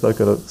 it's not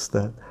gonna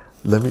stand.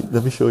 Let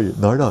me show you.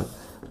 Nardog.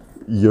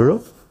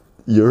 Europe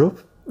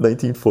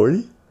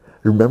 1940.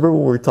 Remember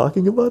when we were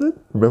talking about it?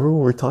 Remember when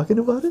we were talking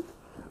about it?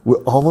 I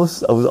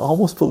was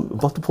almost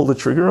about to pull the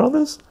trigger on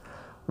this.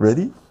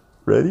 Ready?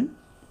 Ready?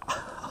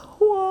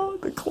 Wow,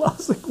 the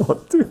classic one,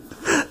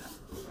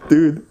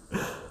 dude.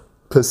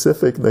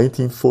 Pacific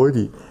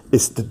 1940.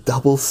 It's the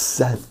double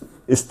set.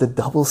 It's the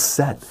double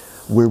set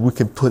where we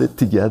can put it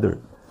together,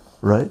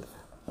 right?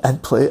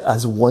 And play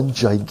as one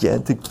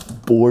gigantic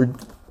board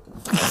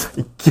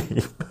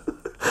game.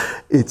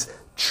 It's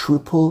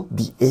triple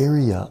the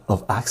area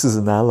of Axis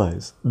and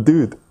Allies,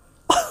 dude.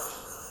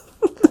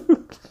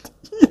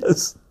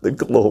 Yes, the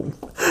globe.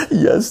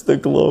 Yes, the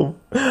globe,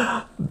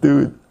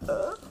 dude.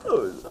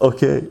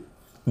 Okay,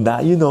 now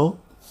you know.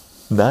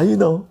 Now you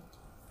know.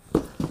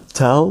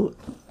 Tell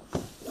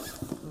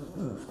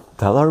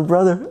our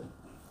brother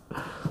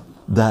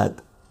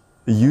that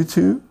you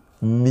two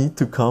need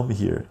to come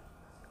here,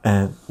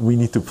 and we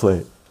need to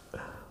play.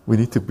 We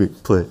need to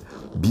play.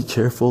 Be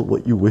careful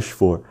what you wish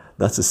for.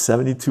 That's a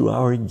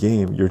 72-hour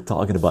game you're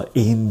talking about.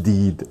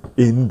 Indeed,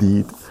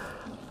 indeed.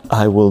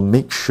 I will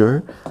make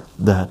sure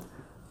that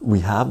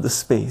we have the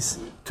space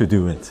to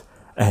do it.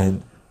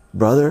 And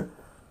brother,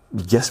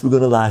 guess we're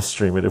gonna live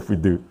stream it if we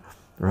do,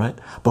 right?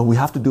 But we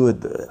have to do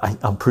it.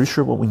 I'm pretty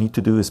sure what we need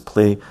to do is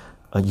play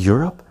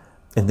Europe,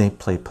 and then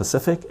play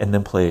Pacific, and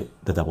then play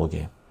the double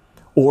game.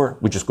 Or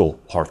we just go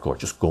hardcore,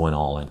 just going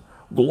all in.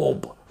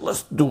 Globe,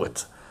 let's do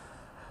it.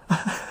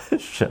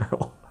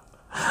 Cheryl.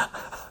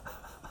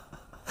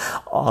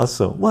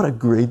 Awesome. What a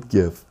great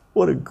gift.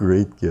 What a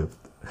great gift.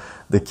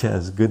 The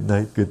Kez, good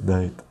night, good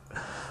night.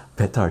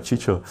 Petar,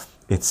 Chicho,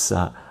 it's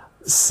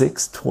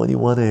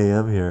 6:21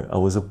 a.m. here. I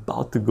was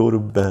about to go to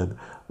bed,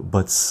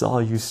 but saw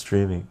you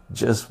streaming.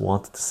 Just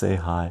wanted to say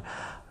hi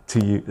to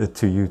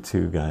you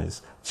too,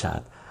 guys.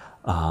 Chat.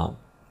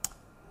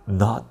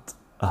 Not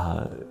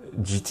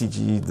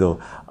GTG though.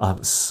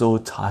 I'm so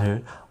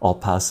tired. I'll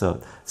pass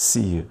out.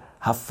 See you.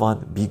 Have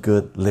fun, be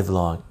good, live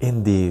long.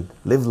 Indeed,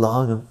 live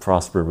long and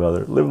prosper,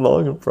 brother. Live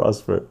long and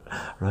prosper,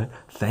 right?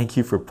 Thank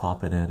you for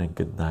popping in, and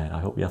good night. I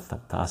hope you have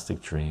fantastic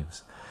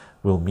dreams.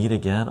 We'll meet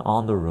again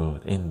on the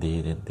road.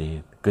 Indeed,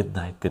 indeed. Good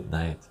night, good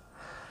night.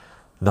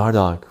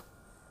 Nardog,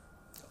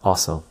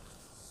 awesome.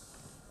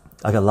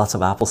 I got lots of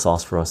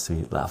applesauce for us to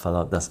eat. Laugh out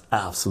loud. That's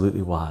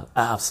absolutely wild.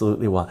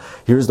 Absolutely wild.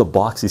 Here's the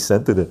box he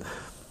sent it in.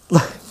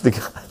 The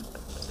guy.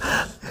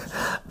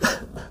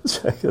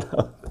 Check it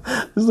out.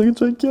 It's like a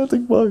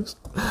gigantic box.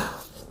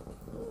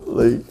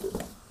 Like,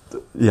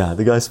 yeah,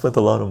 the guy spent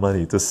a lot of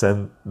money to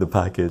send the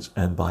package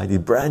and buy the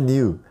brand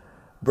new.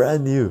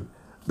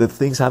 The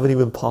things haven't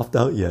even popped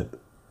out yet,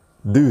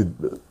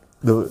 dude.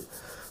 The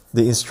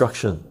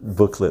instruction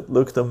booklet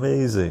looked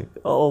amazing.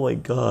 Oh my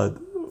god,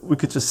 we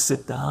could just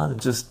sit down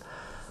and just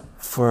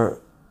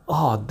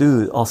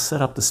dude, I'll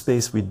set up the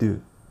space we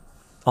do.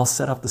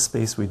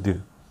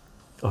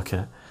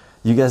 Okay,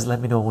 you guys let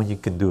me know when you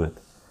can do it.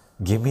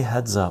 Give me a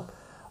heads up.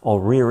 I'll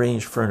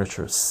rearrange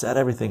furniture, set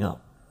everything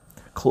up,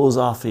 close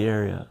off the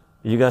area.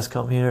 You guys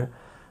come here,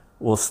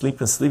 we'll sleep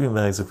in sleeping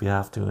bags if we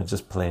have to, and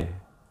just play.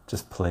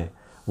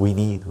 We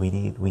need.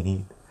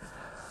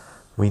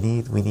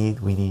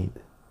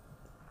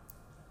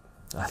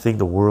 I think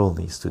the world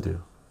needs to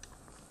do.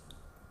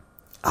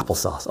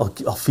 Applesauce.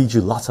 I'll feed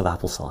you lots of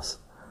applesauce.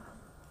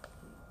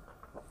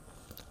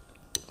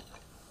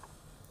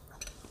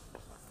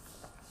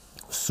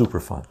 Super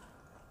fun.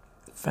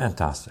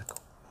 Fantastic.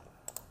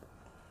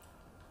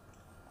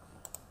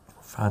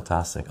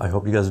 Fantastic. I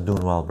hope you guys are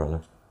doing well,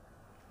 brother.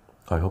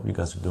 I hope you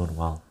guys are doing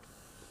well.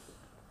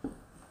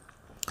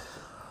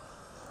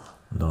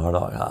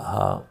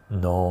 No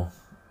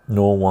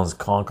one's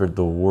conquered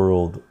the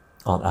world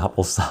on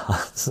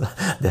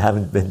applesauce. They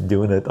haven't been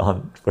doing it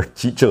for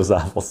Chicho's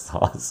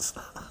applesauce.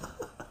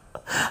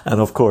 And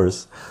of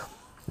course,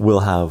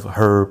 we'll have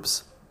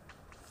herbs.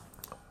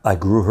 I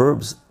grew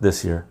herbs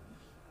this year.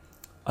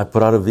 I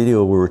put out a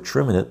video, we were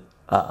trimming it,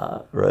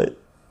 right?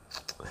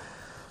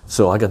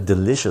 So I got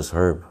delicious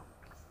herb.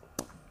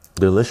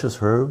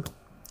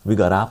 We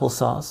got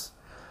applesauce.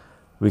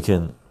 We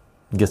can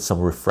get some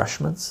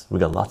refreshments. We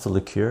got lots of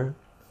liqueur.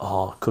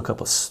 Oh, cook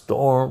up a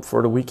storm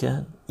for the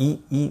weekend.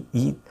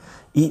 Eat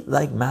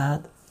like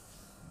mad.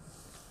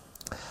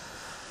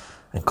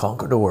 And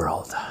conquer the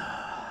world.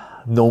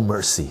 No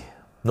mercy.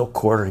 No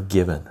quarter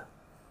given.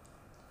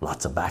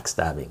 Lots of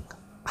backstabbing.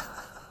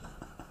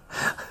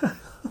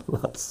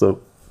 Lots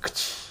of...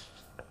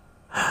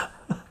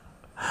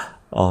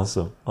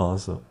 Awesome.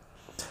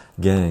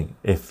 Gang,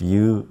 if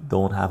you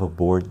don't have a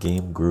board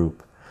game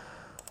group,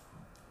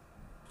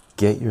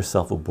 get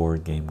yourself a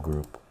board game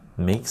group.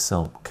 Make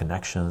some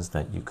connections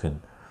that you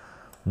can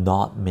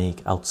not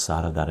make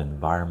outside of that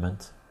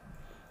environment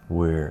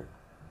where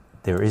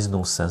there is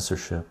no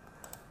censorship,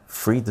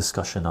 free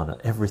discussion on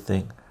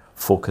everything,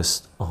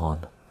 focused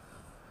on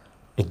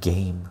a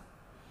game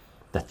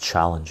that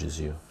challenges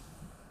you.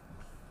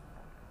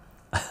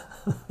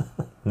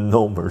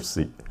 No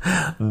mercy.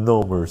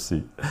 No,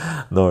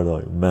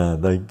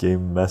 man, that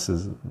game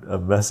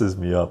messes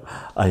me up.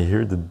 I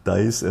hear the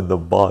dice in the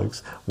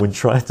box when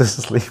trying to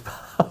sleep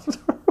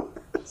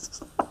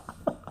afterwards.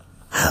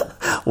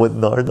 What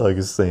Nardog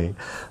is saying,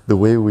 the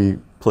way we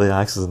play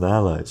Axis and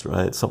Allies,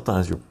 right?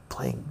 Sometimes you're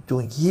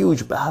doing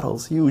huge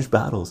battles.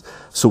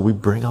 So we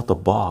bring out the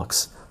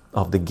box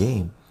of the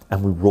game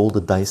and we roll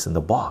the dice in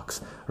the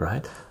box,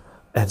 right?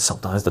 And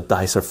sometimes the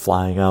dice are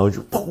flying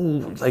out,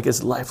 boom, like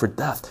it's life or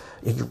death,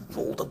 and you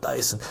roll the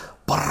dice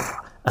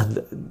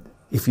and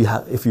if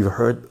you've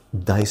heard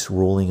dice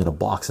rolling in a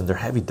box, and they're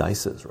heavy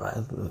dices,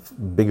 right?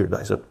 Bigger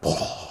dice, and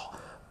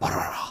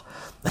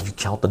you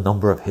count the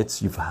number of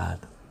hits you've had.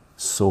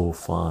 So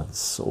fun.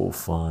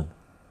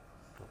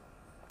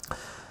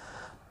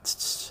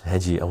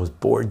 Hedgie, I was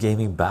board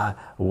gaming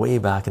way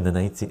back in the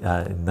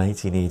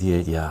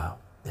 1988. Yeah,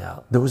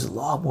 there was a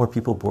lot more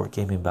people board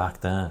gaming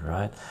back then,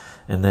 right?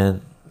 And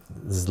then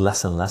there's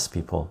less and less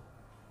people.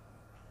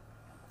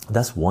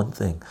 That's one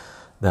thing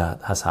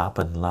that has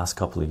happened in the last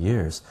couple of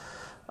years.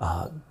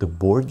 The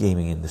board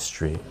gaming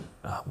industry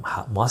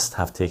must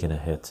have taken a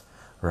hit,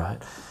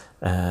 right?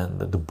 And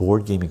the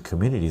board gaming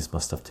communities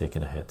must have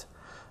taken a hit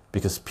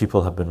because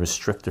people have been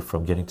restricted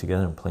from getting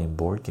together and playing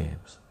board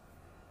games.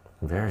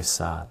 Very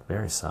sad. The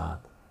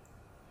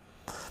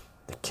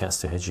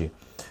Hedgie,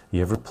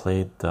 you ever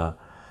played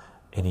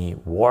any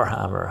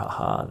Warhammer?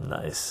 Haha,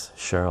 nice.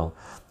 Cheryl,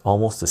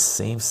 almost the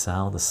same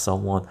sound as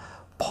someone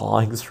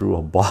pawing through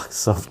a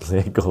box of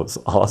Legos.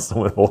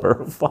 Awesome and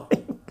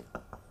horrifying.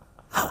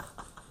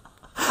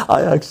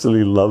 I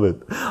actually love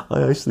it.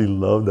 I actually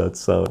love that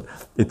sound.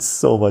 It's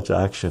so much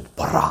action.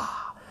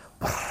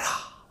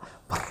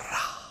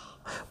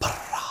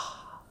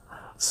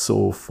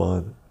 So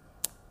fun.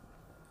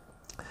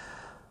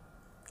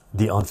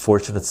 The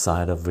unfortunate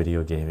side of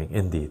video gaming,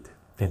 indeed.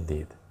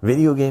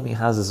 Video gaming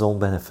has its own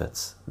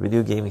benefits. But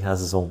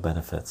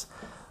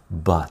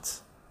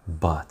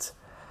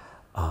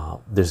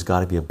there's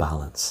got to be a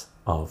balance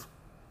of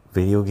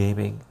video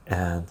gaming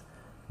and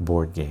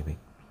board gaming,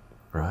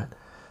 right?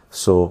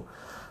 So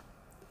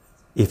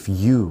if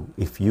you're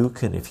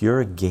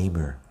a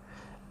gamer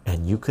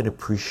and you can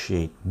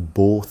appreciate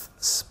both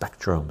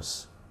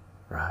spectrums,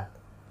 right?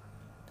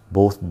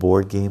 Both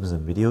board games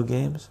and video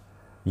games,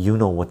 you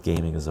know what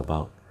gaming is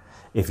about.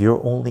 If you're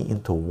only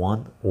into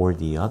one or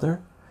the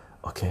other,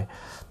 okay,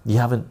 you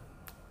haven't,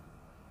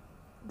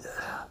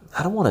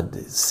 I don't want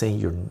to say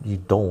you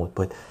don't,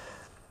 but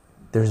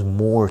there's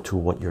more to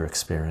what you're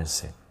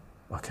experiencing.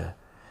 Okay,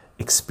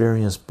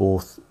 experience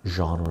both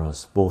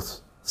genres,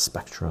 both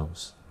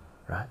spectrums,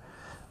 right?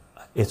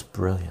 It's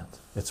brilliant.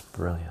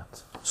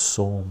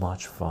 So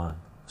much fun.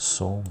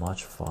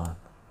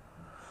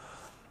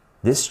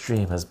 This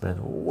stream has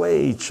been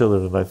way chiller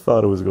than I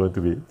thought it was going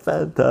to be.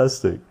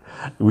 Fantastic.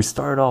 We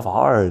started off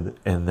hard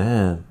and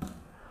then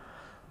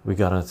we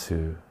got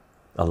into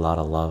a lot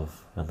of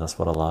love, and that's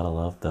what a lot of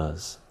love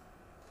does.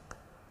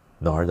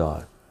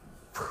 Nardog,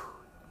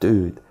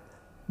 dude,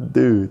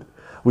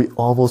 we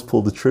almost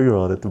pulled the trigger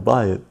on it to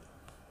buy it,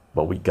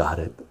 but we got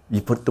it. You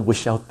put the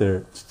wish out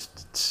there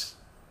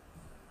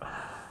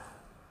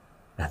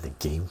and the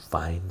game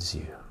finds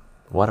you.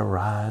 What a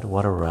ride.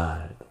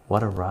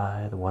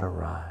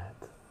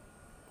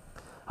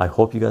 I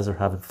hope you guys are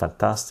having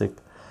fantastic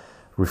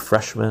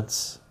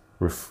refreshments,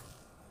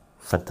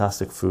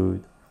 fantastic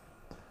food.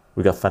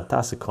 We got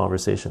fantastic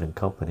conversation and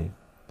company.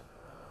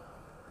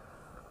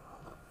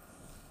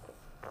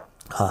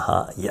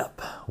 Haha,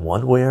 yep.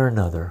 One way or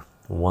another.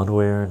 One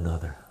way or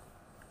another.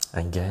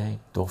 And gang,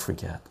 don't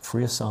forget,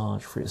 free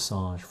Assange, free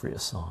Assange, free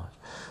Assange.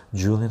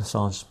 Julian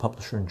Assange is a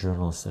publisher and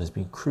journalist that is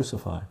being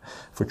crucified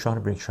for trying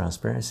to bring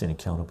transparency and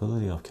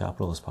accountability of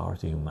capitalist power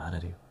to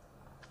humanity.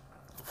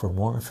 For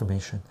more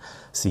information,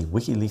 see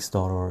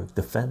wikileaks.org,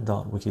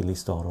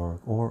 defend.wikileaks.org,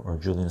 or our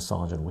Julian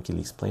Assange and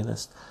WikiLeaks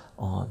playlist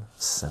on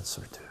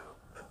CensorTube.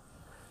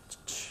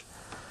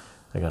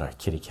 I got our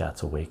kitty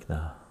cats awake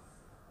now.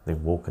 They've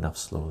woken up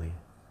slowly,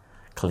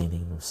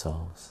 cleaning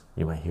themselves.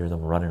 You might hear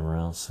them running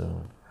around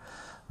soon.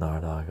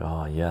 Nardog,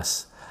 oh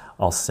yes,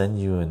 I'll send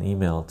you an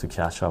email to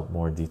catch up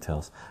more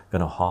details.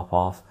 Gonna hop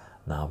off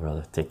now,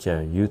 brother. Take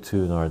care. You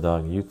too,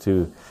 Nardog. You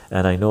too.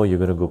 And I know you're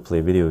gonna go play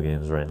video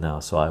games right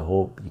now, so I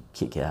hope you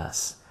kick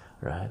ass,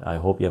 right? I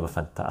hope you have a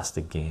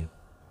fantastic game.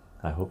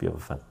 I hope you have a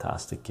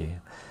fantastic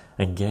game.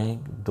 And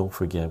gang, don't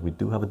forget, we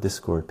do have a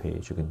Discord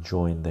page. You can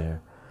join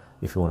there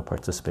if you want to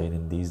participate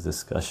in these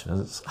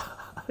discussions.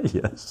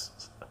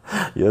 Yes,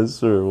 yes,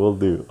 sir. We'll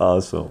do.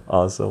 Awesome,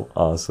 awesome,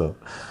 awesome.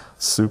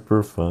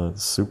 Super fun,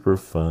 super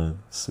fun,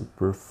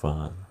 super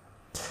fun.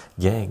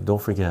 Gang,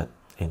 don't forget,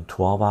 in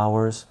 12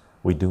 hours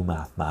we do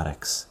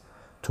mathematics.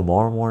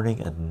 Tomorrow morning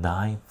at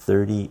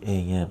 9:30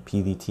 a.m.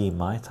 PDT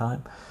my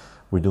time,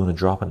 we're doing a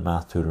drop-in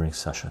math tutoring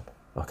session.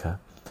 Okay,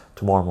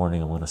 tomorrow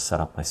morning I'm going to set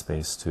up my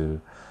space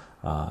to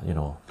you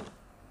know,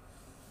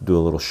 do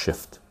a little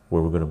shift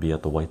where we're going to be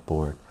at the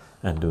whiteboard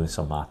and doing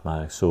some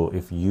mathematics. So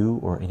if you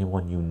or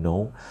anyone you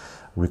know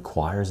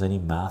requires any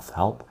math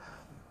help,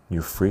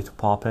 you're free to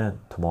pop in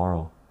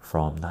tomorrow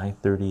from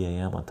 9:30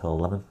 a.m. until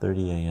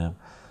 11:30 a.m.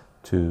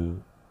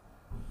 to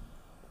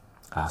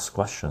ask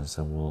questions,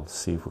 and we'll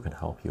see if we can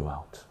help you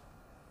out.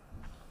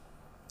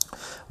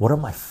 What are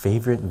my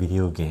favorite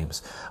video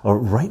games?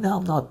 Right now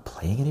I'm not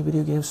playing any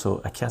video games,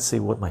 so I can't say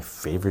what my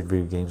favorite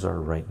video games are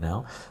right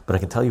now, but I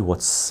can tell you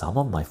what some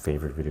of my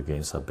favorite video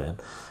games have been.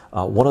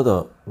 One of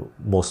the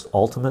most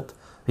ultimate,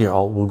 here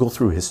we'll go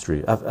through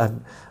history.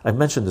 I've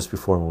mentioned this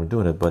before when we're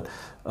doing it, but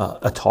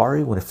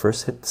Atari, when it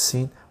first hit the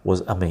scene,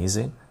 was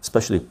amazing.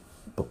 Especially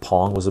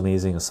Pong was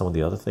amazing, and some of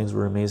the other things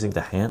were amazing.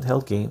 The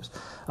handheld games,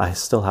 I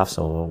still have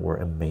some of them, were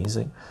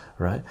amazing,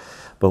 right?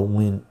 But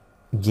when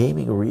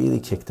gaming really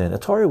kicked in,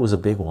 Atari was a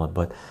big one,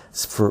 but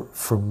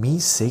for me,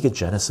 Sega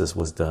Genesis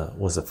was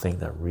the thing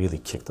that really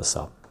kicked us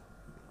up,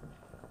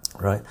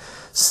 right?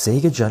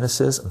 Sega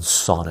Genesis and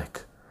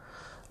Sonic.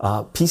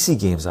 PC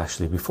games,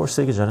 actually, before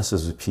Sega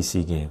Genesis was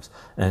PC games,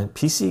 and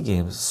PC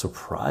games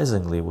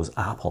surprisingly was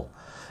Apple.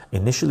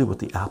 Initially with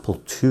the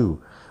Apple II,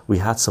 we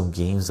had some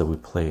games that we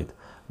played.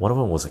 One of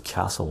them was a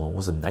castle, one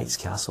was a knight's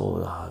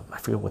castle, I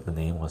forget what the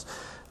name was,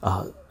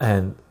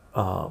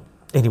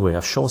 anyway,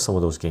 I've shown some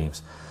of those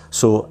games.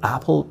 So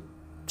Apple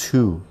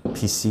II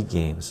PC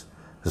games,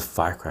 there's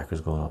firecrackers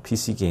going on.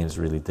 PC games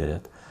really did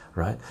it,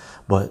 right?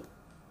 But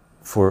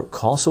for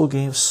console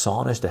games,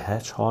 Sonic the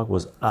Hedgehog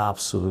was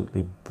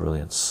absolutely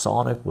brilliant.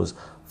 Sonic was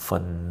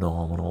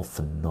phenomenal,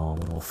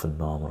 phenomenal,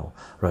 phenomenal,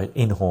 right?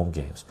 In-home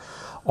games.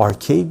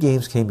 Arcade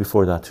games came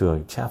before that too.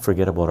 You can't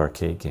forget about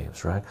arcade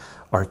games, right?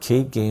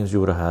 Arcade games, you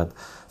would have had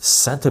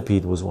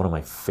Centipede was one of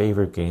my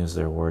favorite games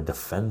there were.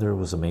 Defender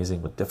was amazing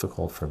but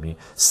difficult for me.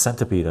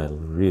 Centipede I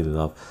really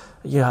love.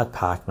 You had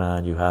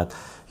Pac-Man, you had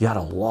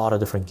a lot of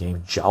different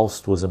games.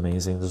 Joust was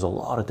amazing. There's a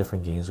lot of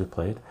different games we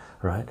played,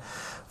 right?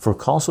 For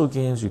console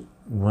games, you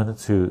went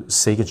into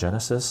Sega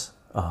Genesis,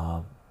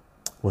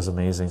 was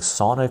amazing.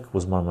 Sonic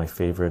was one of my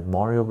favorite.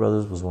 Mario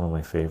Brothers was one of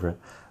my favorite,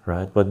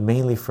 right? But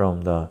mainly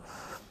from the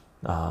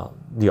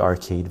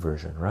arcade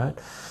version, right?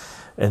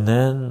 And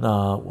then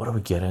what do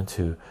we get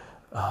into?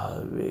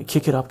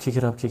 Kick it up, kick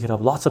it up, kick it up.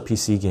 Lots of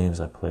PC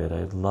games I played.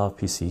 I love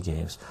PC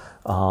games.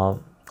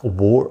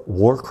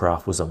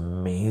 Warcraft was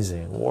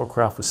amazing.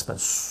 Warcraft we spent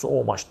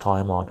so much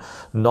time on.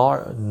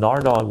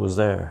 Nardog was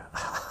there.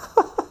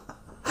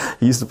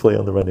 He used to play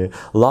on the run.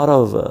 A lot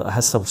of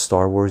has some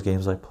Star Wars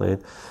games I played.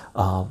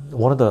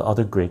 One of the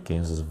other great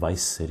games is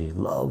Vice City.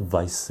 Love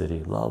Vice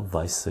City. Love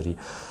Vice City.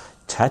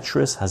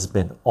 Tetris has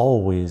been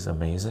always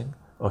amazing.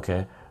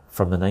 Okay,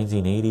 from the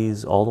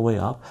 1980s all the way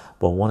up.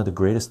 But one of the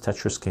greatest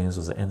Tetris games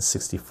was the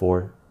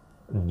N64.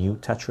 New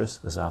Tetris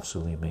is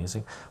absolutely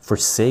amazing. For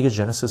Sega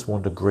Genesis, one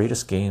of the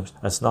greatest games,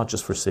 that's not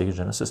just for Sega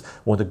Genesis,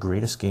 one of the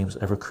greatest games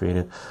ever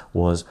created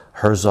was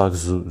Herzog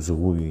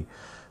Zooey.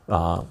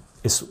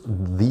 It's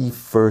the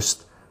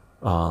first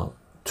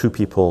two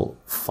people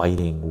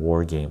fighting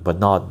war game, but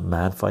not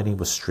man fighting,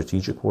 but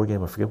strategic war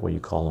game. I forget what you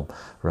call them,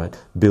 right?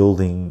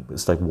 Building,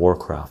 it's like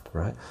Warcraft,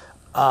 right?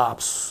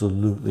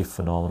 Absolutely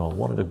phenomenal.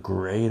 One of the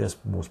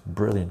greatest, most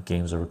brilliant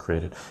games ever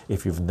created.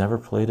 If you've never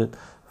played it,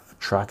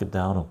 track it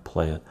down and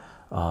play it.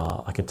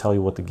 I can tell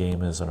you what the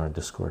game is on our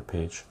Discord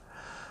page.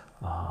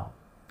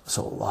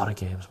 So a lot of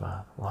games,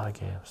 man, a lot of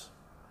games.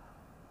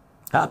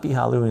 Happy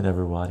Halloween,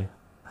 everybody.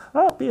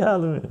 Happy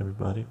Halloween,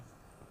 everybody.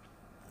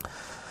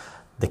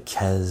 The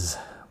Kez.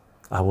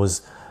 I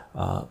was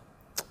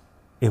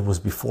it was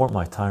before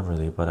my time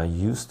really, but I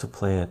used to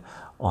play it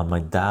on my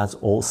dad's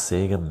old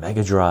Sega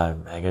Mega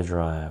Drive.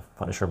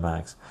 Punisher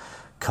Max.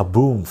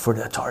 Kaboom for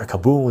the Atari.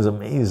 Kaboom was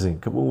amazing.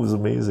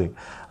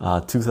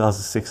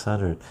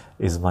 2600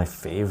 is my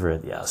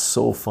favorite. Yeah,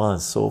 so fun,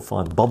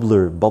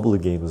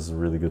 Bubbler game is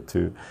really good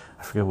too.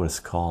 I forget what it's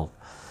called.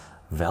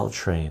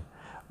 Veltrain.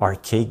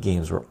 Arcade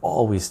games were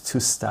always 2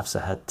 steps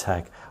ahead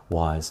tech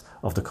wise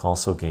of the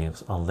console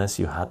games, unless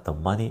you had the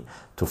money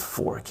to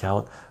fork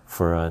out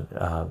for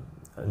a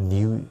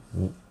new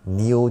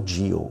Neo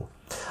Geo.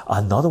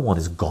 Another one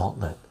is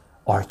Gauntlet.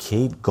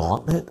 Arcade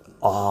Gauntlet,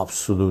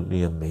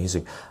 absolutely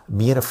amazing.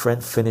 Me and a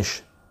friend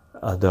finished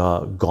the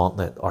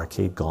Gauntlet,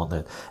 Arcade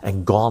Gauntlet,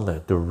 and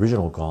Gauntlet, the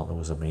original Gauntlet,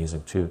 was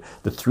amazing too.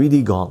 The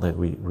 3D Gauntlet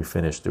we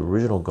finished. The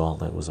original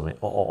Gauntlet was amazing.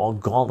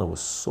 Gauntlet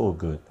was so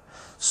good,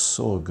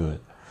 so good.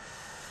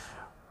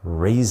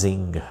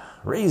 Raising,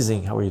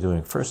 how are you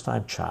doing? First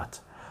time chat.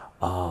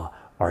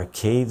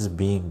 Arcades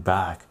being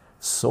back,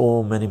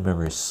 so many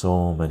memories,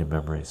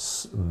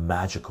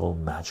 magical,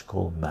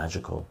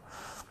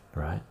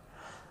 right?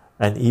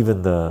 And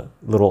even the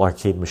little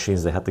arcade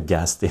machines, they had the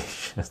gas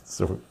station.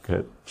 So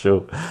good.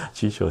 Chicho,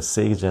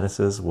 Sega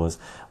Genesis was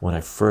when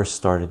I first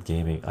started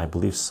gaming. I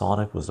believe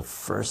Sonic was the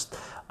first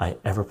I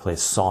ever played.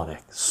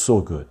 Sonic,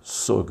 so good.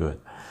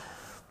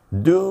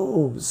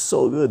 Doom,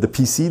 so good. The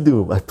PC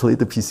Doom, I played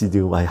the PC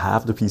Doom. I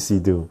have the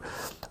PC Doom.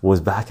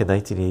 Was back in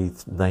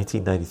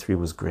 1993,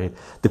 was great.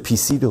 The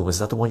PC Doom, is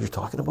that the one you're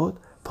talking about?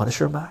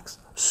 Punisher Max,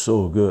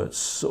 so good.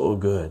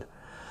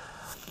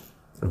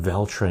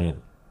 Veltrain.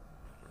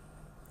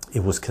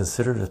 It was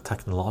considered a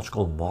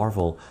technological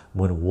marvel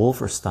when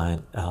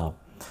Wolfenstein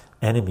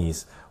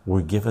enemies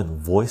were given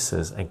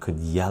voices and could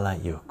yell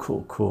at you.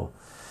 Cool.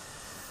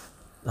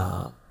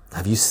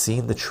 Have you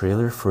seen the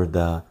trailer for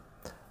the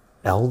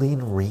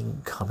Elden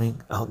Ring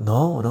coming out?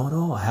 No,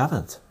 I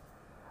haven't.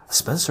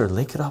 Spencer,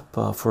 link it up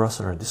for us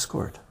on our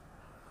Discord.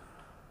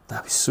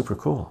 That'd be super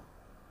cool.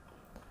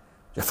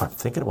 If I'm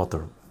thinking about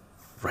the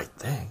right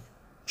thing.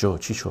 Joe,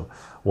 Chicho,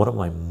 one of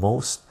my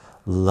most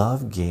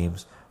loved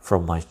games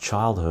from my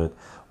childhood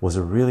was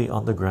a really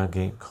underground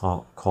game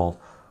called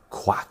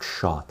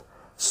Quackshot,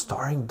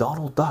 starring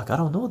Donald Duck. I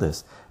don't know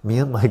this. Me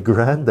and my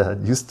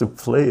granddad used to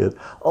play it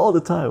all the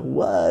time.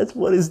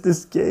 What is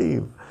this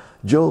game?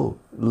 Joe,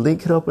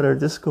 link it up in our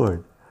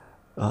Discord.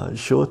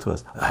 Show it to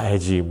us.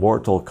 IG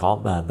Mortal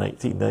Kombat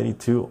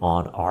 1992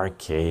 on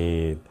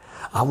arcade.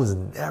 I was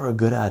never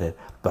good at it,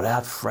 but I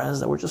had friends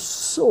that were just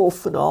so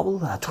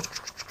phenomenal at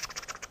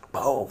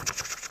boom,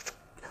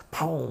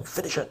 boom,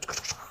 finish it.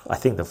 I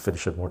think they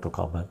finished it. Mortal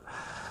Kombat.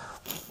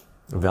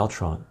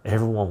 Veltron.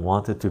 Everyone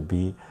wanted to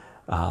be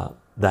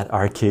that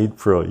arcade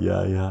pro.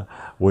 Yeah.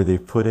 Where they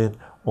put in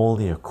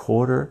only a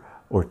quarter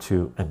or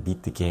two and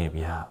beat the game.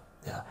 Yeah.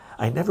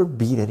 I never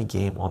beat any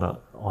game on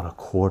a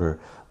quarter,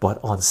 but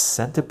on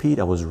Centipede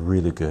I was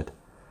really good.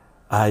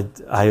 I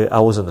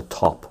was in the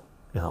top,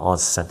 on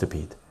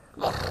Centipede.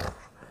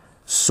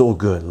 So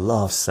good.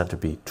 Love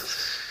Centipede.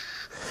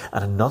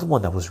 And another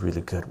one that was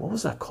really good. What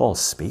was that called?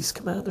 Space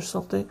Command or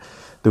something?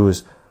 There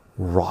was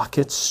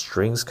rocket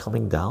strings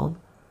coming down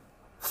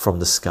from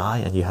the sky,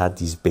 and you had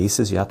these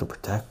bases you had to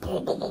protect.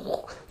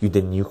 You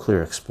did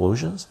nuclear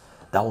explosions.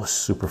 That was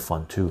super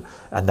fun too,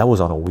 and that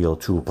was on a wheel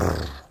too.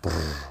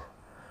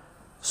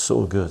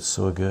 So good.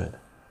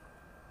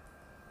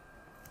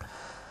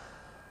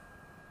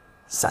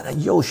 Sana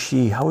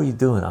Yoshi, how are you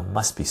doing? I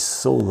must be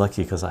so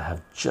lucky because I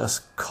have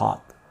just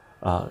caught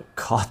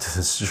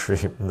the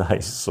stream.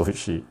 Nice,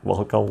 Yoshi.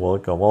 Welcome.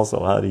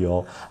 Also, howdy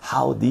y'all.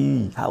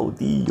 Howdy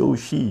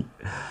Yoshi.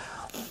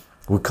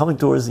 We're coming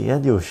towards the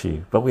end,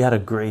 Yoshi, but we had a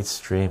great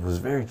stream. It was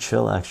very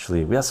chill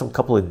actually. We had some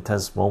couple of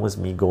intense moments,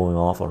 me going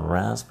off on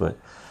rants, but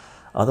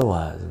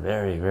otherwise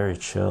very, very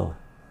chill.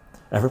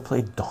 Ever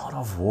played Dawn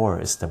of War?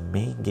 It's the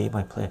main game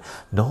I play.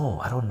 No,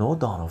 I don't know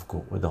Dawn of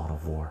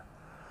War.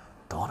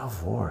 Dawn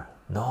of War.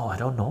 No, I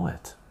don't know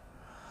it.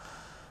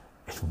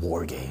 It's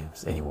war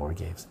games. Any war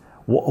games.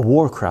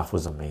 Warcraft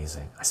was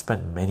amazing. I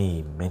spent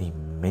many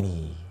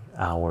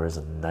hours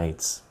and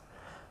nights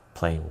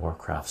playing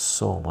Warcraft.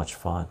 So much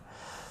fun.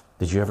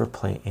 Did you ever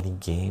play any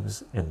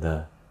games in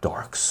the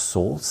Dark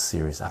Souls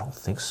series? I don't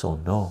think so.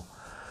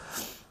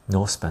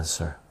 No,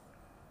 Spencer.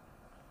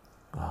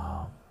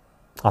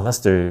 Unless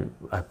they're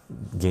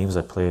games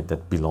I played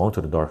that belong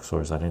to the Dark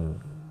Souls, I didn't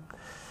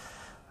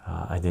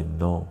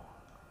know.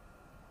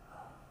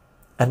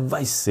 And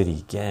Vice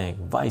City, gang.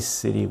 Vice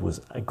City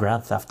was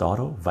Grand Theft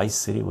Auto. Vice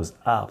City was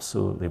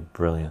absolutely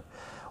brilliant.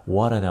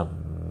 What an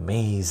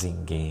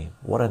amazing game.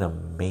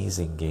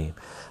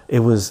 It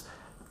was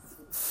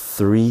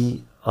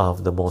 3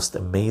 of the most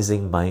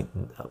amazing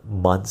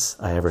months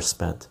I ever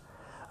spent.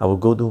 I would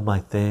go do my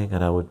thing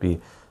and I would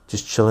be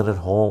just chilling at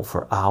home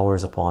for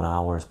hours upon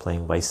hours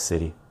playing Vice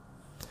City.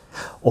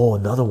 Oh,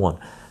 another one,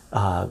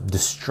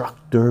 Destruct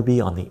Derby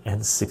on the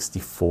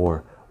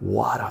N64.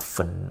 What a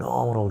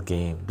phenomenal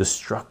game.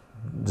 Destruct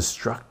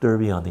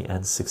Derby on the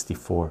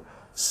N64.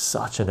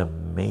 Such an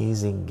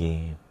amazing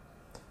game.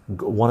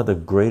 One of the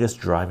greatest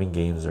driving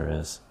games there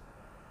is.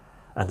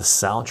 and the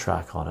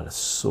soundtrack on it is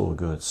so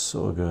good,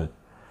 so good.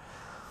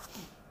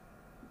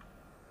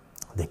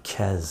 The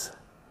Kez.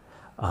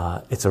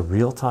 It's a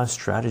real-time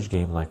strategy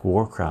game like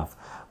Warcraft,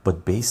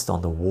 but based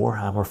on the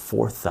Warhammer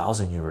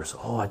 4000 universe.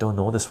 Oh, I don't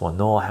know this one.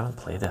 No, I haven't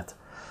played it.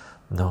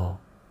 No.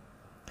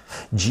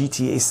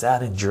 GTA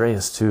San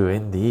Andreas too.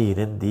 Indeed,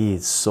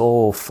 indeed.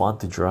 So fun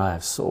to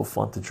drive. So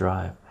fun to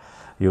drive.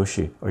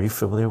 Yoshi, are you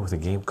familiar with a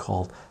game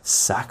called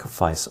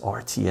Sacrifice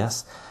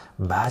RTS?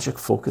 Magic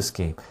focus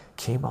game.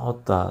 Came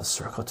out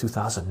circa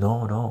 2000.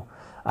 No,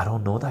 I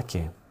don't know that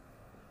game.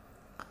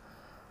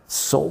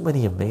 So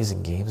many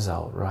amazing games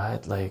out,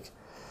 right? Like,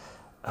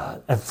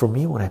 and for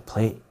me, when I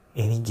play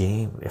any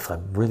game, if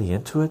I'm really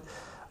into it,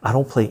 I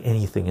don't play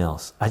anything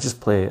else. I just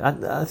play.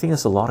 I think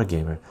it's a lot of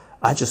gamers.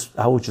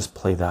 I would just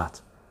play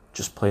that,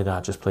 just play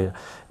that.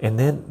 And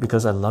then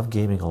because I love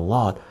gaming a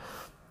lot,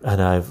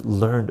 and I've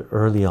learned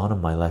early on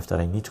in my life that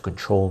I need to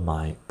control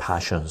my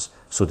passions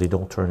so they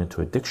don't turn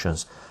into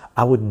addictions,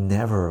 I would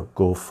never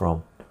go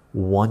from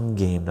one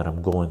game that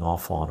I'm going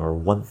off on or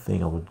one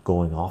thing I'm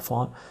going off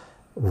on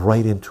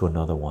right into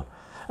another one.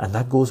 And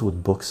that goes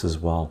with books as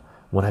well.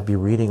 When I'd be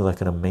reading like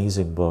an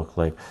amazing book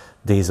like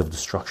Days of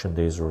Destruction,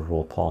 Days of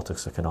World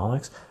Politics,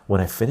 Economics,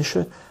 when I finish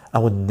it, I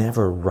would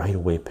never right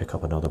away pick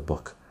up another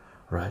book,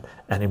 right,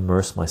 and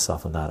immerse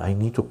myself in that. I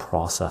need to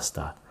process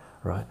that,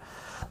 right?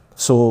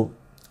 So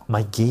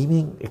my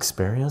gaming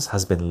experience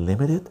has been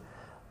limited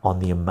on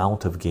the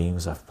amount of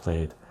games I've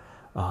played,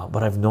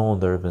 but I've known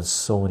there have been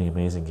so many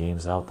amazing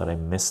games out that I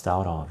missed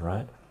out on,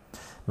 right?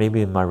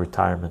 Maybe in my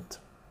retirement.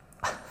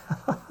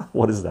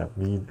 What does that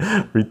mean?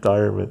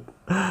 Retirement.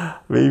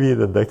 Maybe in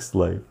the next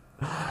life.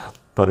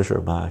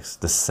 Punisher Max.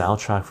 The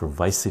soundtrack for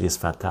Vice City is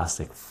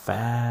fantastic.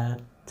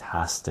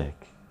 Fantastic.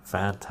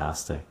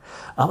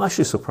 I'm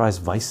actually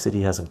surprised Vice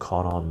City hasn't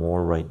caught on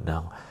more right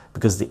now,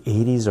 because the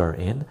 80s are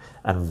in,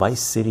 and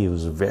Vice City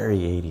was very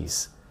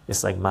 80s.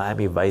 It's like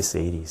Miami Vice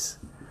 80s,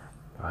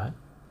 right?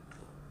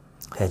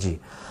 Hedgie.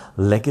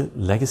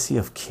 Legacy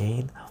of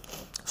Kain.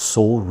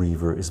 Soul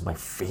Reaver is my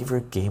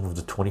favorite game of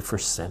the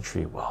 21st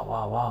century.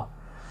 Wow.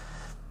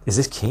 Is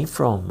this Kain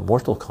from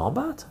Mortal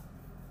Kombat?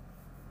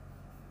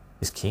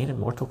 Is Kain in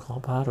Mortal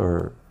Kombat?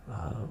 Or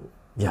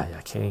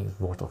yeah, Kain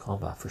Mortal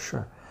Kombat for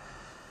sure.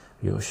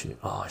 Yoshi,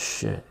 oh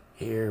shit,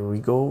 here we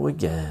go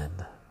again.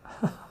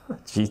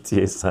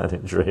 GTA San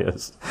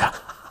Andreas.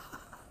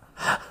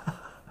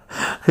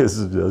 This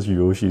is just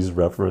Yoshi's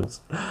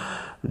reference.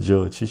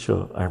 Joe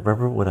Chicho, I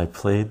remember when I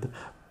played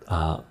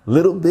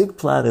Little Big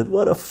Planet.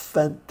 What a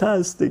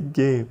fantastic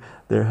game.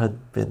 There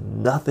had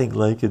been nothing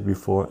like it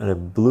before, and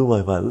it blew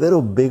my mind.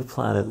 Little Big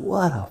Planet,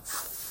 what a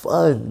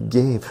fun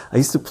game. I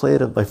used to play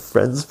it at my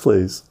friend's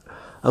place.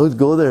 I would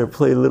go there and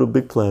play Little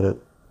Big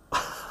Planet.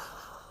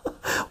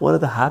 One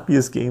of the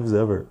happiest games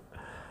ever.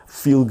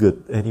 Feel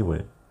good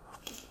anyway.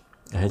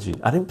 Hedgie,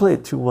 I didn't play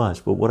it too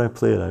much, but what I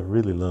played I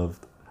really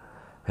loved.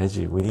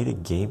 Hedgie, we need a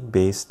game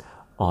based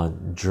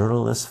on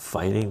journalists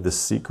fighting the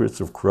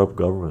secrets of corrupt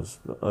governments.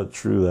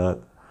 True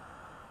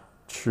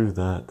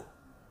that.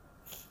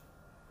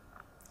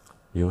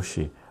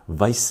 Yoshi,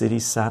 Vice City,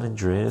 San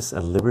Andreas,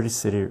 and Liberty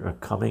City are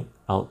coming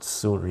out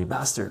soon,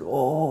 remastered.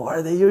 Oh,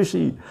 are they,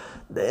 Yoshi?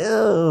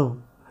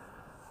 Damn.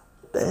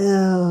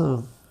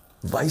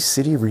 Vice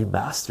City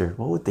remastered.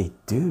 What would they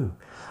do?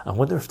 I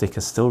wonder if they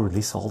can still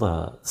release all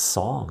the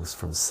songs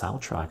from the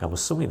soundtrack. I'm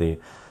assuming they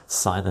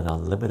signed an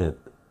unlimited.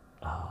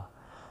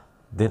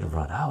 Didn't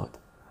run out.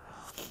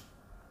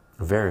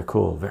 Very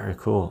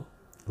cool.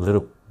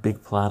 Little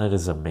Big Planet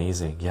is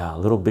amazing. Yeah,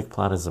 Little Big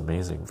Planet is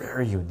amazing.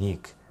 Very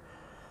unique.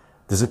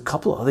 There's a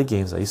couple other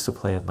games I used to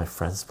play at my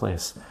friend's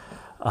place,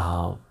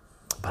 but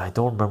I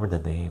don't remember the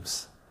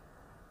names.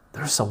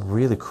 There's some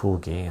really cool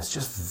games,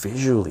 just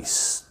visually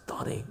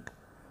stunning.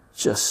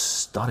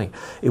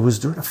 It was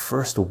during the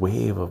first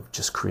wave of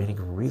just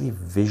creating really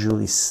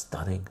visually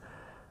stunning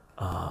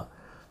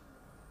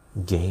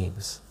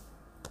games.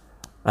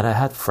 And I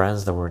had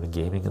friends that were in the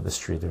gaming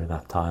industry during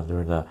that time,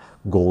 during the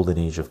golden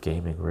age of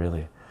gaming,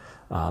 really.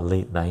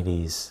 Late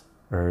 90s,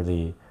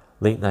 early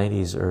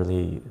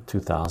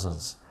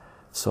 2000s.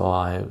 So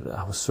I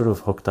was sort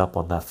of hooked up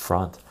on that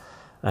front,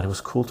 and it was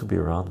cool to be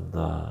around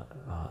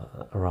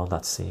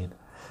that scene.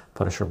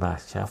 Punisher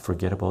Max, can't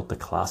forget about the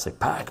classic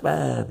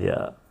Pac-Man.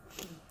 Yeah,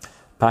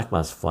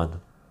 Pac-Man's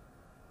fun,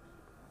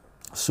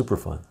 super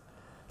fun,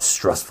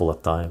 stressful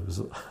at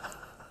times.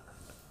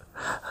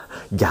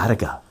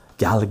 Galaga.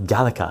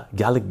 Galaxa.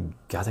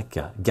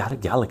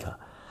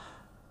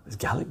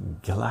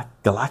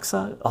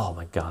 Oh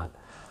my god,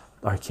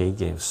 arcade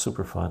games,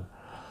 super fun.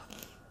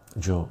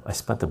 Joe, I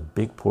spent a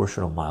big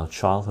portion of my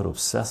childhood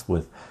obsessed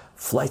with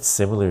Flight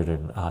Simulator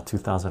in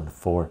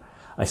 2004.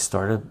 I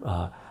started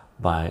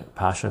by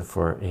passion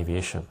for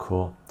aviation.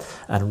 Cool.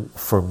 And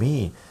for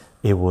me,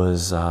 it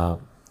was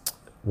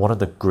one of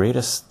the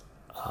greatest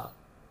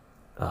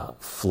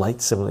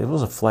flight simulator. It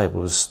was a flight, it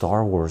was a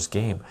Star Wars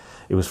game.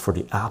 It was for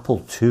the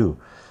Apple II.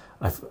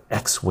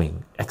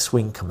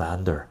 X-Wing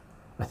Commander.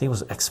 I think it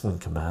was X-Wing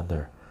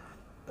Commander.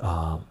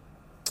 And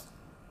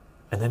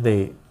then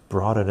they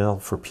brought it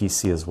up for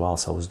PC as well,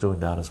 so I was doing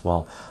that as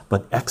well.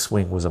 But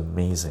X-Wing was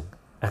amazing.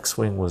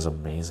 X-Wing was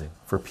amazing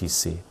for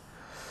PC.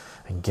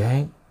 And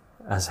gang,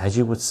 as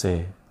Heji would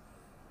say,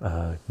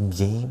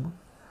 game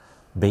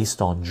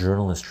based on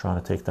journalists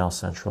trying to take down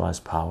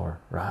centralized power,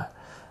 right?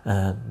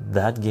 And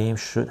that game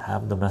should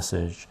have the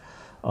message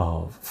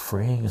of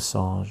freeing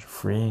Assange,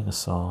 freeing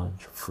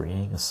Assange,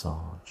 freeing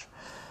Assange.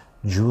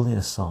 Julian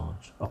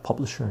Assange, a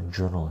publisher and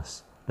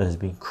journalist that is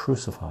being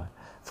crucified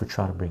for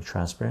trying to bring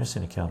transparency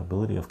and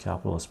accountability of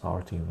capitalist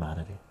power to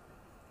humanity,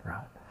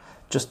 right?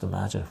 Just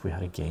imagine if we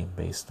had a game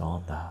based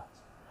on that,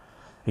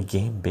 a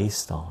game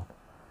based on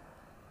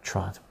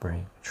trying to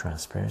bring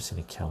transparency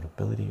and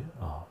accountability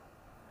of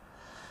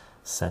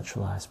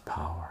centralized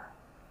power,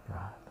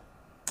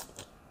 right?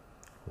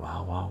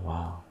 Wow, wow,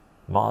 wow.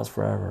 Moz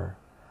forever.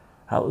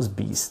 How was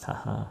Beast?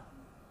 Haha.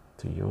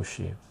 To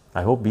Yoshi.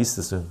 I hope Beast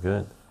is doing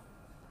good.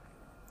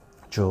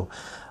 Joe,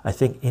 I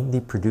think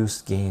indie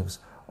produced games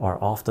are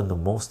often the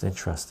most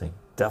interesting,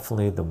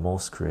 definitely the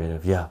most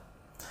creative. Yeah,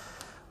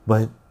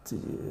 but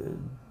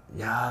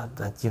yeah,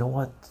 that, you know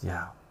what,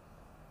 yeah,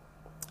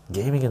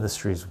 gaming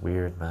industry is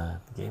weird,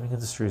 man. Gaming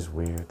industry is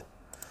weird.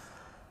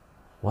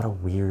 What a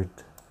weird,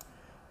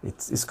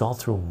 it's gone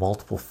through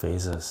multiple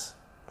phases.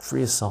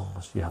 Free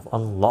Assange, you have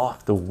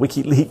unlocked the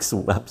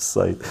WikiLeaks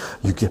website,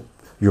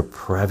 you're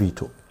privy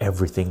to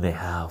everything they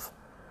have.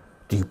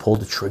 Do you pull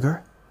the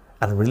trigger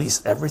and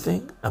release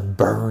everything and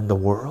burn the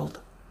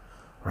world,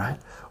 right?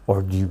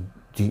 Or do you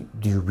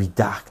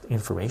redact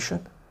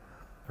information,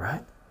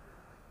 right?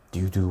 Do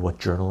you do what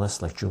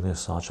journalists like Julian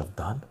Assange have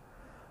done,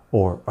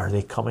 or are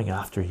they coming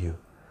after you?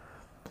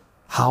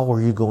 How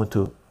are you going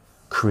to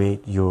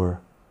create your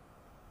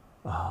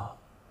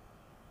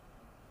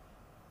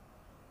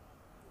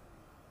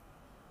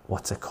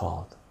what's it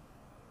called?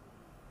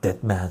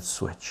 Dead man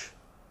switch.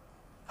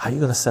 How are you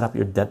going to set up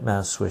your dead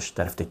man switch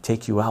that if they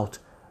take you out,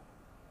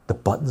 the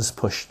button's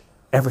pushed,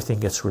 everything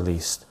gets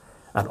released,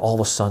 and all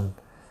of a sudden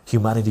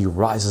humanity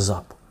rises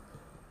up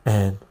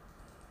and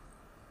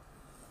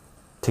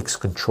takes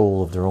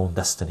control of their own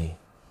destiny,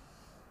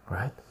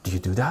 right? Do you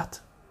do that?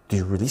 Do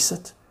you release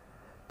it?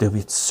 There'll be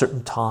a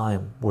certain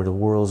time where the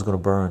world is going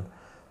to burn,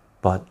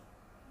 but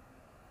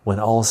when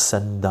all is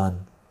said and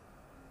done,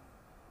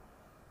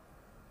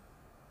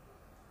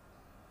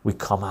 we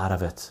come out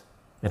of it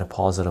in a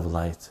positive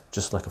light,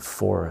 just like a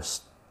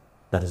forest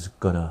that is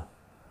gonna,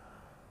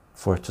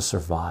 for it to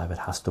survive, it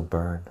has to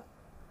burn,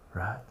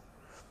 right?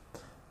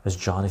 As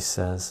Johnny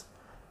says,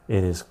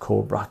 it is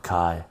Cobra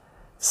Kai.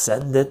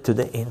 Send it to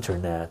the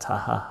internet. Ha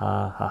ha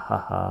ha ha ha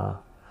ha.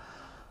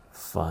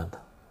 Fun.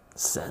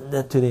 Send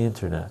it to the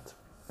internet.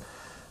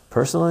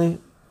 Personally,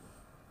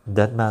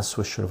 Dead Man's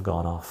Switch should have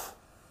gone off,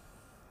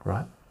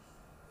 right?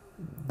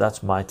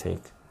 That's my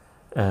take.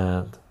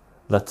 And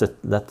let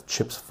the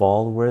chips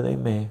fall where they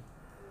may.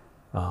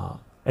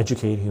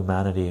 Educate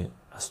humanity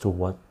as to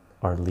what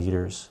our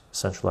leaders,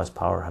 centralized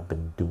power, have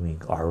been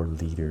doing. Our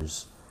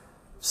leaders,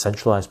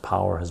 centralized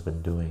power has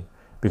been doing,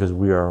 because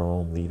we are our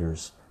own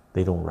leaders.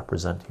 They don't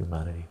represent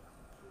humanity,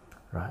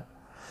 right?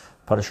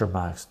 Punisher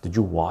Max, did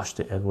you watch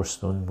the Edward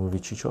Snowden movie,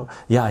 Chicho?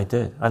 Yeah, I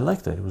did. I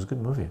liked it. It was a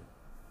good movie.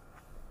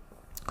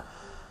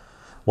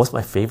 What's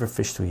my favorite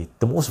fish to eat?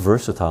 The most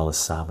versatile is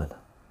salmon.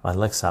 I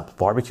like salmon.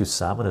 Barbecue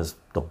salmon is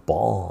the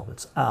bomb.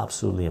 It's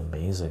absolutely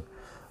amazing.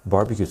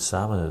 Barbecued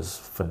salmon is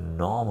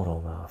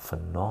phenomenal, man.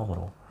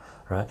 Phenomenal,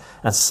 right?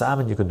 And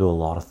salmon you can do a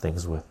lot of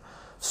things with.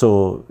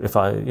 So if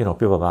I,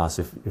 people have asked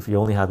if you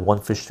only had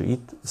one fish to eat,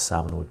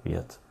 salmon would be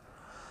it,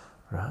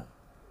 right?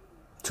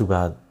 Too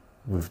bad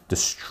we've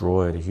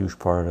destroyed a huge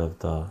part of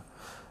the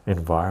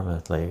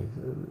environment. Like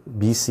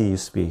BC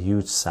used to be a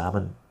huge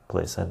salmon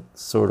place, and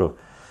sort of,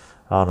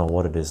 I don't know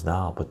what it is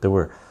now, but there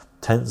were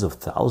tens of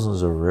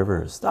thousands of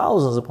rivers,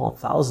 thousands upon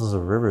thousands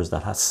of rivers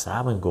that had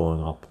salmon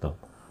going up them,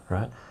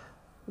 right?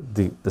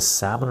 The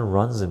salmon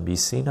runs in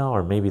BC now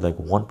are maybe like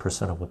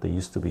 1% of what they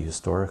used to be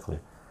historically.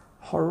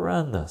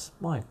 Horrendous.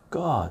 My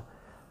God,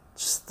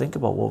 just think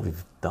about what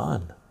we've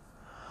done.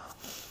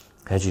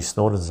 Hedgie,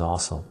 Snowden's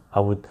awesome.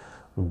 I would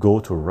go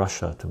to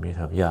Russia to meet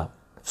him. Yeah,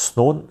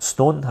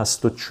 Snowden has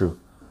stood true,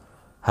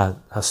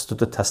 has stood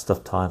the test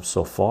of time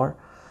so far,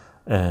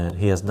 and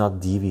he has not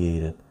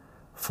deviated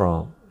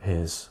from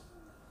his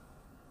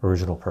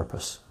original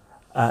purpose.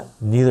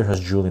 Neither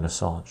has Julian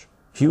Assange.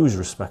 Huge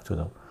respect to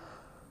them.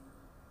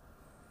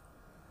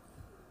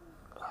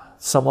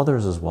 Some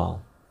others as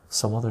well.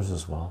 Some others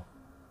as well.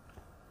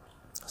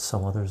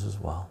 Some others as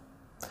well.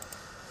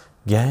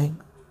 Gang,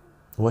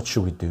 what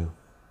should we do?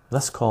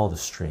 Let's call the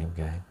stream,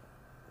 gang.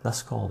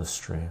 Let's call the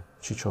stream.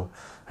 Chicho,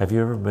 have you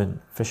ever been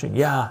fishing?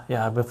 Yeah,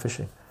 I've been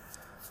fishing.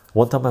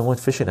 One time I went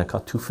fishing, I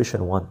caught 2 fish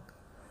in one.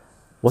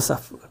 What's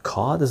that?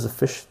 Cod is a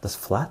fish that's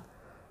flat,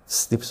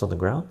 sleeps on the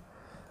ground.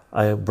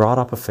 I brought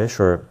up a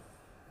fish, or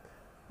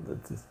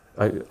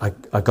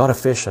I got a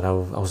fish, and I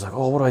was like,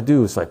 oh, what do I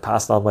do? So I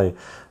passed on my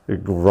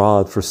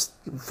rod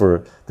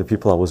for the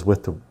people I was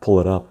with to pull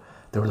it up.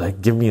 They were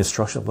like, give me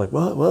instructions. I'm like,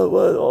 what?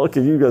 Oh,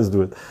 okay, you guys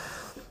do it.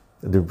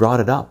 And they brought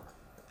it up,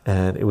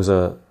 and it was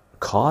a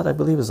cod, I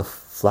believe, is a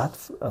flat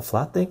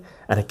thing,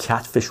 and a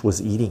catfish was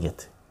eating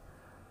it.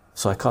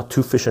 So I caught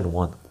 2 fish in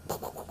one.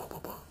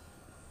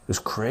 It was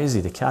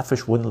crazy. The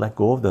catfish wouldn't let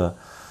go of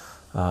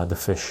the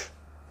fish.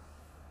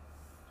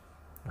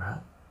 Right?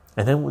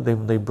 And then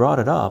when they brought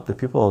it up, the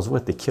people I was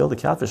with, they killed the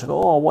catfish. I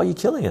go, oh, why are you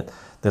killing it?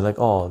 They're like,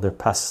 oh, they're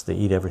pests. They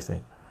eat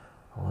everything.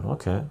 I went,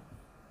 okay.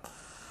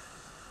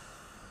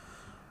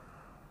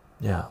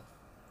 Yeah.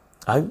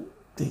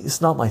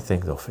 It's not my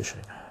thing though,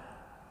 fishing.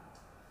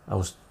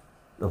 I'm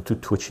too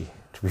twitchy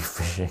to be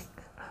fishing.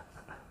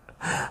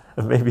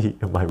 Maybe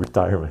in my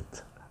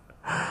retirement.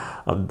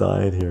 I'm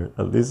dying here.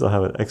 At least I'll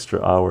have an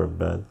extra hour in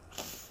bed.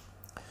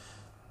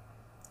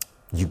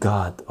 You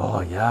got,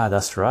 oh yeah,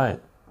 that's right.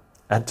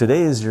 And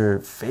today is your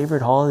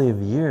favorite holiday of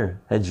the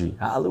year, Hedgie.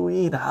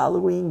 Halloween,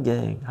 Halloween,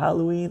 gang.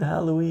 Halloween,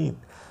 Halloween.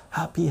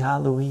 Happy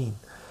Halloween.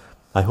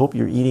 I hope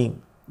you're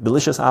eating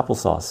delicious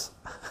applesauce.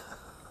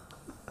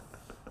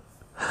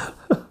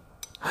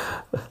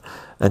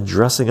 And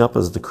dressing up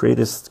as the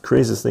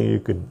craziest thing you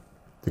can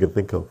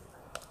think of.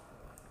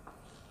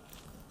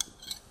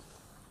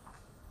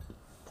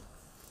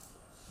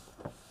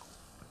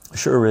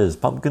 Sure is.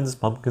 Pumpkins,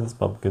 pumpkins,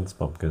 pumpkins,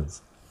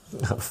 pumpkins.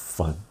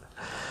 Fun.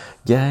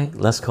 Gang,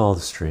 let's call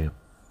the stream.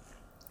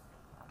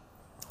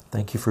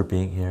 Thank you for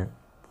being here.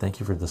 Thank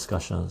you for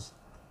discussions.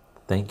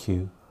 Thank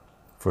you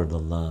for the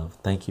love.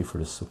 Thank you for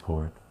the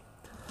support.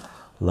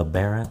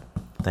 LeBaron,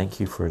 thank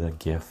you for the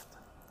gift.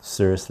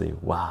 Seriously,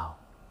 wow.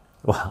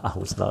 Wow, I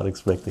was not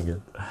expecting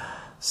it.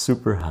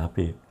 Super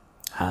happy.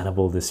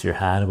 Hannibal this year,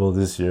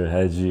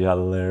 Hedgie,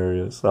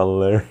 hilarious,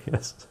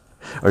 hilarious.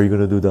 Are you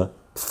gonna do the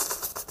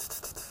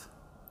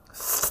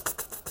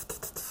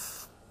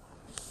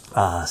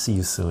see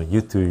you soon.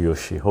 You too,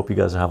 Yoshi. Hope you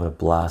guys are having a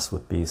blast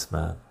with Beast,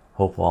 man.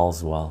 Hope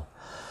all's well.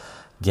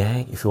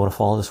 Gang, if you want to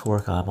follow this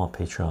work, I'm on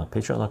Patreon.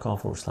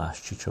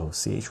 Patreon.com/Chicho,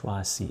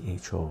 CHYCHO.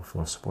 If you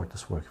want to support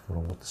this work, if you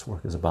don't know what this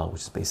work is about,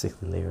 which is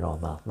basically layered on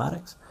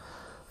mathematics,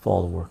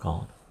 follow the work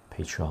on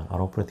Patreon. I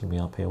don't put anything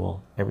beyond paywall.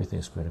 Everything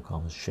is creative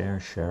commons.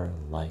 Share,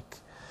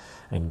 like.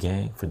 And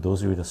gang, for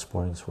those of you that are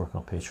supporting this work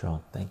on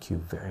Patreon, thank you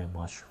very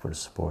much for the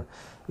support.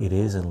 It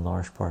is in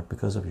large part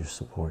because of your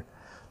support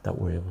that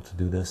we're able to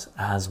do this,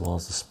 as well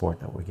as the support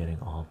that we're getting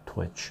on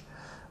Twitch,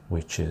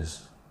 which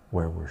is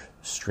where we're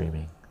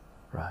streaming,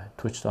 right?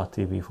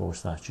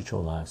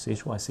 Twitch.tv/Chicho Live,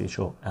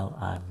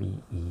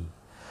 CHYCHOLIVE.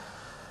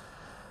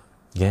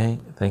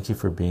 Gang, thank you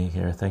for being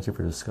here. Thank you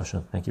for the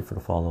discussion. Thank you for the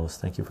follows.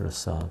 Thank you for the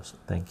subs.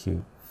 Thank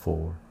you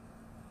for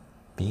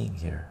being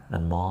here.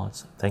 And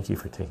mods, thank you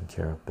for taking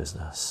care of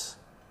business.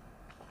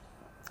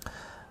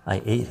 I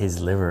ate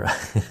his liver,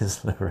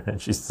 and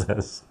she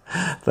says,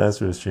 thanks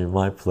for the stream.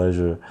 My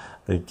pleasure.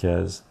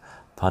 Because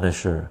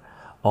Punisher,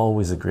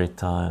 always a great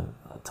time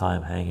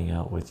hanging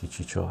out with you,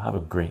 Chicho. Have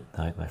a great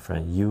night, my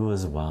friend. You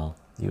as well.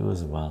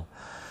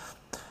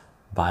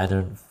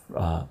 Biden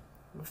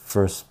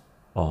first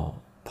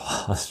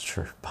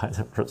posture.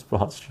 Biden first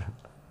posture.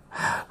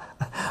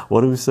 What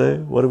do we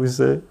say?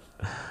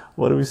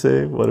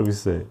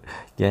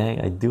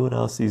 Gang, I do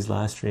announce these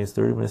live streams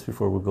 30 minutes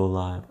before we go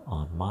live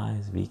on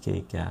Minds,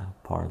 VK, Gab,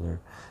 Parlor,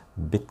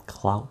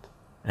 BitClout,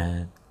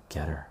 and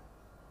Getter.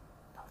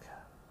 Okay.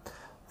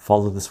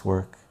 Follow this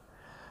work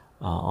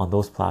on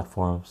those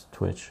platforms,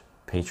 Twitch,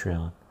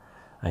 Patreon.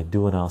 I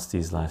do announce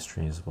these live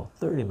streams about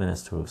 30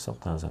 minutes to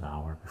sometimes an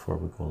hour before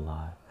we go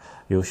live.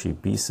 Yoshi,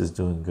 Beast is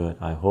doing good.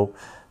 I hope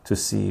to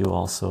see you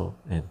also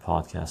in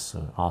podcast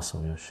soon.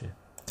 Awesome, Yoshi.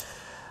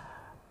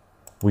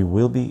 We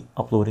will be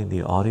uploading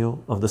the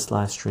audio of this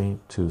live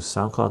stream to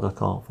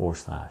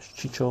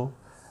soundcloud.com/Chicho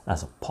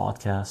as a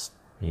podcast.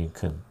 You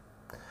can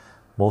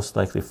most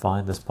likely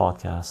find this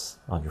podcast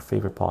on your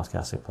favorite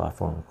podcasting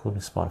platform,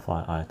 including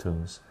Spotify,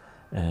 iTunes,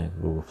 and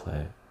Google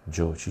Play.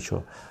 Joe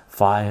Chicho.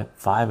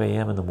 5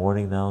 a.m. in the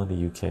morning now in the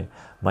UK.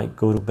 Might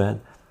go to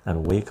bed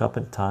and wake up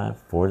in time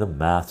for the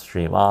math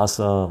stream.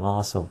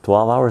 Awesome.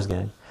 12 hours,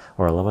 gang,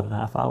 or 11 and a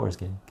half hours,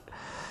 gang.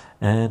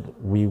 And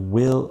we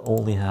will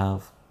only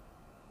have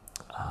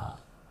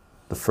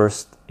the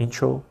first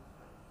intro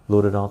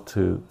loaded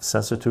onto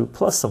SensorTube,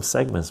 plus some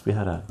segments. We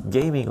had a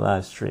gaming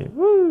live stream.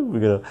 Woo! We're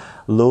gonna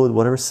load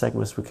whatever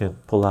segments we can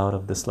pull out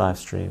of this live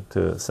stream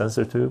to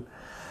SensorTube,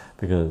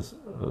 because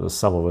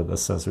some of it the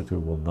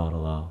SensorTube will not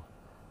allow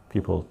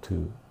people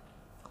to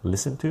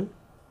listen to.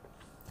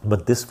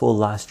 But this full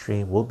live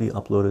stream will be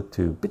uploaded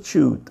to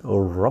BitChute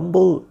or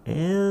Rumble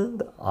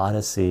and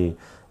Odyssey.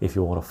 If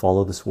you want to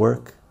follow this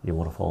work,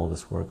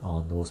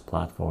 on those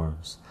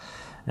platforms.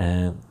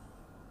 And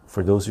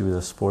for those of you that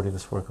are supporting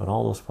this work on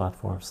all those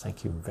platforms,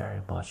 thank you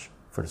very much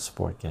for the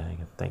support, gang,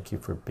 and thank you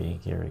for being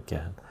here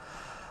again.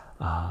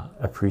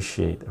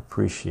 Appreciate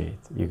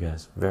you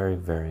guys very,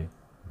 very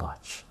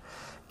much.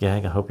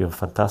 Gang, I hope you have a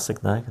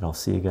fantastic night, and I'll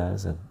see you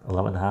guys in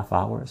 11 and a half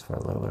hours for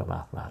a little bit of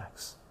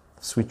mathematics.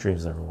 Sweet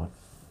dreams, everyone.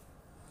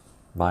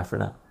 Bye for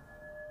now.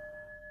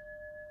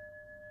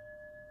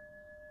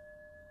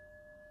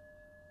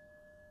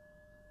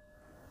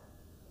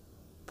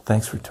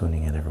 Thanks for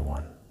tuning in,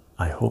 everyone.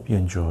 I hope you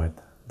enjoyed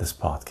this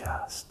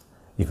podcast.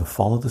 You can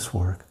follow this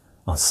work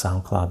on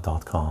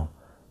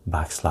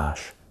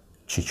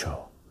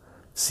soundcloud.com/Chycho,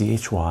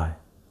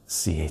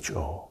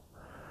 CHYCHO.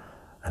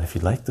 And if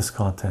you like this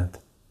content,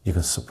 you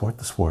can support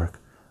this work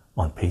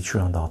on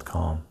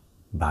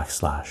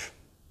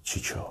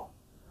patreon.com/Chycho,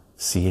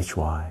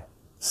 CHYCHO.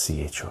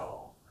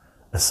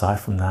 Aside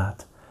from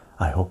that,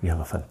 I hope you have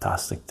a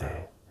fantastic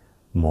day,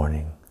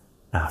 morning,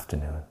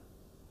 afternoon,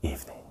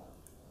 evening.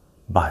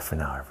 Bye for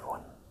now, everyone.